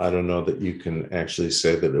time, I don't know that you can actually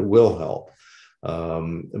say that it will help.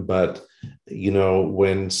 But,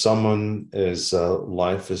 when someone is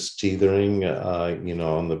life is teetering,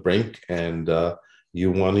 on the brink, and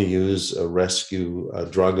you want to use a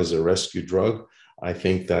drug as a rescue drug, I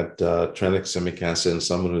think that tranexamic acid in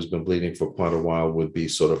someone who's been bleeding for quite a while would be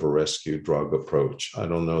sort of a rescue drug approach. I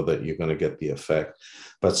don't know that you're going to get the effect,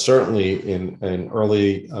 but certainly in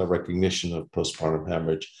early recognition of postpartum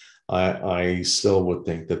hemorrhage, I still would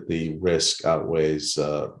think that the risk is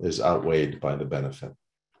outweighed by the benefit.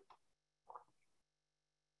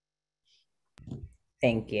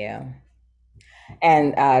 Thank you.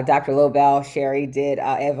 And Dr. Lobel, Sherry did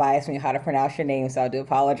advise me how to pronounce your name, so I do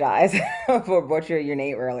apologize for butchering your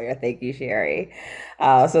name earlier. Thank you, Sherry.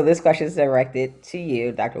 So this question is directed to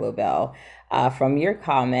you, Dr. Lobel. From your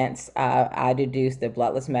comments, I deduced that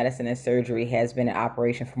bloodless medicine and surgery has been in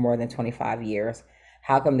operation for more than 25 years.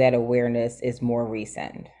 How come that awareness is more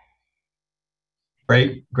recent?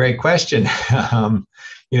 Great question.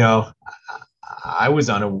 I was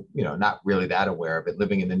not really that aware of it.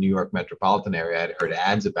 Living in the New York metropolitan area, I had heard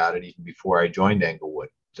ads about it even before I joined Englewood.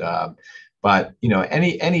 But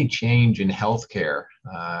any change in healthcare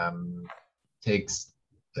often takes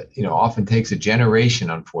a generation,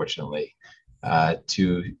 unfortunately,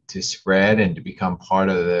 to spread and to become part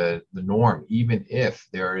of the norm, even if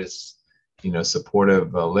there is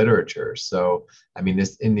supportive literature. So,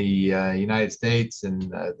 this in the United States,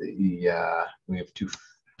 and we have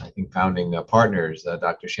I think, founding partners,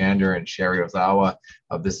 Dr. Shander and Sherry Ozawa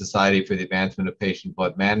of the Society for the Advancement of Patient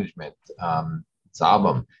Blood Management,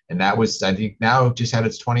 SABM. And that was, I think, now just had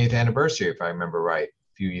its 20th anniversary, if I remember right,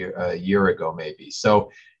 a year ago maybe.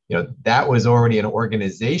 So, that was already an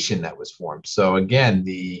organization that was formed. So again,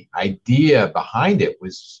 the idea behind it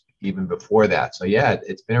was even before that. So yeah,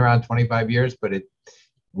 it's been around 25 years, but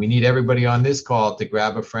we need everybody on this call to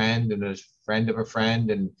grab a friend and a friend of a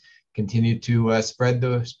friend and continue to spread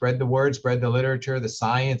the word, spread the literature, the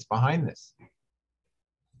science behind this.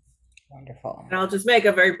 Wonderful. And I'll just make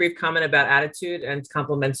a very brief comment about attitude and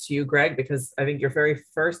compliments to you, Greg, because I think your very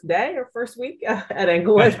first day or first week at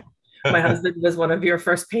Englewood, my husband was one of your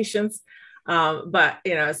first patients. But,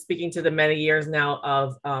 speaking to the many years now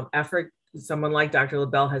of effort someone like Dr.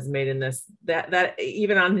 LaBelle has made in this, that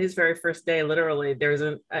even on his very first day, literally, there's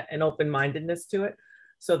an open-mindedness to it.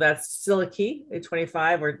 So that's still a key at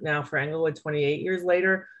 25 or now for Englewood 28 years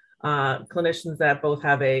later. Clinicians that both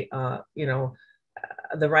have the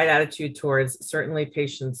right attitude towards certainly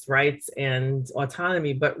patients' rights and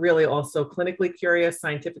autonomy, but really also clinically curious,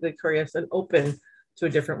 scientifically curious, and open to a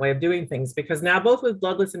different way of doing things. Because now both with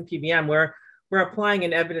bloodless and PBM, we're applying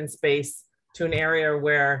an evidence base to an area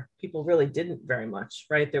where people really didn't very much,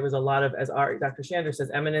 right? There was a lot of, as Dr. Shander says,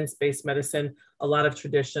 eminence-based medicine, a lot of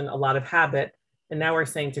tradition, a lot of habit. And now we're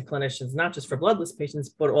saying to clinicians, not just for bloodless patients,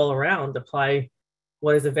 but all around, apply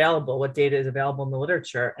what is available, what data is available in the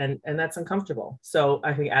literature, and that's uncomfortable. So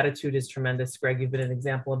I think attitude is tremendous. Greg, you've been an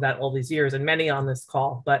example of that all these years, and many on this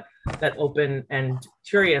call, but that open and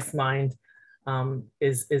curious mind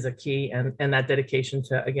is a key, and that dedication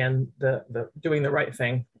to, again, the doing the right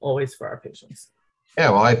thing always for our patients. Yeah,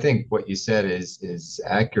 well, I think what you said is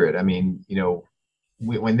accurate. I mean,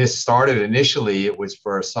 when this started initially, it was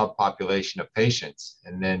for a subpopulation of patients,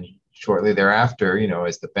 and then shortly thereafter,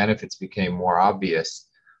 as the benefits became more obvious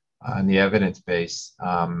in the evidence base,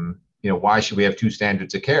 why should we have two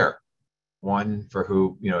standards of care? One for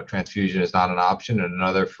who, transfusion is not an option, and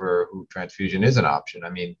another for who transfusion is an option. I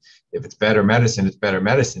mean, if it's better medicine, it's better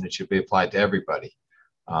medicine. It should be applied to everybody.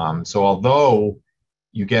 So although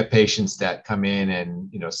you get patients that come in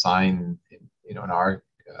and, sign, in our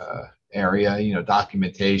area,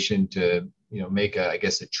 documentation to, make a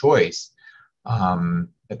choice.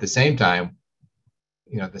 At the same time,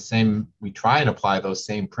 we try and apply those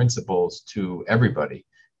same principles to everybody.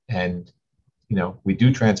 And, we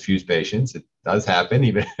do transfuse patients. It does happen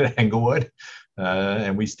even at Englewood.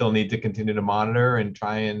 And we still need to continue to monitor and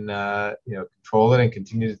try and, control it and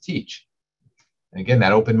continue to teach. And again,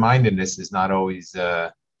 that open-mindedness is not always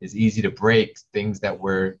is easy to break things that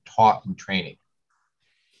we're taught in training.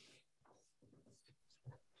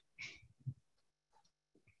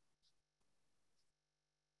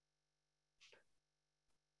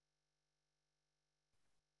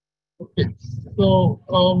 Okay, so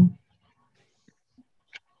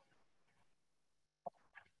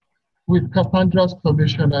with Cassandra's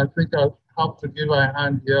permission, I think I'll have to give her a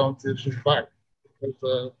hand here until she's back,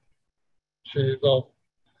 because she's off.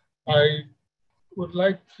 I would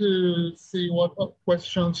like to see what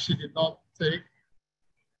questions she did not take.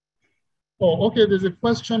 Oh, okay, there's a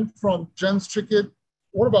question from James Trickett.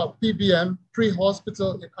 What about PBM,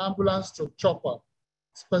 pre-hospital in ambulance to chopper,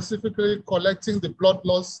 specifically collecting the blood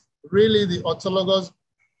loss, really the autologous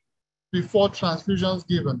before transfusions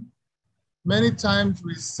given? Many times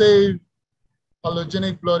we save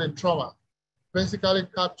allogenic blood in trauma, basically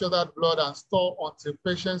capture that blood and store until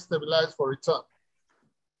patients stabilize for return.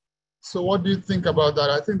 So what do you think about that?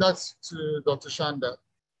 I think that's to Dr. Shander.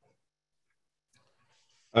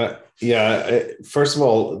 First of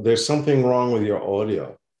all, there's something wrong with your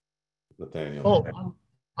audio, Nathaniel. Oh,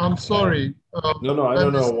 I'm sorry. No, I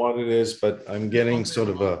don't know what it is, but I'm getting sort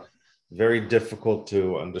of a very difficult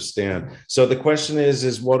to understand. So the question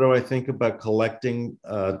is what do I think about collecting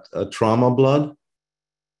a trauma blood?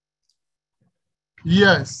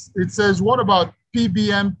 Yes, it says, what about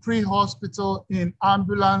PBM pre-hospital in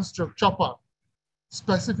ambulance to chopper,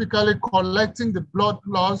 specifically collecting the blood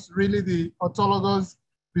loss, really the autologous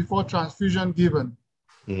before transfusion given?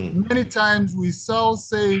 Many times we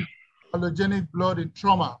save allogenic blood in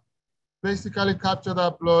trauma, basically capture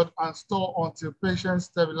that blood and store until patients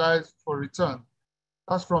stabilize for return.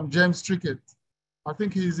 That's from James Trickett. I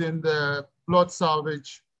think he's in the blood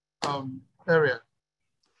salvage area.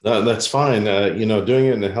 That's fine. Doing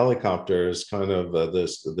it in a helicopter is kind of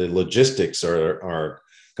the logistics are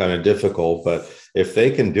kind of difficult, but if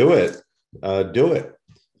they can do it, do it.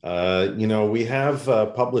 We have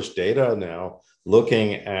published data now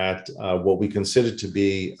looking at what we consider to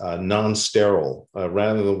be non-sterile,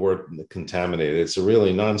 rather than the word contaminated. It's a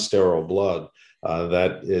really non-sterile blood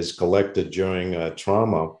that is collected during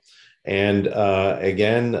trauma. And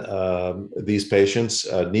again, these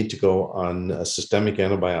patients need to go on systemic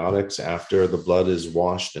antibiotics after the blood is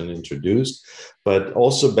washed and introduced, but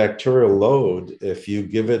also bacterial load. If you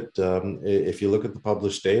give it, if you look at the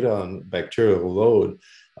published data on bacterial load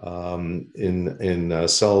in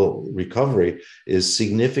cell recovery, is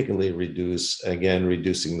significantly reduced, again,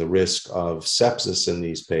 reducing the risk of sepsis in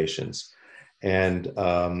these patients. And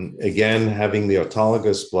again, having the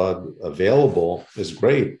autologous blood available is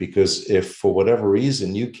great, because if for whatever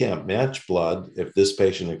reason you can't match blood, if this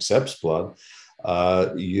patient accepts blood,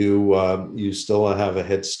 you still have a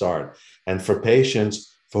head start. And for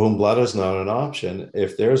patients for whom blood is not an option,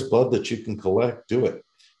 if there's blood that you can collect, do it.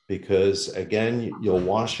 Because again, you'll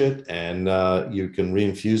wash it and you can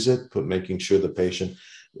reinfuse it, making sure the patient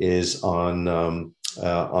is on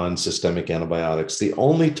systemic antibiotics. The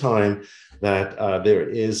only time that there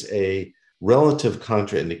is a relative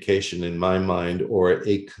contraindication in my mind, or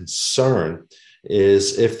a concern,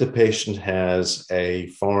 is if the patient has a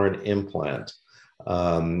foreign implant.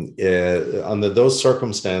 Under those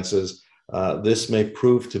circumstances, this may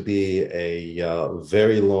prove to be a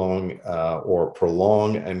very long or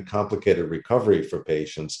prolonged and complicated recovery for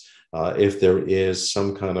patients if there is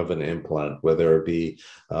some kind of an implant, whether it be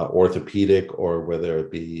orthopedic or whether it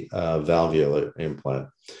be valvular implant.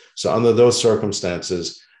 So under those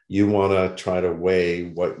circumstances, you want to try to weigh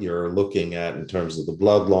what you're looking at in terms of the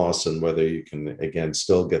blood loss and whether you can, again,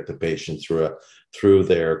 still get the patient through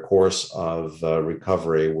their course of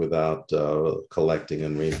recovery without collecting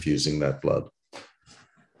and reinfusing that blood.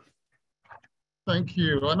 Thank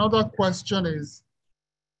you. Another question is,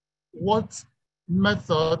 what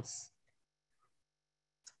methods,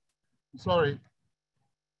 sorry,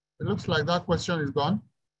 it looks like that question is gone.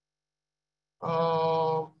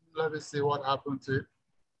 Let me see what happened to it.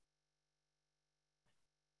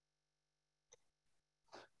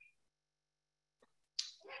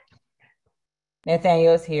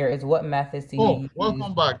 Nathaniel's here. Is what methods do you use?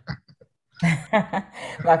 Welcome back.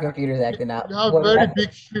 My computer's acting up. You have very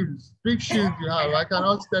big shoes. Big shoes you have. I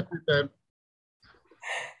cannot step with them.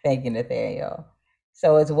 Thank you, Nathaniel.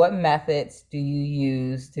 So it's what methods do you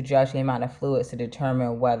use to judge the amount of fluids to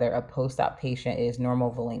determine whether a post-op patient is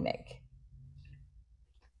normal volemic?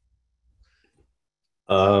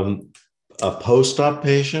 A post-op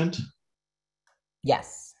patient?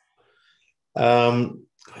 Yes.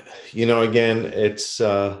 You know, again, it's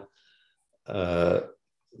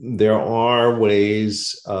there are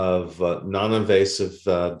ways of non-invasive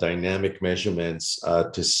dynamic measurements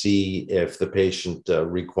to see if the patient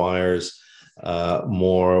requires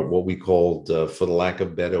more what we called, for the lack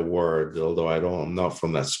of better word, although I'm not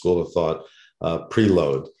from that school of thought,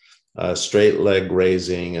 preload. Straight leg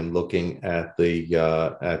raising and looking at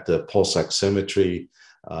the pulse oximetry.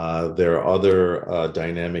 There are other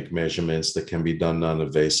dynamic measurements that can be done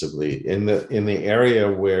non-invasively. In the area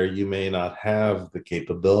where you may not have the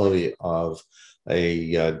capability of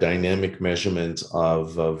a dynamic measurement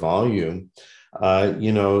of volume,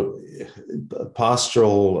 you know,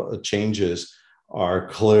 postural changes are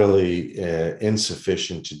clearly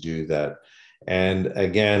insufficient to do that. And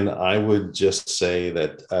again, I would just say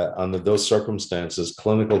that under those circumstances,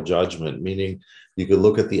 clinical judgment, meaning you could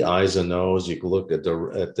look at the eyes and nose, you could look at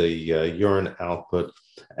the urine output,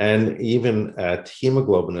 and even at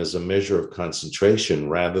hemoglobin as a measure of concentration,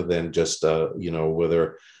 rather than just you know,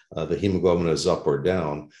 whether the hemoglobin is up or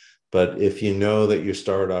down. But if you know that you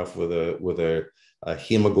start off with a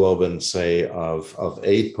hemoglobin, say of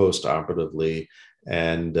 8 postoperatively,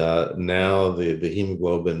 and now the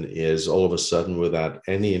hemoglobin is all of a sudden, without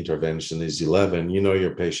any intervention, is 11, you know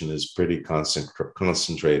your patient is pretty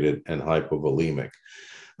concentrated and hypovolemic.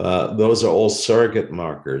 Those are all surrogate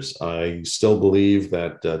markers. I still believe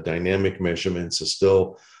that dynamic measurements are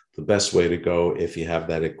still the best way to go if you have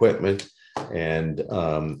that equipment. And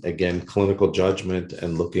again, clinical judgment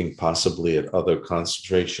and looking possibly at other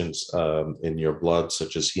concentrations in your blood,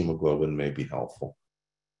 such as hemoglobin, may be helpful.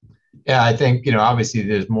 Yeah, I think, you know, obviously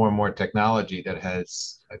there's more and more technology that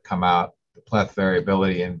has come out. The pleth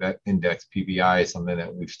variability index, PVI, is something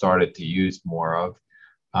that we've started to use more of.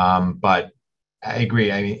 But I agree.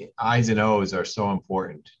 I mean, I's and O's are so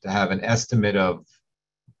important. To have an estimate of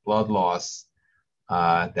blood loss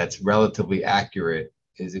that's relatively accurate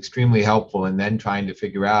is extremely helpful. And then trying to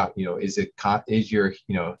figure out, you know,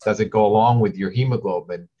 does it go along with your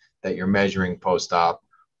hemoglobin that you're measuring post-op,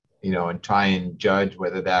 you know, and try and judge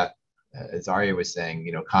whether that, as Aryeh was saying,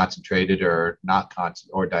 you know, concentrated or not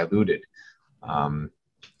or diluted.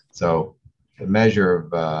 So the measure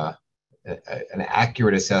of an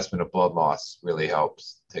accurate assessment of blood loss really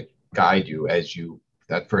helps to guide you as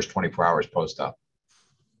that first 24 hours post-op.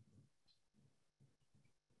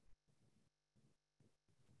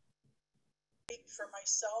 For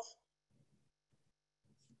myself,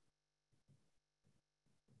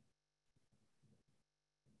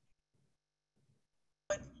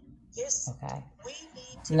 okay.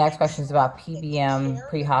 The next question is about PBM,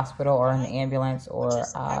 pre-hospital or in the ambulance or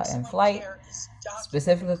in flight,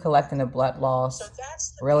 specifically collecting the blood loss,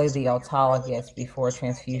 really the autologous before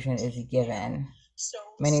transfusion is given.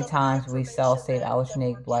 Many times we cell-save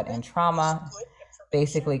allogeneic blood in trauma,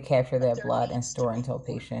 basically capture that blood and store until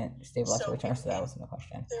patient stabilized returns. So that was the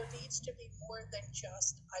question. There needs to be more than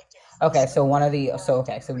just okay, so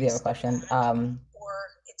we have a question.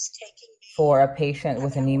 It's taking for a patient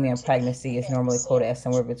with anemia and pregnancy is normally quoted as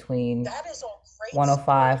somewhere between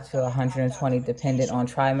 105 to 120 dependent on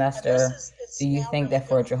trimester. Do you think that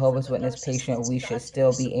for a Jehovah's Witness patient, we should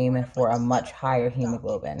still be aiming for a much higher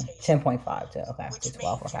hemoglobin? 10.5 to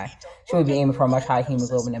 12, okay. Should we be aiming for a much higher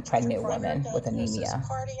hemoglobin in pregnant women with anemia?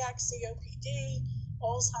 Cardiac, COPD,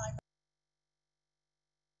 Alzheimer's.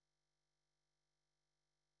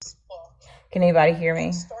 Can anybody hear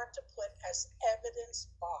me? Start to put as evidence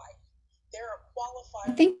by. There are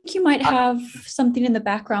qualified. I think you might have something in the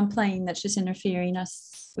background playing that's just interfering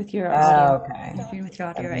with your audio. Okay. Interfering with your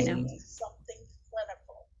audio right now. Something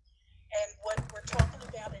clinical. And what we're talking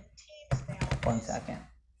about in teams now. 1 second.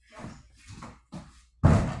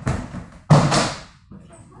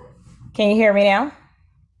 Can you hear me now?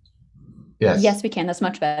 Yes. Yes, we can. That's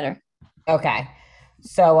much better. Okay.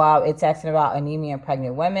 So it's asking about anemia in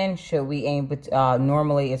pregnant women. Should we aim,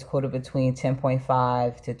 normally it's quoted between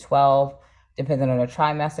 10.5 to 12, depending on the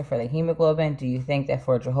trimester for the hemoglobin. Do you think that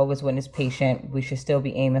for a Jehovah's Witness patient, we should still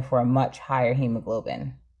be aiming for a much higher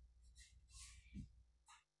hemoglobin?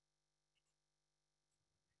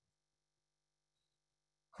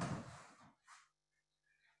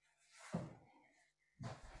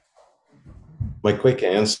 My quick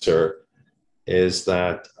answer is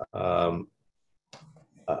that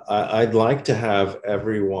I'd like to have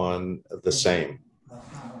everyone the same.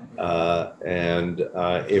 And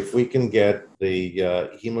if we can get the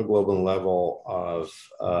hemoglobin level of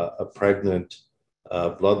a pregnant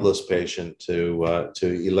bloodless patient to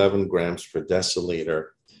 11 grams per deciliter,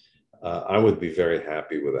 I would be very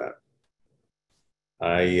happy with that.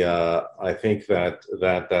 I think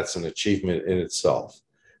that's an achievement in itself.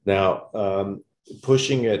 Now,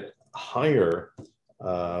 pushing it higher,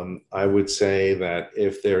 I would say that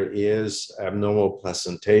if there is abnormal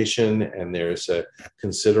placentation and there's a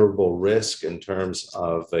considerable risk in terms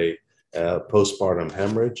of a postpartum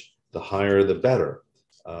hemorrhage, the higher the better.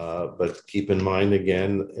 But keep in mind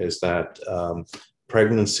again is that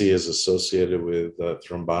pregnancy is associated with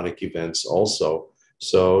thrombotic events also.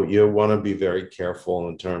 So you want to be very careful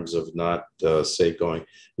in terms of not say going,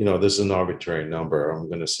 this is an arbitrary number. I'm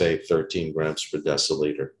going to say 13 grams per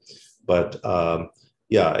deciliter. But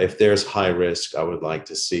yeah, if there's high risk, I would like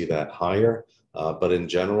to see that higher. But in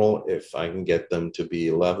general, if I can get them to be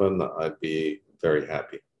 11, I'd be very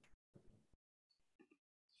happy.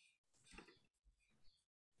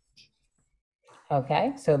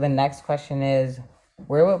 Okay, so the next question is,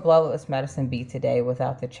 where would bloodless medicine be today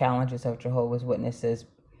without the challenges of Jehovah's Witnesses'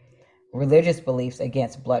 religious beliefs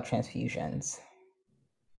against blood transfusions?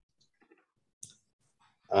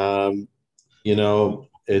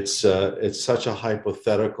 It's such a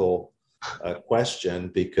hypothetical question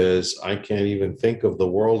because I can't even think of the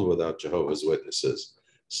world without Jehovah's Witnesses.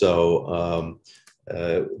 So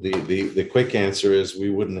the quick answer is we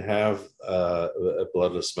wouldn't have a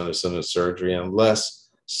bloodless medicine and surgery unless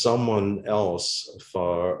someone else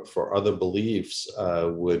for other beliefs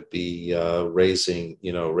would be raising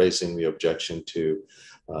the objection to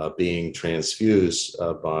being transfused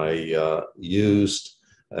by used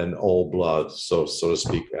and old blood, so to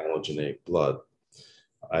speak, allogeneic blood.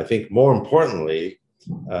 I think more importantly,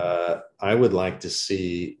 I would like to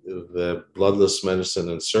see the bloodless medicine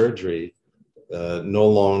and surgery no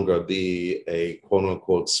longer be a quote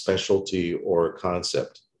unquote specialty or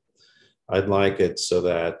concept. I'd like it so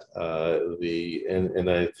that and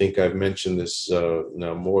I think I've mentioned this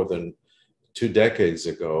now more than 2 decades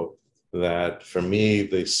ago, that for me,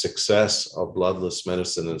 the success of bloodless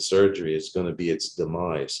medicine and surgery is going to be its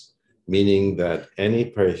demise, meaning that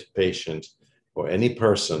any patient or any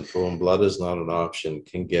person for whom blood is not an option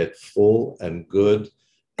can get full and good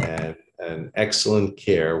and excellent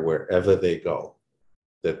care wherever they go.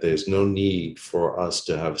 That there's no need for us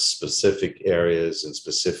to have specific areas and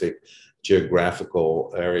specific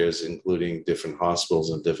geographical areas, including different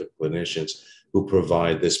hospitals and different clinicians who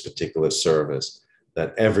provide this particular service,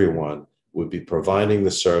 that everyone would be providing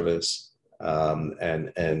the service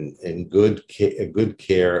and in good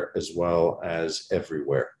care as well as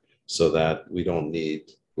everywhere, so that we don't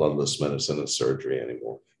need bloodless medicine and surgery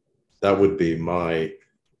anymore. That would be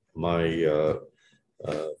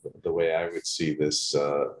the way I would see this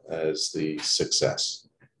as the success.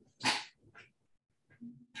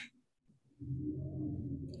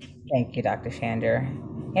 Thank you, Dr. Shander.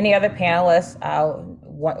 Any other panelists,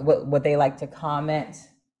 would they like to comment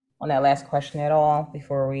on that last question at all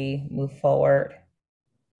before we move forward?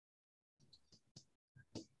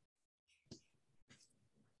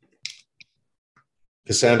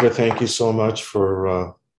 Cassandra, thank you so much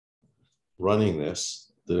for running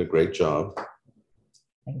this. Did a great job.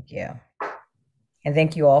 Thank you. And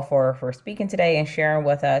thank you all for speaking today and sharing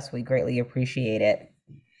with us. We greatly appreciate it.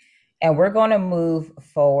 And we're going to move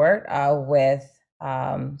forward with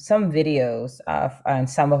some videos, and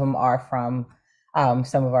some of them are from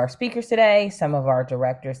some of our speakers today, some of our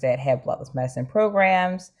directors that have bloodless medicine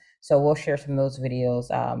programs. So we'll share some of those videos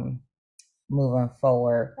moving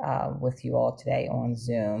forward with you all today on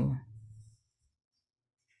Zoom.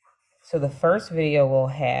 So the first video we'll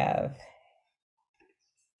have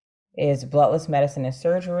is Bloodless Medicine and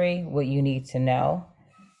Surgery, What You Need to Know,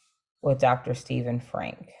 with Dr. Stephen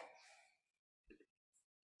Frank.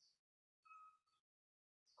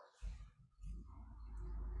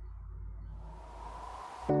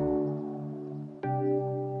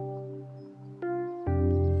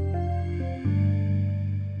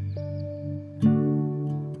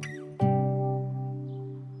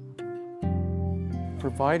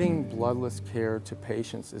 Providing bloodless care to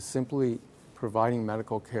patients is simply providing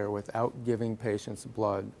medical care without giving patients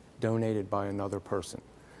blood donated by another person.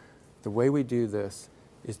 The way we do this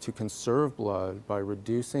is to conserve blood by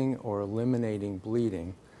reducing or eliminating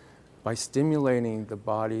bleeding, by stimulating the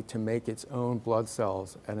body to make its own blood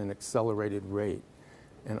cells at an accelerated rate,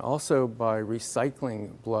 and also by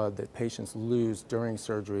recycling blood that patients lose during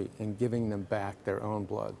surgery and giving them back their own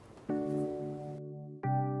blood.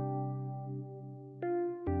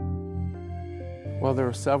 Well, there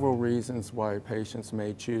are several reasons why patients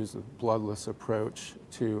may choose a bloodless approach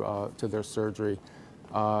to their surgery.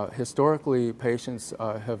 Historically, patients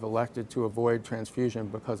have elected to avoid transfusion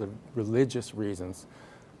because of religious reasons,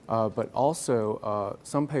 but also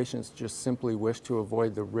some patients just simply wish to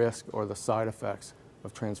avoid the risk or the side effects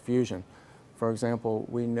of transfusion. For example,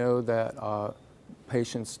 we know that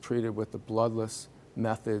patients treated with the bloodless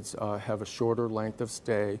methods have a shorter length of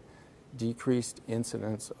stay, decreased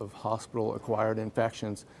incidence of hospital-acquired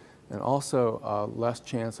infections, and also less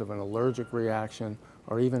chance of an allergic reaction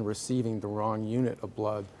or even receiving the wrong unit of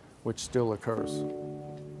blood, which still occurs.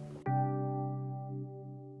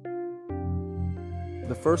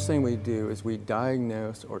 The first thing we do is we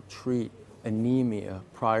diagnose or treat anemia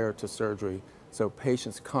prior to surgery, so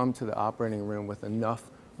patients come to the operating room with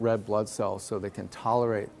enough red blood cells so they can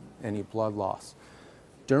tolerate any blood loss.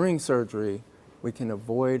 During surgery, we can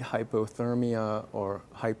avoid hypothermia or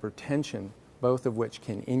hypertension, both of which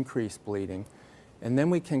can increase bleeding. And then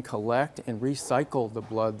we can collect and recycle the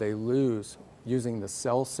blood they lose using the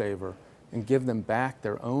cell saver and give them back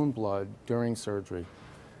their own blood during surgery.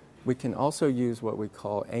 We can also use what we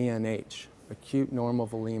call ANH, acute normal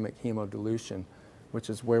volemic hemodilution, which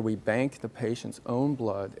is where we bank the patient's own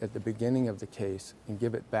blood at the beginning of the case and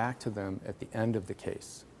give it back to them at the end of the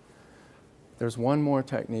case. There's one more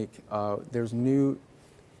technique. There's new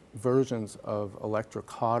versions of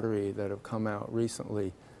electrocautery that have come out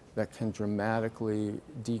recently that can dramatically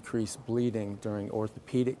decrease bleeding during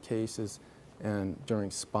orthopedic cases and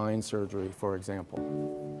during spine surgery, for example.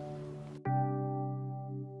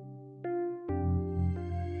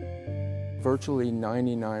 Virtually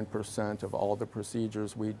 99% of all the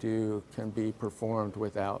procedures we do can be performed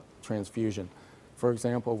without transfusion. For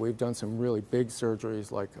example, we've done some really big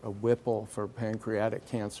surgeries like a Whipple for pancreatic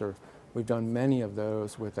cancer. We've done many of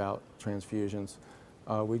those without transfusions.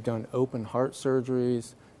 We've done open heart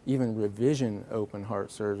surgeries, even revision open heart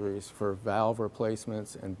surgeries for valve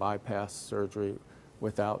replacements and bypass surgery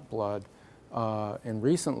without blood. And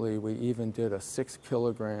recently, we even did a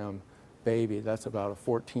 6-kilogram baby, that's about a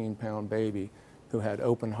 14-pound baby, who had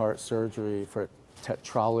open heart surgery for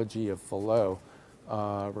tetralogy of Fallot,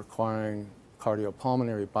 requiring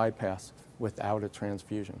cardiopulmonary bypass without a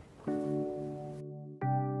transfusion.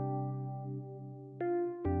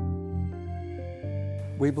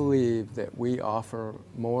 We believe that we offer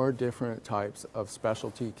more different types of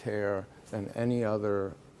specialty care than any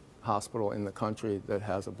other hospital in the country that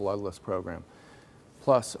has a bloodless program.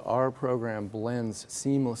 Plus, our program blends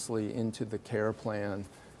seamlessly into the care plan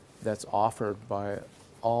that's offered by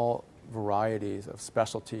all varieties of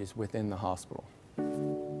specialties within the hospital.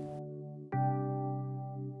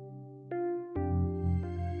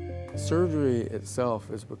 Surgery itself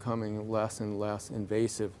is becoming less and less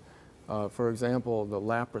invasive. For example, the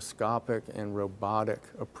laparoscopic and robotic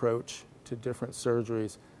approach to different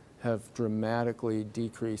surgeries have dramatically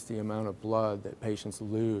decreased the amount of blood that patients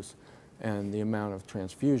lose and the amount of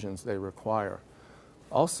transfusions they require.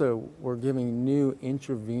 Also, we're giving new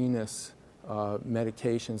intravenous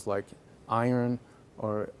medications like iron,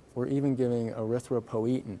 or we're even giving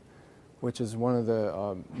erythropoietin, which is one of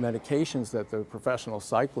the medications that the professional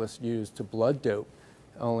cyclists use to blood dope.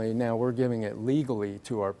 Only now we're giving it legally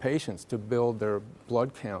to our patients to build their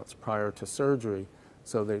blood counts prior to surgery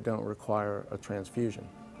so they don't require a transfusion.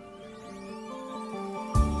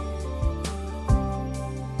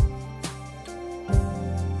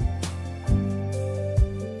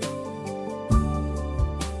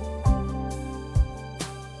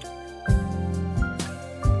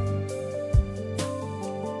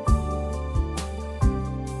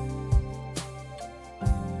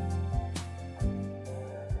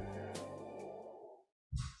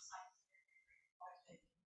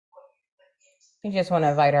 I just want to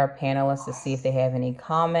invite our panelists to see if they have any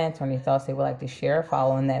comments or any thoughts they would like to share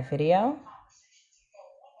following that video.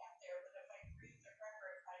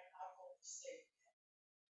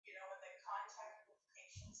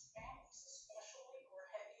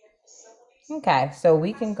 Okay, so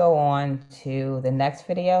we can go on to the next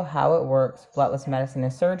video, How It Works, Bloodless Medicine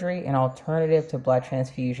and Surgery, an Alternative to Blood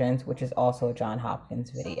Transfusions, which is also a Johns Hopkins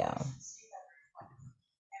video.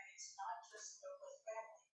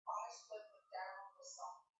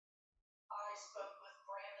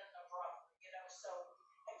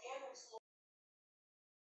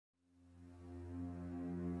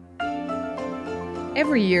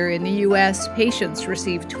 Every year in the U.S., patients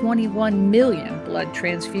receive 21 million blood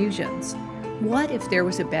transfusions. What if there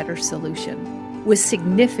was a better solution with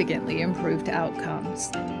significantly improved outcomes?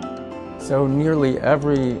 So nearly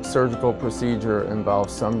every surgical procedure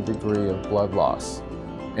involves some degree of blood loss.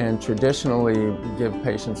 And traditionally, we give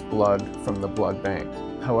patients blood from the blood bank.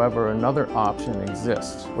 However, another option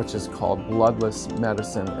exists, which is called bloodless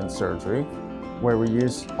medicine and surgery, where we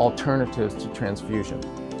use alternatives to transfusion.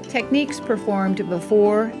 Techniques performed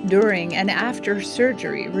before, during, and after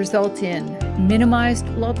surgery result in minimized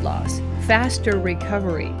blood loss, faster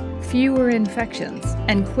recovery, fewer infections,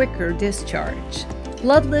 and quicker discharge.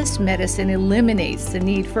 Bloodless medicine eliminates the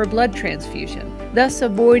need for blood transfusion, thus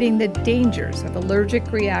avoiding the dangers of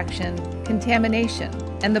allergic reaction, contamination,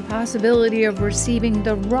 and the possibility of receiving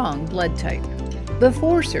the wrong blood type.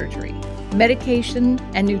 Before surgery, medication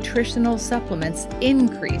and nutritional supplements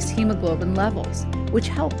increase hemoglobin levels, which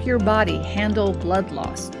help your body handle blood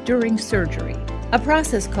loss during surgery. A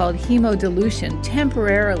process called hemodilution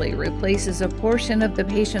temporarily replaces a portion of the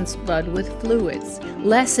patient's blood with fluids,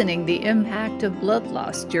 lessening the impact of blood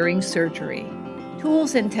loss during surgery.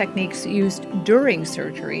 Tools and techniques used during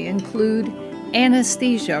surgery include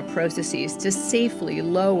anesthesia processes to safely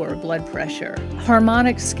lower blood pressure.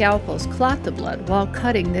 Harmonic scalpels clot the blood while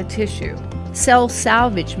cutting the tissue. Cell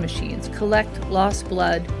salvage machines collect lost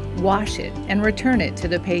blood, wash it, and return it to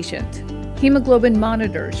the patient. Hemoglobin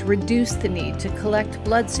monitors reduce the need to collect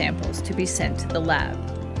blood samples to be sent to the lab.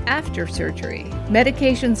 After surgery,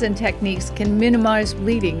 medications and techniques can minimize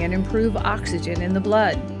bleeding and improve oxygen in the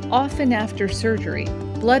blood. Often after surgery,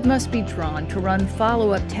 blood must be drawn to run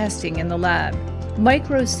follow-up testing in the lab.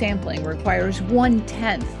 Microsampling requires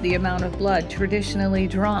 1/10 the amount of blood traditionally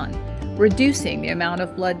drawn, reducing the amount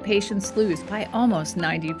of blood patients lose by almost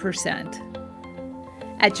 90%.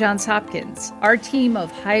 At Johns Hopkins, our team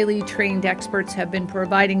of highly trained experts have been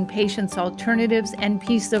providing patients alternatives and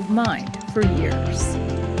peace of mind for years.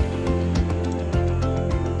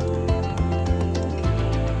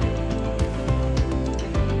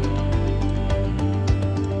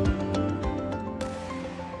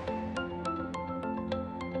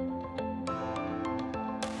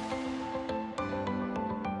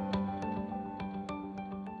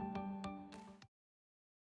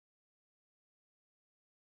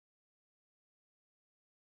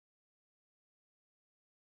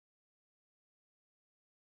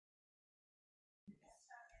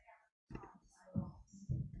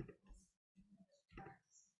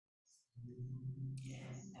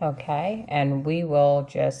 Okay, and we will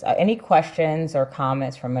just, any questions or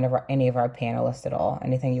comments from any of our panelists at all?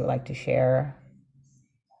 Anything you would like to share?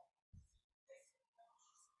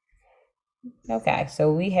 Okay,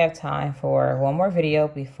 so we have time for one more video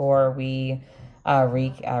before we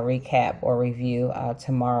recap or review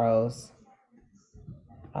tomorrow's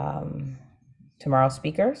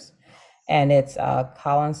speakers. And it's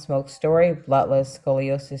Colin Smoke's story, Bloodless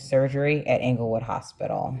Scoliosis Surgery at Englewood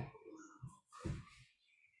Hospital.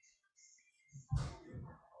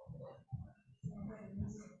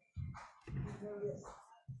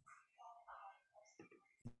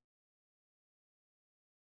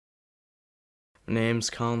 My name's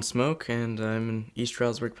Colin Smoke, and I'm in East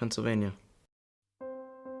Stroudsburg, Pennsylvania.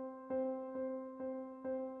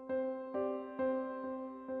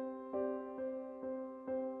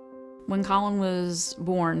 When Colin was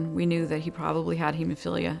born, we knew that he probably had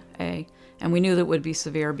hemophilia A, and we knew that it would be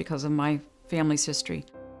severe because of my family's history.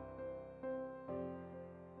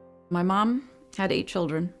 My mom had 8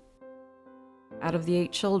 children. Out of the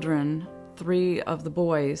 8 children, 3 of the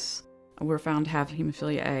boys were found to have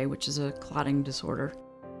hemophilia A, which is a clotting disorder.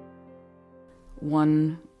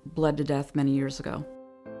 1 bled to death many years ago,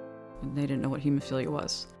 and they didn't know what hemophilia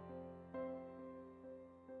was.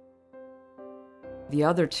 The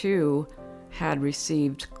other 2 had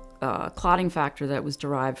received clotting factor that was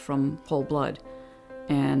derived from whole blood,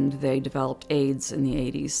 and they developed AIDS in the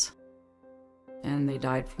 80s, and they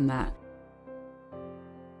died from that.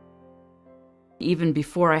 Even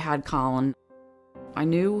before I had Colin, I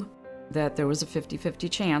knew that there was a 50-50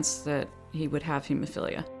 chance that he would have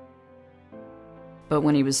hemophilia. But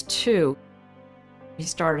when he was 2, he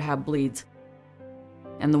started to have bleeds.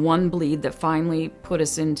 And the one bleed that finally put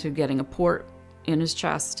us into getting a port in his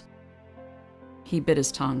chest, he bit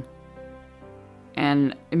his tongue.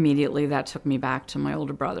 And immediately that took me back to my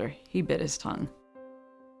older brother. He bit his tongue.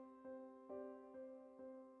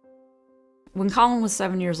 When Colin was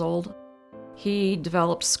 7 years old, he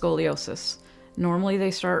developed scoliosis. Normally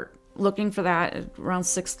they start looking for that at around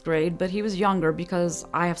 6th grade, but he was younger because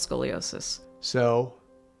I have scoliosis. So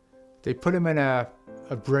they put him in a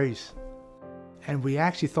brace, and we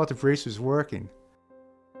actually thought the brace was working.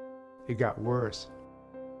 It got worse.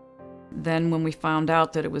 Then when we found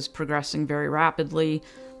out that it was progressing very rapidly,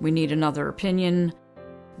 we need another opinion.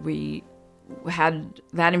 We had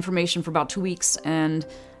that information for about 2 weeks, and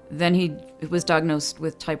then he was diagnosed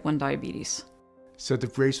with type 1 diabetes. So the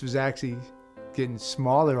brace was actually getting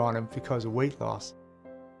smaller on him because of weight loss.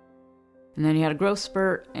 And then he had a growth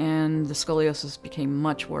spurt, and the scoliosis became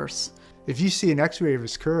much worse. If you see an x-ray of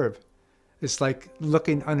his curve, it's like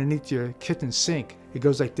looking underneath your kitchen sink. It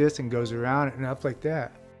goes like this and goes around and up like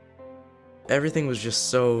that. Everything was just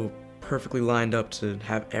so perfectly lined up to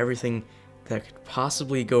have everything that could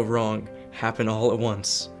possibly go wrong happen all at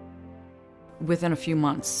once. Within a few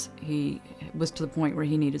months, he was to the point where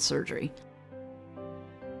he needed surgery.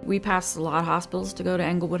 We passed a lot of hospitals to go to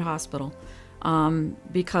Englewood Hospital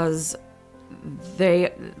because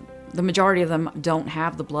the majority of them don't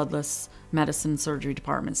have the bloodless medicine surgery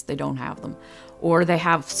departments. They don't have them. Or they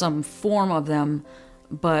have some form of them,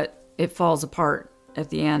 but it falls apart at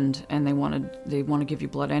the end, and they want to give you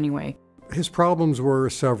blood anyway. His problems were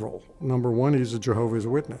several. Number one, he's a Jehovah's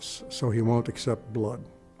Witness, so he won't accept blood.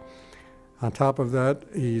 On top of that,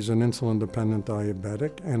 he's an insulin-dependent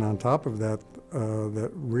diabetic, and on top of that,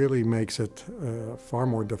 that really makes it far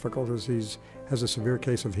more difficult is he has a severe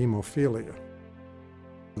case of hemophilia.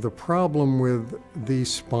 The problem with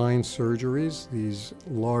these spine surgeries, these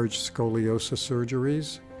large scoliosis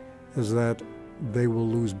surgeries, is that they will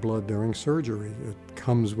lose blood during surgery. It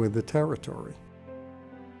comes with the territory.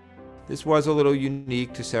 This was a little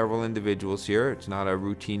unique to several individuals here. It's not a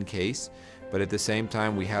routine case, but at the same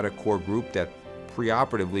time we had a core group that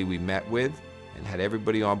preoperatively we met with and had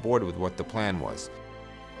everybody on board with what the plan was.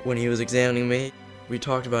 When he was examining me, we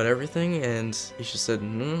talked about everything, and he just said,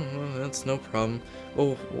 no, well, that's no problem.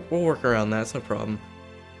 We'll work around that, it's no problem.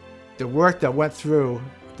 The work that went through,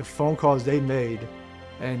 the phone calls they made,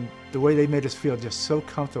 and the way they made us feel just so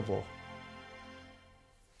comfortable.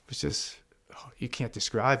 It was just, you can't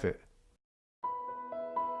describe it.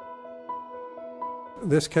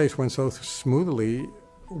 This case went so smoothly,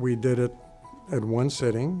 we did it at one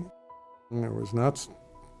sitting. There was not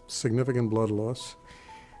significant blood loss,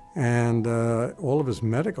 and all of his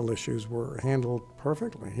medical issues were handled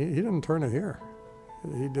perfectly. He didn't turn a hair.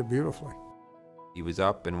 He did beautifully. He was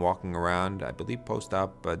up and walking around, I believe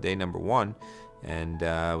post-op day number 1, and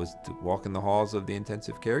was walking the halls of the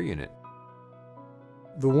intensive care unit.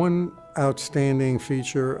 The one outstanding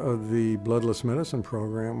feature of the bloodless medicine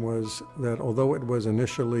program was that although it was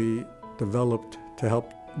initially developed to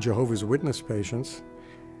help Jehovah's Witness patients,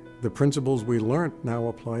 the principles we learned now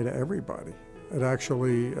apply to everybody. It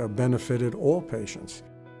actually benefited all patients.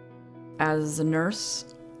 As a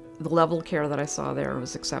nurse, the level of care that I saw there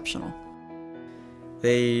was exceptional.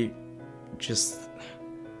 They just,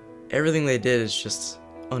 everything they did is just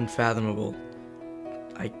unfathomable.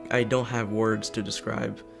 I don't have words to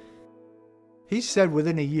describe. He said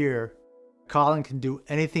within a year, Colin can do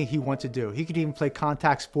anything he wants to do. He could even play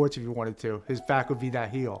contact sports if he wanted to. His back would be that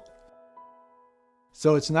healed.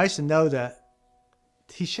 So it's nice to know that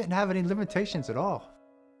he shouldn't have any limitations at all.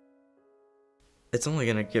 It's only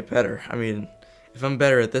going to get better. I mean, if I'm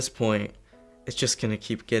better at this point, it's just going to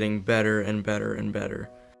keep getting better and better and better.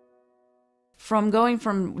 From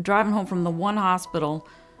driving home from the one hospital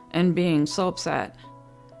and being so upset,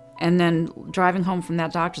 and then driving home from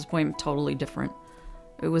that doctor's appointment, totally different.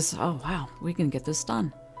 It was, oh wow, we can get this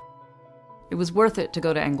done. It was worth it to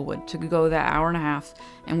go to Englewood, to go that hour and a half,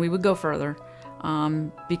 and we would go further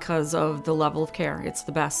because of the level of care. It's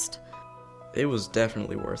the best. It was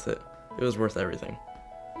definitely worth it. It was worth everything.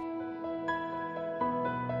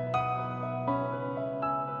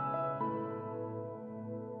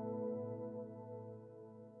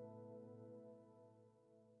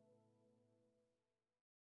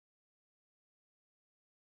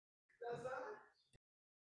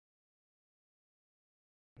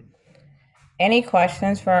 Any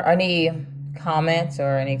questions for any comments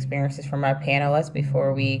or any experiences from our panelists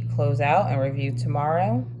before we close out and review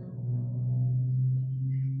tomorrow?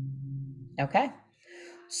 Okay.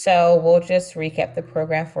 So we'll just recap the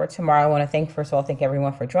program for tomorrow. I want to first of all, thank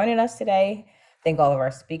everyone for joining us today. Thank all of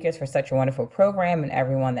our speakers for such a wonderful program and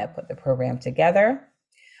everyone that put the program together.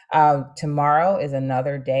 Tomorrow is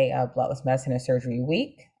another day of Bloodless Medicine and Surgery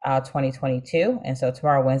Week 2022. And so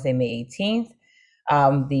tomorrow, Wednesday, May 18th,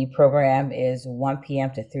 the program is 1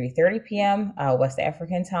 p.m. to 3:30 p.m. West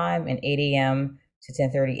African time and 8 a.m. to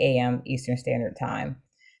 10:30 a.m. Eastern Standard Time.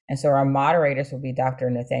 And so our moderators will be Dr.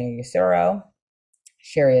 Nathaniel Yusuro,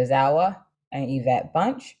 Sherry Azawa, and Yvette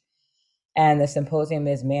Bunch. And the symposium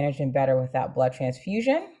is Managing Better Without Blood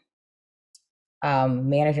Transfusion,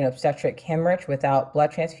 Managing Obstetric Hemorrhage Without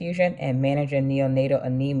Blood Transfusion, and Managing Neonatal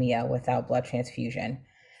Anemia Without Blood Transfusion.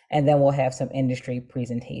 And then we'll have some industry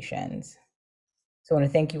presentations. So I want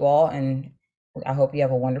to thank you all, and I hope you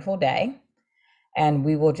have a wonderful day. And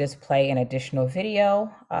we will just play an additional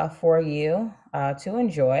video for you to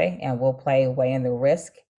enjoy, and we'll play Weighing the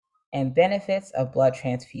Risk and Benefits of Blood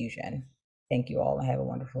Transfusion. Thank you all, and have a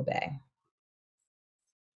wonderful day.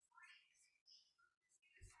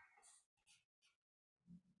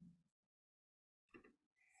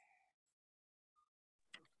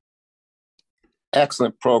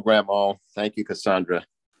 Excellent program, all. Thank you, Cassandra.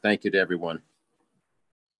 Thank you to everyone.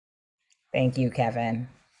 Thank you, Kevin.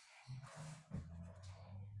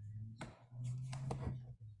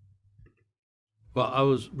 Well, I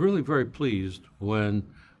was really very pleased when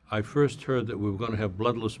I first heard that we were going to have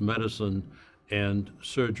bloodless medicine and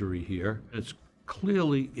surgery here. It's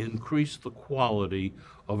clearly increased the quality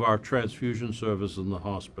of our transfusion service in the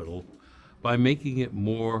hospital by making it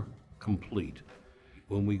more complete.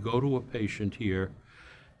 When we go to a patient here,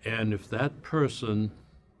 and if that person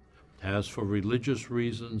has, for religious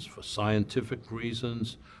reasons, for scientific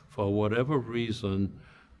reasons, for whatever reason,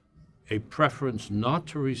 a preference not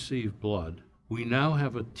to receive blood, we now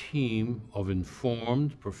have a team of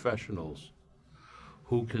informed professionals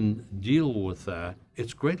who can deal with that.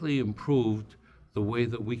 It's greatly improved the way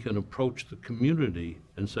that we can approach the community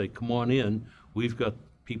and say, come on in, we've got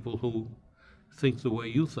people who think the way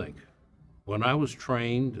you think. When I was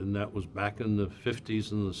trained, and that was back in the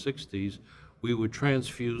 50s and the 60s, we would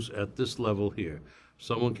transfuse at this level here.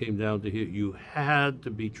 Someone came down to here, you had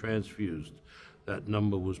to be transfused. That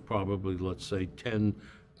number was probably, let's say, 10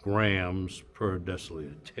 grams per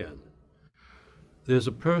deciliter, 10. There's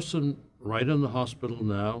a person right in the hospital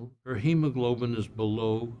now. Her hemoglobin is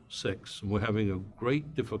below 6, and we're having a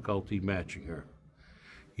great difficulty matching her.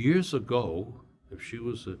 Years ago, if she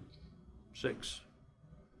was at 6,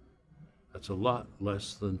 that's a lot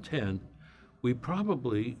less than 10, we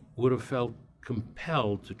probably would have felt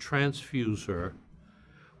compelled to transfuse her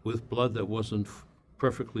with blood that wasn't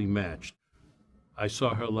perfectly matched. I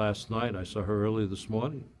saw her last night, I saw her early this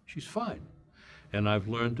morning, she's fine. And I've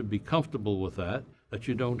learned to be comfortable with that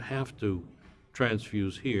you don't have to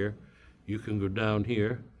transfuse here. You can go down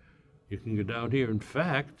here, you can go down here. In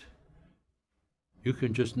fact, you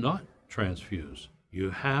can just not transfuse.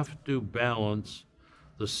 You have to balance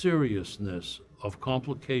the seriousness of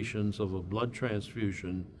complications of a blood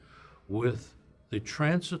transfusion with the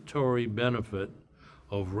transitory benefit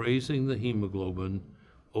of raising the hemoglobin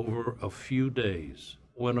over a few days.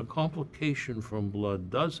 When a complication from blood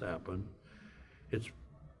does happen, it's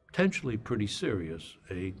potentially pretty serious,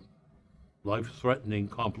 a life-threatening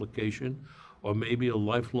complication or maybe a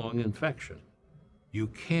lifelong infection. You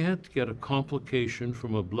can't get a complication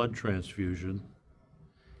from a blood transfusion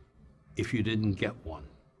if you didn't get one.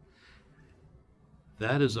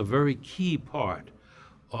 That is a very key part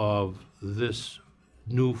of this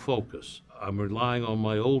new focus. I'm relying on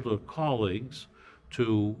my older colleagues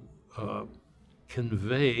to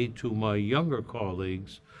convey to my younger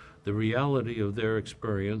colleagues the reality of their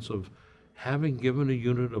experience of having given a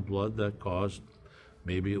unit of blood that caused,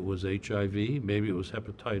 maybe it was HIV, maybe it was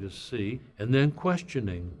hepatitis C, and then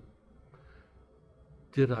questioning,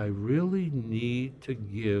 did I really need to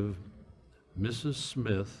give Mrs.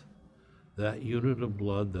 Smith that unit of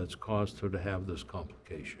blood that's caused her to have this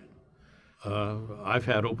complication? I've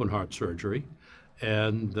had open heart surgery,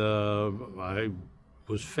 and I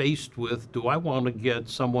was faced with, do I want to get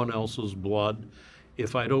someone else's blood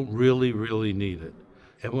if I don't really, really need it?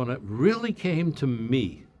 And when it really came to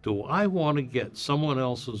me, do I want to get someone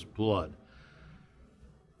else's blood?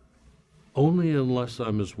 Only unless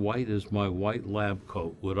I'm as white as my white lab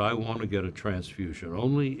coat would I want to get a transfusion.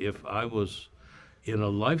 Only if I was in a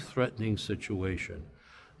life-threatening situation.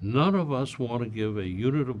 None of us want to give a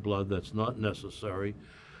unit of blood that's not necessary,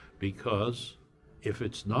 because if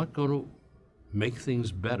it's not going to make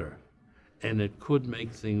things better, and it could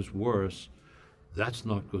make things worse, that's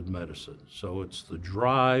not good medicine. So it's the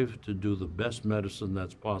drive to do the best medicine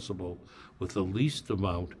that's possible with the least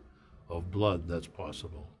amount of blood that's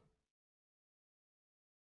possible.